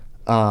 Mm-hmm.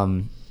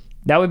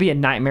 That would be a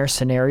nightmare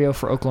scenario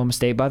for Oklahoma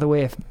State, by the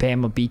way, if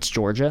Bama beats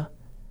Georgia.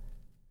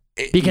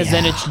 Because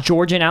then it's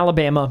Georgia and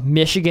Alabama,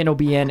 Michigan will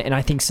be in, and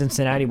I think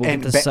Cincinnati will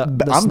get the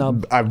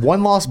snub.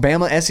 One loss,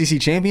 Bama SEC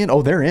champion.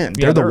 Oh, they're in.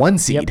 They're the one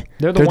seed.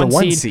 Yep, they're the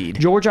one seed.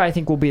 Georgia, I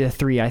think, will be the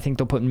 3. I think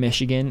they'll put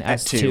Michigan at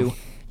 2.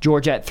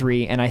 Georgia at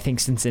 3, and I think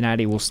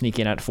Cincinnati will sneak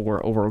in at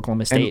 4 over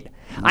Oklahoma State.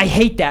 I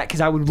hate that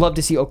because I would love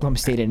to see Oklahoma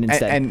State in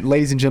instead. And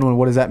ladies and gentlemen,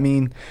 what does that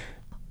mean?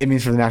 It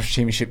means for the national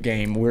championship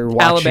game, we're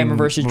watching Alabama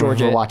versus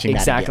Georgia. We're watching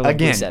exactly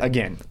that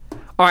again.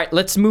 All right,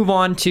 let's move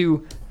on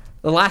to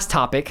the last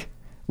topic.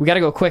 We got to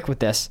go quick with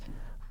this.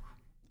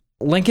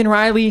 Lincoln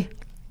Riley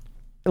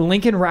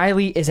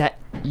is at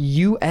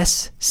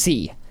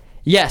USC.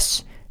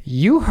 Yes,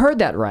 you heard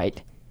that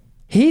right.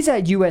 He's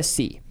at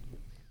USC.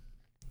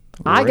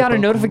 I got a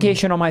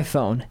notification on my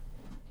phone,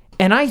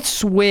 and I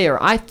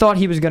swear I thought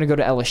he was going to go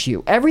to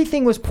LSU.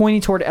 Everything was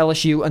pointing toward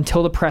LSU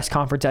until the press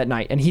conference at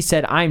night, and he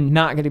said, I'm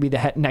not going to be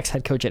the next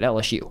head coach at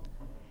LSU.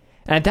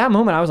 And at that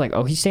moment, I was like,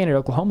 oh, he's staying at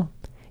Oklahoma.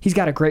 He's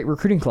got a great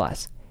recruiting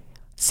class.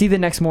 See, the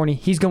next morning,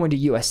 he's going to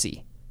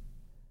USC.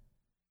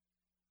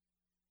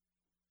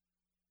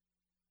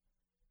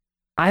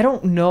 I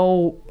don't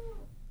know.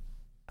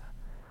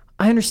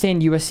 I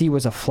understand USC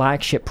was a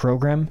flagship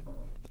program.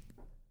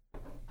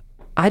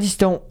 I just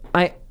don't.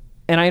 I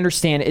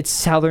understand it's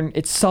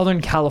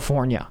Southern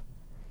California.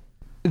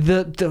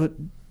 The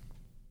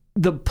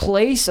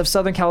place of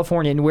Southern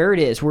California and where it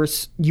is, where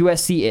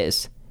USC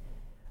is,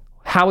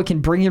 how it can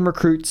bring in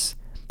recruits,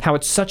 how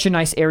it's such a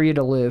nice area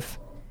to live.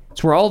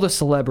 It's where all the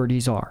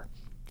celebrities are.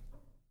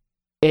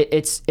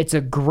 It's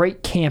a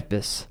great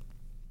campus.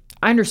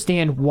 I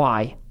understand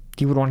why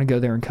you would want to go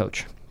there and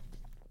coach.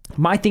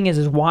 My thing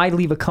is why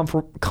leave a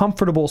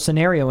comfortable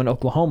scenario in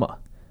Oklahoma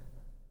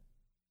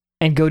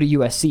and go to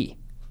USC?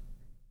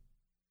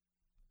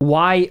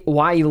 Why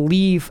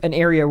leave an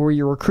area where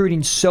you're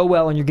recruiting so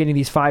well and you're getting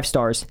these 5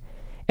 stars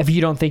if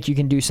you don't think you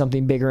can do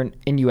something bigger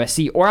in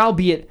USC, or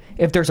albeit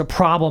if there's a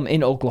problem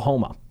in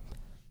Oklahoma?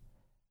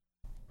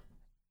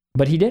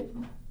 But he did.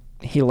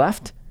 He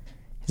left.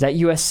 He's at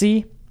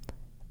USC.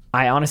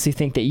 I honestly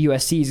think that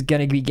USC is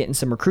going to be getting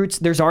some recruits.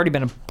 There's already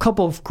been a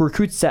couple of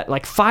recruits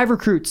like 5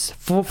 recruits,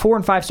 4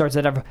 and 5 stars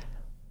that have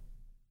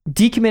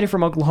decommitted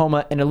from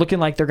Oklahoma and are looking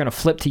like they're going to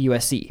flip to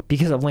USC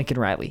because of Lincoln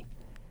Riley.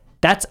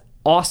 That's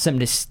awesome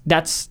to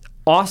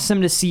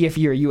see if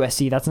you're a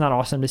USC. That's not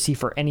awesome to see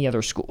for any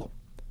other school.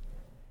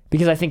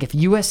 Because I think if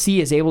USC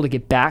is able to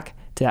get back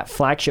to that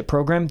flagship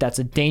program, that's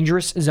a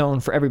dangerous zone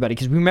for everybody.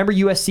 Because remember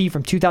USC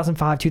from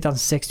 2005,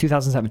 2006,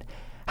 2007,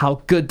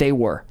 how good they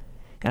were.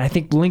 And I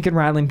think Lincoln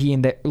Riley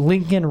being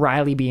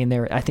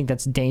there, I think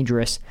that's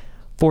dangerous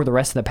for the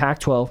rest of the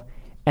Pac-12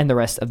 and the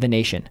rest of the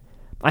nation.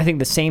 I think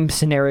the same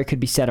scenario could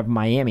be said of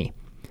Miami.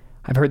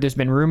 I've heard there's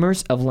been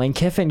rumors of Lane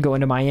Kiffin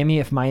going to Miami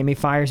if Miami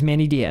fires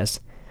Manny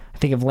Diaz. I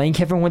think if Lane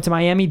Kiffin went to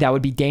Miami, that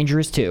would be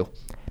dangerous too.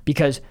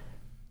 Because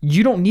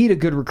you don't need a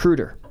good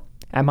recruiter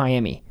at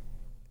Miami.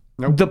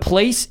 Nope. The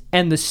place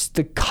and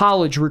the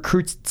college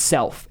recruits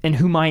itself and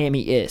who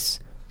Miami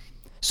is.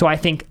 So I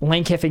think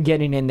Lane Kiffin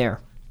getting in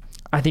there,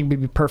 I think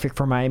would be perfect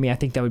for Miami. I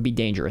think that would be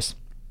dangerous.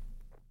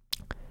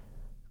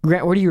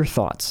 Grant, what are your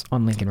thoughts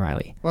on Lincoln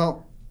Riley?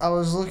 Well, I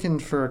was looking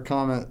for a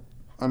comment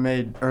I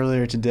made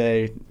earlier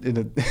today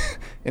in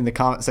the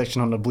comment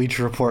section on the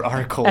Bleacher Report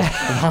article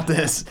about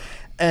this,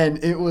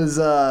 and it was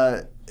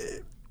I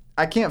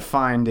can't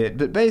find it,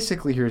 but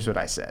basically here's what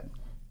I said.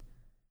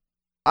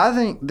 I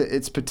think that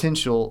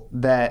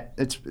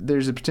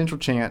there's a potential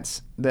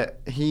chance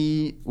that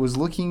he was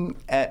looking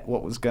at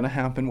what was going to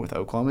happen with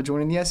Oklahoma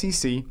joining the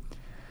SEC.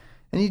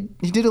 And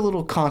he did a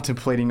little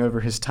contemplating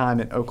over his time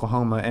at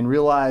Oklahoma and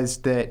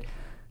realized that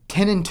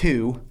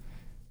 10-2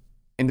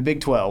 in the Big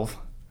 12,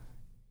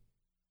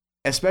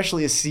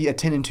 especially a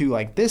 10-2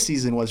 like this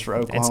season was for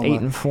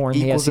Oklahoma, it's 8-4 in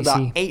the equals SEC.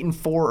 about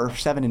 8-4 or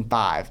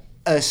 7-5,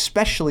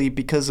 especially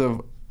because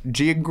of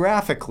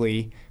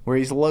geographically where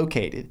he's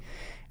located.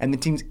 And the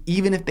teams,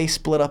 even if they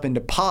split up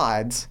into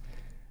pods,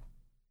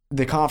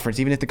 the conference,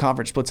 even if the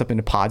conference splits up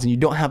into pods, and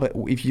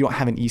if you don't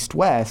have an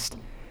East-West,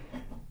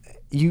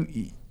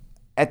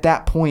 at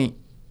that point,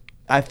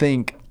 I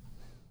think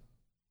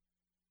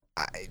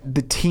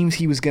the teams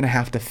he was going to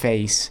have to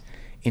face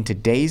in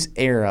today's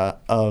era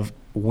of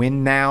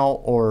win now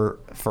or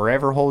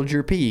forever hold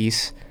your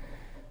peace,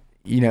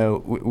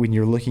 when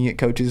you're looking at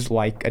coaches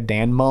like a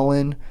Dan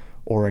Mullen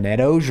or an Ed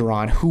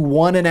Ogeron who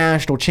won a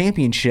national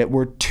championship,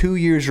 we're 2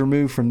 years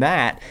removed from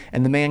that,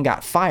 and the man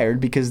got fired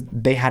because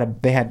they had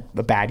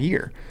a bad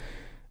year,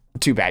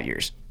 2 bad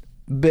years.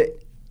 But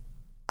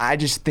I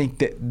just think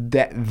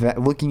that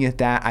looking at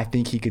that, I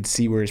think he could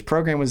see where his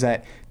program was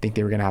at. I think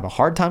they were going to have a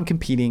hard time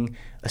competing,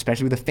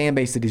 especially with a fan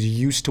base that is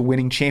used to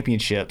winning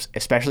championships,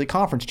 especially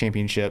conference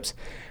championships.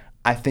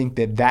 I think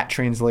that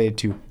translated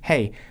to,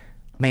 hey,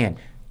 man,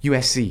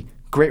 USC,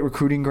 great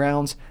recruiting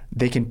grounds.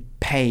 They can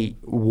pay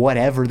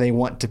whatever they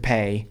want to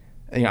pay.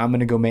 I'm going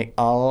to go make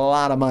a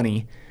lot of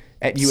money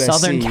at USC.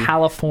 Southern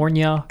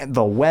California.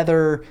 The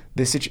weather,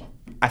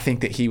 I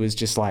think that he was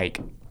just like,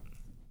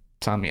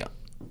 sign me up.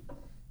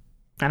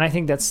 And I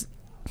think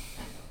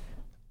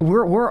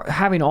we're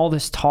having all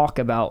this talk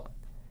about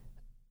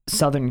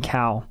Southern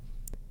Cal,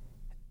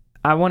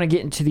 I want to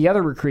get into the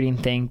other recruiting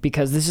thing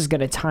because this is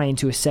going to tie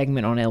into a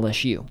segment on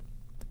LSU.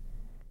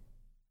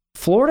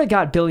 Florida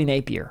got Billy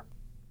Napier.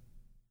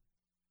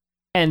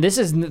 And this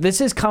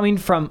is coming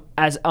from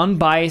as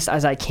unbiased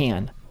as I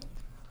can.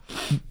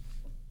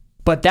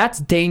 But that's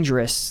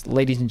dangerous,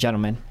 ladies and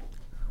gentlemen.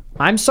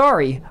 I'm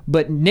sorry,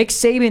 but Nick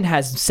Saban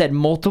has said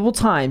multiple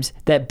times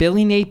that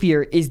Billy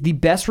Napier is the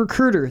best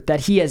recruiter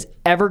that he has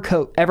ever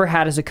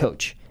had as a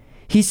coach.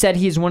 He said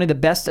he is one of the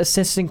best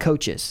assistant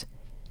coaches.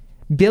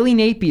 Billy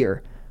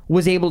Napier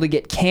was able to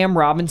get Cam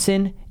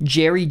Robinson,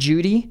 Jerry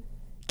Jeudy,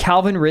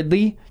 Calvin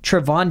Ridley,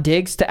 Trevon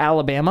Diggs to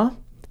Alabama.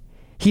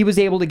 He was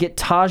able to get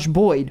Taj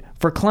Boyd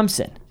for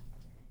Clemson.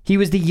 He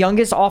was the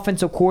youngest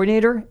offensive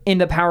coordinator in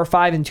the Power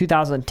 5 in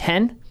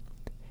 2010.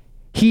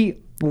 He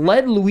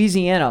led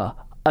Louisiana,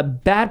 a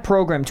bad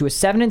program, to a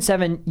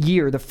 7-7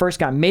 year. The first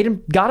guy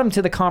got him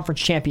to the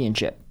conference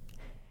championship.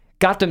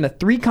 Got them to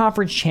 3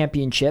 conference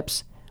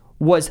championships.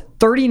 Was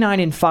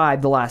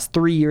 39-5 the last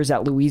 3 years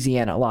at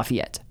Louisiana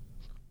Lafayette.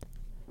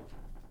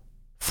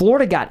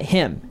 Florida got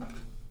him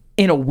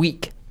in a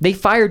week. They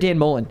fired Dan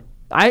Mullen.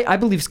 I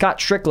believe Scott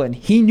Strickland,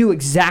 he knew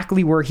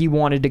exactly where he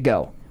wanted to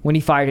go when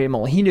he fired Dan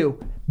Mullen. He knew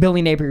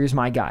Billy Napier is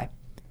my guy.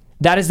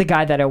 That is the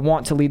guy that I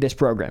want to lead this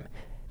program.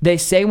 They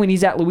say when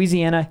he's at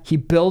Louisiana, he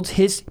builds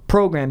his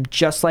program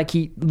just like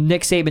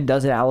Nick Saban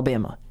does at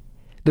Alabama.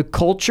 The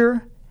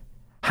culture,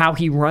 how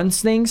he runs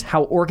things,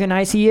 how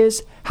organized he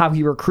is, how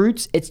he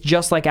recruits, it's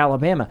just like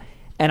Alabama.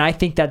 And I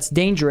think that's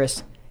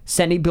dangerous,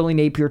 sending Billy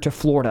Napier to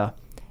Florida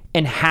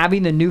and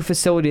having the new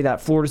facility that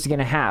Florida's going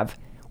to have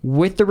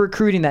with the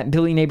recruiting that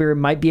Billy Napier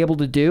might be able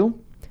to do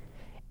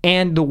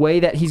and the way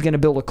that he's going to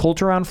build a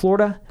culture around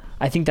Florida.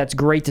 I think that's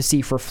great to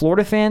see for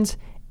Florida fans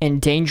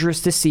and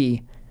dangerous to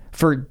see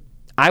for,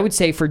 I would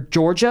say, for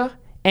Georgia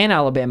and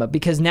Alabama,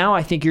 because now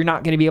I think you're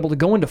not going to be able to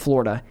go into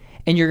Florida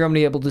and you're going to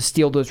be able to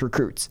steal those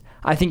recruits.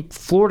 I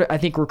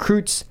think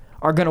recruits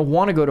are going to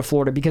want to go to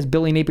Florida because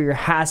Billy Napier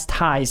has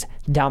ties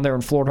down there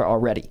in Florida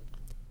already.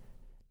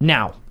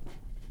 Now,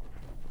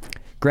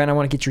 Grant, I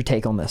want to get your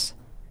take on this.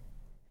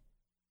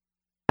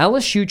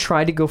 LSU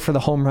tried to go for the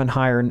home run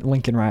hire in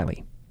Lincoln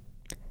Riley.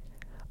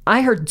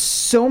 I heard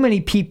so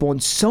many people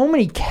and so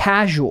many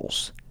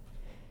casuals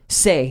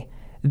say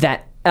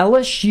that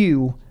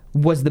LSU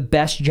was the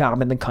best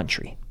job in the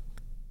country.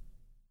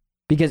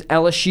 Because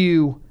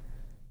LSU,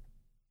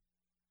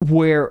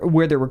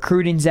 where the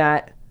recruiting's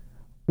at,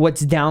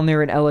 what's down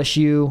there in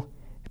LSU,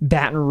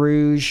 Baton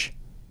Rouge,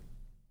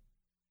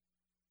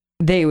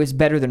 it was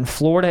better than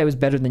Florida, it was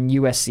better than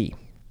USC.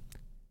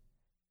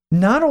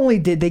 Not only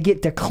did they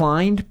get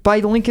declined by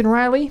Lincoln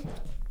Riley,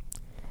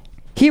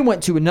 he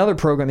went to another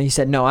program and he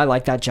said, no, I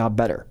like that job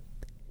better.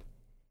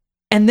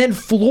 And then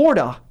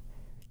Florida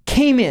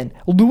came in.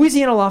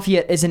 Louisiana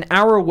Lafayette is an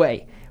hour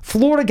away.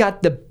 Florida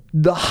got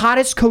the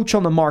hottest coach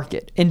on the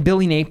market in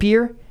Billy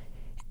Napier,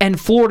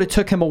 and Florida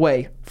took him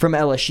away from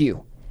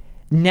LSU.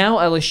 Now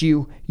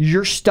LSU,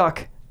 you're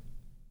stuck.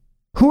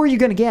 Who are you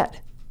going to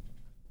get?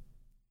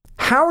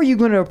 How are you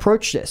going to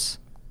approach this?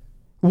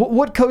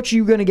 What coach are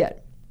you going to get?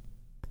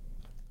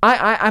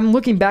 I'm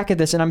looking back at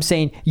this and I'm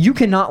saying, you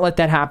cannot let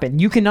that happen.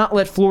 You cannot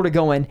let Florida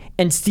go in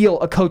and steal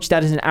a coach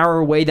that is an hour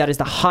away, that is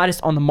the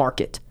hottest on the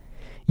market.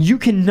 You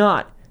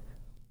cannot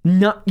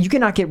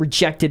get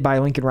rejected by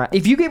Lincoln Riley.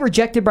 If you get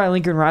rejected by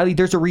Lincoln Riley,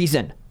 there's a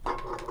reason.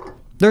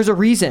 There's a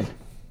reason.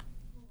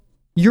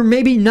 You're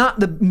maybe not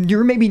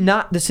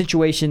the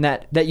situation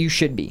that you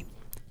should be.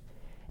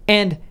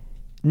 And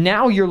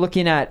now you're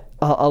looking at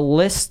a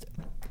list.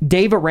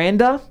 Dave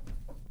Aranda,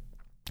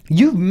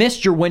 you've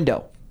missed your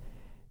window.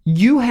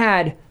 You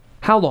had,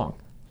 how long?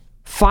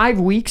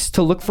 5 weeks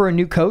to look for a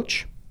new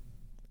coach?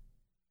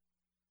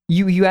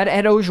 You had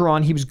Ed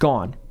Ogeron, he was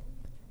gone.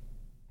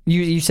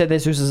 You said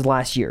this was his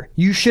last year.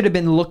 You should have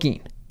been looking.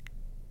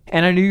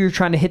 And I knew you were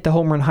trying to hit the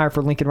home run hire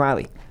for Lincoln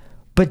Riley.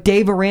 But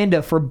Dave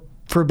Aranda for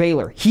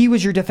Baylor, he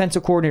was your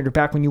defensive coordinator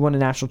back when you won a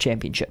national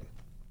championship.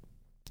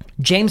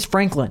 James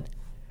Franklin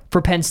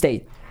for Penn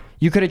State.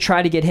 You could have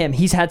tried to get him.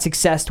 He's had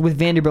success with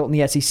Vanderbilt in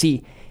the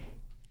SEC.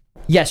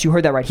 Yes, you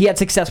heard that right. He had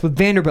success with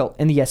Vanderbilt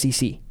in the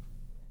SEC.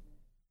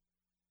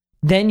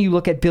 Then you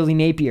look at Billy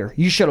Napier.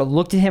 You should have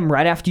looked at him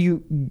right after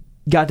you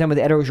got done with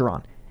Ed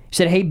Ogeron. You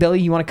said, hey,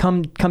 Billy, you want to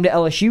come to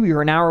LSU?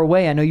 You're an hour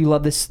away. I know you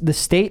love this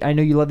state. I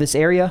know you love this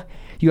area.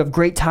 You have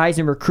great ties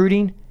in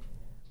recruiting.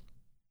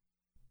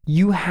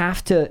 You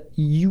have to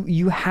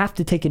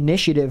take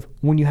initiative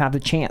when you have the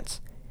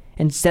chance.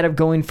 Instead of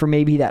going for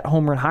maybe that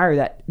home run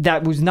hire,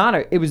 that was not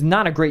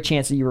a great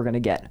chance that you were going to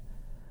get.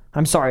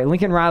 I'm sorry,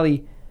 Lincoln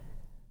Riley.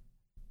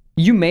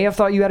 You may have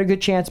thought you had a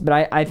good chance,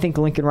 but I think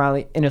Lincoln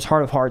Riley, in his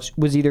heart of hearts,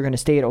 was either going to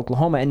stay at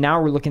Oklahoma, and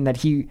now we're looking that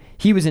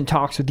he was in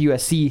talks with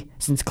USC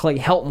since Clay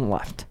Helton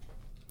left.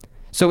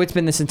 So it's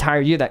been this entire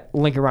year that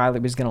Lincoln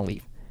Riley was going to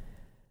leave.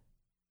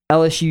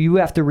 LSU, you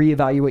have to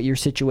reevaluate your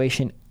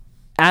situation.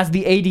 As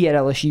the AD at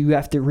LSU, you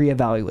have to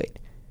reevaluate.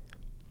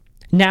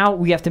 Now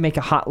we have to make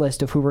a hot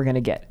list of who we're going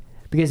to get.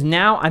 Because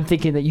now I'm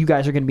thinking that you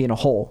guys are going to be in a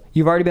hole.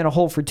 You've already been in a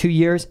hole for 2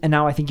 years, and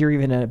now I think you're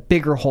even in a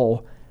bigger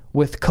hole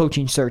with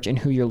coaching search and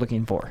who you're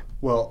looking for.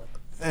 Well,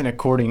 And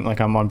according,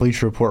 like I'm on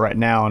Bleacher Report right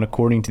now, and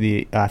according to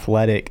the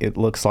Athletic, it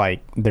looks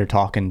like they're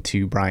talking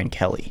to Brian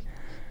Kelly.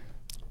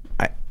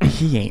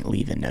 He ain't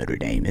leaving Notre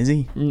Dame, is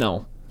he?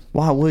 No.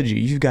 Why would you?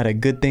 You've got a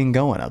good thing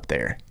going up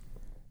there.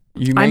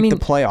 You make the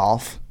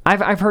playoff.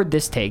 I've heard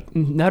this take.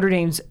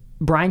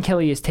 Brian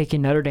Kelly is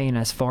taking Notre Dame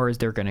as far as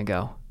they're going to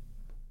go.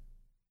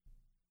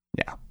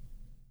 Yeah.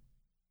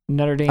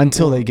 Notre Dame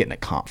until they get in a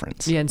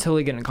conference. Yeah, until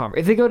they get in a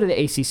conference. If they go to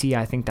the ACC,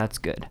 I think that's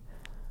good.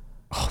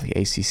 Oh, the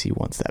ACC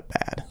wants that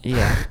bad.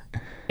 Yeah.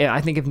 Yeah,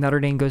 I think if Notre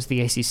Dame goes to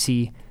the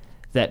ACC,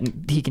 that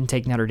he can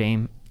take Notre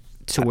Dame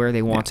to where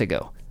they want to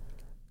go.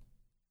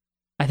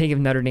 I think if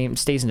Notre Dame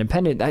stays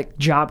independent, that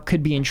job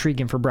could be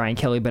intriguing for Brian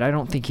Kelly, but I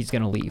don't think he's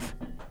going to leave.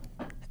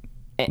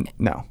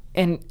 No.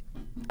 And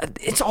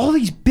it's all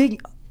these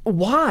big...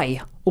 Why?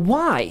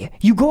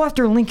 You go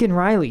after Lincoln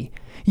Riley.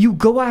 You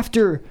go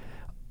after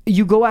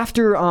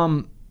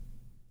now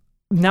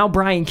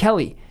Brian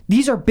Kelly.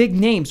 These are big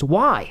names.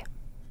 Why?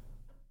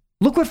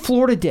 Look what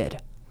Florida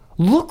did.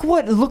 Look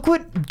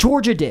what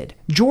Georgia did.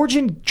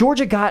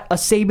 Georgia got a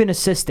Saban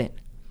assistant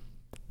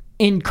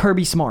in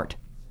Kirby Smart.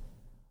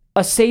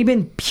 A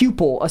Saban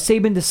pupil, a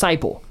Saban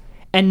disciple.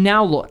 And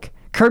now look,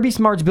 Kirby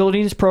Smart's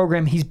building his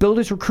program. He's built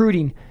his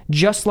recruiting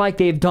just like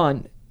they've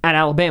done at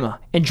Alabama.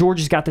 And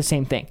Georgia's got the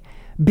same thing.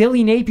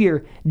 Billy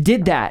Napier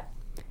did that.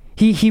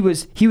 He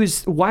was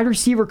wide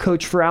receiver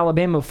coach for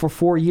Alabama for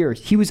 4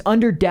 years. He was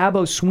under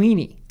Dabo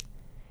Swinney.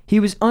 He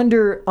was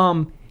under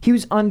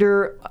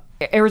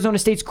Arizona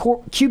State's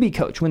QB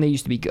coach when they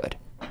used to be good.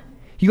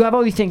 You have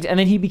all these things, and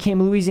then he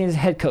became Louisiana's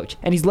head coach,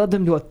 and he's led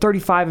them to a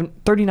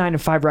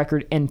 39-5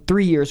 record in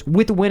 3 years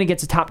with a win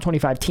against a top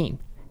 25 team.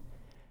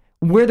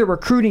 Where they're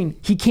recruiting,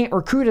 he can't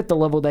recruit at the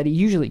level that he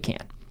usually can.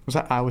 Was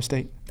that Iowa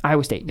State?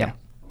 Iowa State, yeah.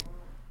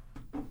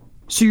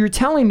 So you're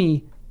telling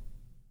me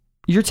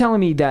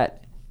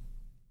that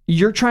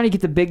you're trying to get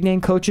the big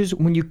name coaches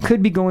when you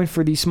could be going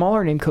for these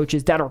smaller name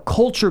coaches that are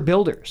culture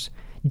builders.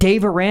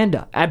 Dave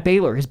Aranda at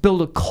Baylor has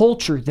built a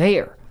culture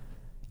there.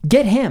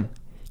 Get him.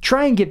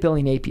 Try and get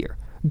Billy Napier.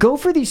 Go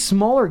for these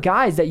smaller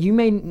guys that you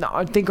may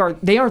not think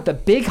aren't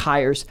the big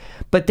hires,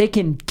 but they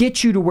can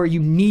get you to where you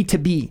need to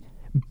be,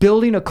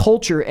 building a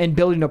culture and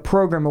building a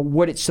program of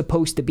what it's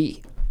supposed to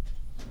be.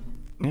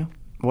 Yeah.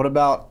 What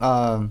about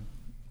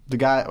the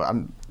guy?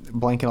 I'm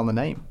blanking on the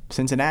name.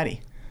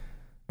 Cincinnati.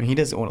 I mean, he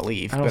doesn't want to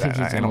leave. I don't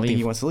think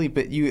he wants to leave.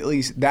 But you at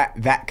least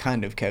that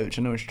kind of coach.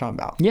 I know what you're talking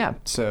about. Yeah.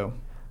 So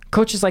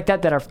coaches like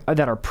that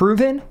are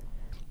proven,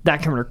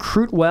 that can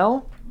recruit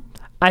well.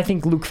 I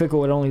think Luke Fickell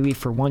would only leave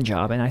for one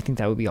job, and I think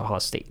that would be Ohio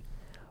State.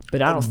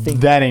 But I don't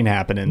think that ain't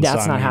happening.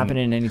 That's not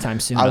happening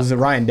anytime soon.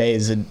 Ryan Day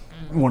is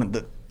one of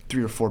the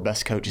 3 or 4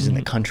 best coaches in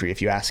the country,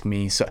 if you ask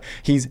me. So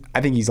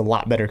I think he's a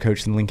lot better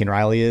coach than Lincoln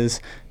Riley is.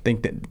 I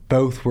think that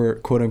both were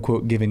quote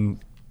unquote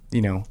given,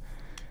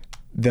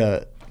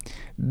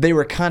 they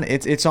were kind of.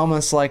 It's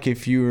almost like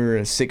if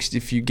you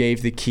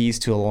gave the keys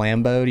to a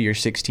Lambo to your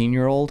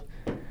 16-year-old,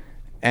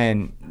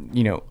 and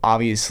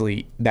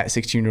obviously that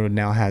 16-year-old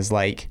now has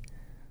like,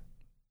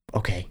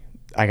 okay,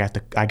 I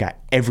got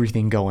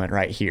everything going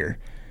right here.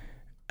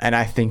 And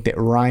I think that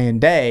Ryan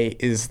Day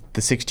is the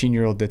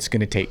 16-year-old that's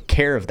going to take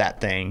care of that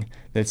thing,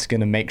 that's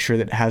going to make sure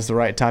that it has the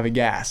right type of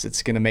gas.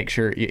 It's going to make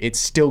sure it's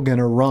still going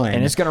to run.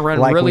 And it's going to run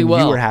like really when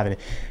well. You were having it.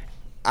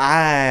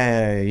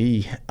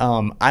 I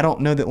don't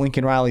know that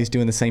Lincoln Riley is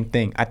doing the same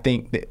thing. I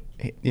think that,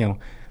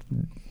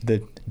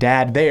 the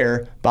dad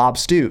there, Bob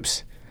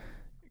Stoops,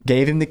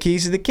 gave him the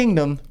keys to the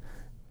kingdom.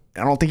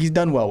 I don't think he's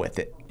done well with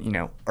it.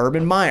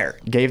 Urban Meyer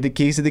gave the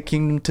keys to the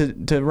kingdom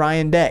to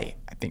Ryan Day.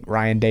 I think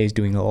Ryan Day is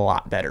doing a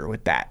lot better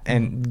with that.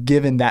 And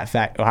given that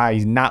fact,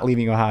 he's not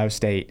leaving Ohio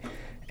State,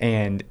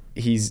 and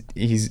he's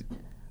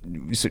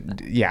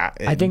yeah.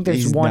 I think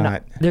there's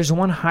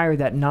one hire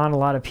that not a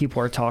lot of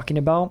people are talking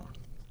about,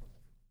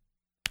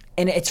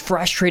 and it's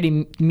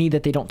frustrating me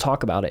that they don't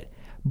talk about it.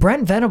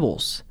 Brent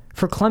Venables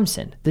for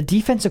Clemson, the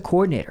defensive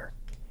coordinator.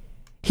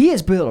 He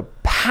has built a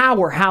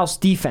powerhouse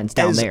defense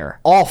down there.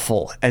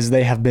 Awful as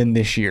they have been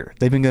this year.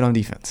 They've been good on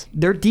defense.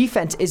 Their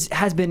defense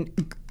has been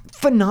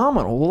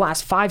phenomenal the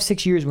last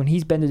 5-6 years when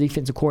he's been the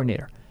defensive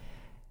coordinator.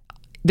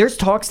 There's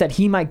talks that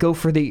he might go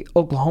for the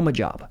Oklahoma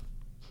job.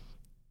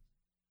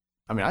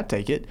 I mean, I'd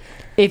take it.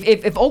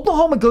 If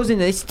Oklahoma goes in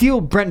and they steal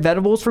Brent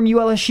Venables from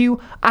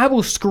ULSU, I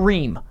will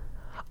scream.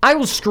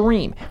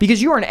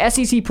 Because you are an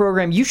SEC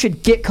program. You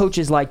should get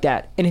coaches like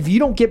that. And if you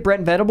don't get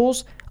Brent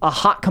Venables, a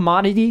hot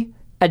commodity,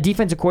 a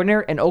defensive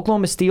coordinator, and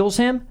Oklahoma steals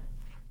him,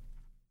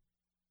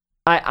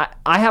 I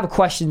have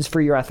questions for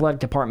your athletic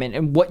department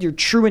and what your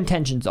true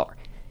intentions are.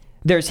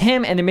 There's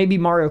him, and there may be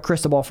Mario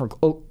Cristobal from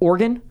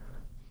Oregon,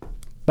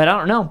 but I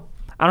don't know.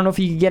 I don't know if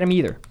you can get him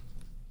either.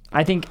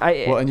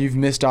 And you've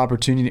missed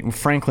opportunity.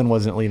 Franklin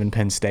wasn't leaving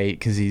Penn State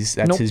because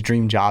that's his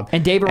dream job.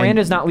 And Dave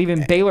Aranda's not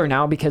leaving Baylor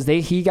now because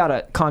he got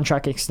a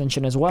contract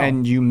extension as well.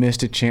 And you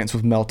missed a chance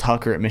with Mel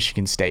Tucker at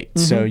Michigan State.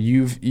 Mm-hmm. So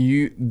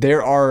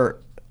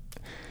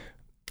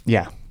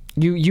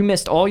you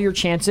missed all your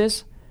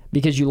chances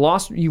because you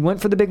lost. You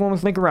went for the big one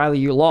with Lincoln Riley.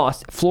 You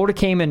lost. Florida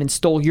came in and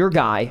stole your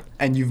guy.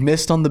 And you've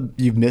missed on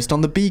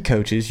the B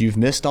coaches. You've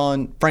missed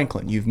on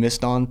Franklin. You've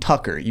missed on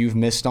Tucker. You've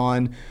missed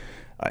on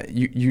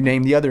you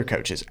name the other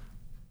coaches.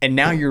 And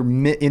now you're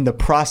in the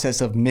process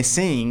of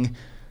missing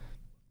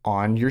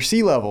on your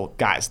C-level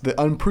guys,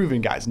 the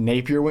unproven guys.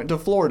 Napier went to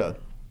Florida.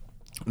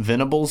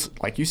 Venables,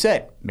 like you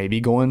said, maybe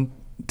going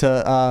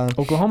to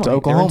Oklahoma.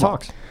 They're in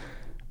talks.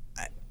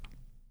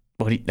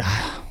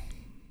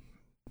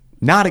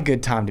 Not a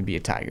good time to be a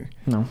Tiger.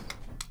 No,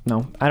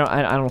 I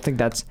don't think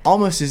that's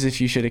almost as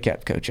if you should have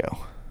kept Coach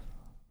O.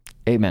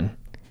 Amen.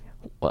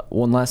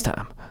 One last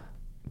time,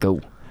 go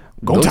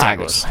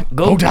Tigers.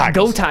 Go Tigers.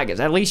 Go Tigers.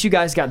 At least you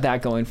guys got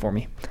that going for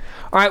me.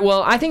 All right.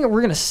 Well, I think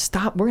we're gonna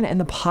stop. We're gonna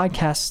end the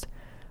podcast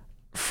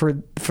for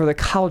the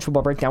college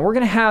football breakdown. We're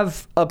gonna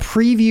have a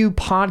preview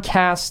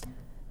podcast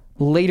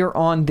later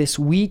on this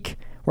week.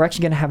 We're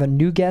actually gonna have a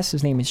new guest.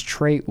 His name is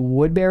Trey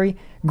Woodbury.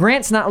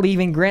 Grant's not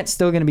leaving. Grant's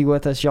still gonna be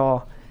with us,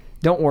 y'all.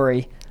 Don't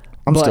worry.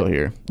 I'm still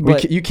here.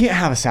 You can't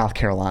have a South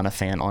Carolina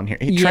fan on here.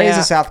 Trey's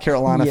a South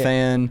Carolina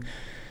fan.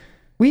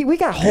 We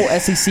got whole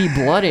SEC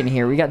blood in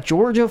here. We got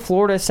Georgia,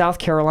 Florida, South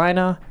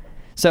Carolina.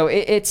 So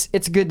it's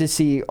good to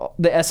see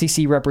the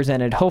SEC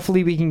represented.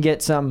 Hopefully we can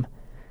get some.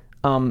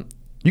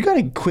 You got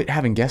to quit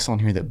having guests on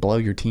here that blow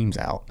your teams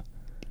out.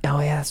 Oh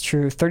yeah, that's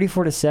true.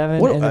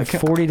 34-7 and then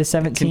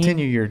 40-17.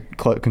 Continue your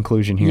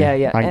conclusion here.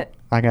 Yeah.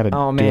 I got to do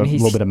a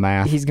little bit of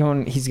math. He's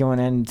going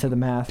into the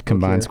math.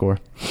 Combined score.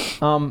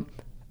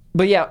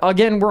 But yeah,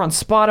 again, we're on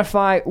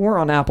Spotify. We're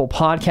on Apple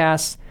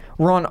Podcasts.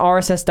 We're on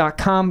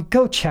RSS.com.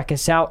 Go check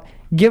us out.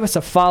 Give us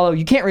a follow.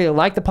 You can't really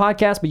like the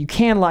podcast, but you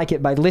can like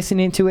it by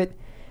listening to it.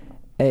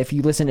 If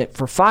you listen to it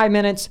for 5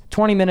 minutes,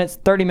 20 minutes,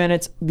 30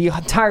 minutes, the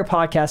entire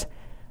podcast,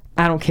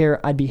 I don't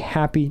care. I'd be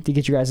happy to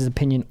get your guys'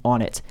 opinion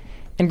on it.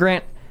 And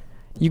Grant,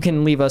 you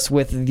can leave us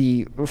with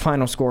the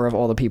final score of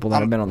all the people that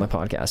have been on the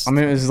podcast. I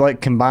mean, it was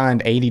like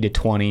combined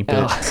 80-20,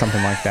 but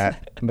something like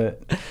that.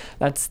 But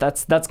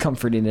that's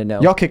comforting to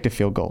know. Y'all kicked a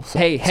field goal. So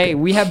hey,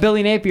 we have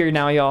Billy Napier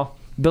now, y'all.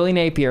 Billy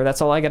Napier.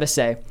 That's all I got to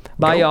say.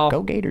 Bye, y'all.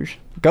 Go Gators.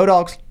 Go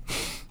Dogs.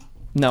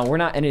 No, we're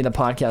not ending the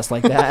podcast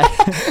like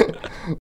that.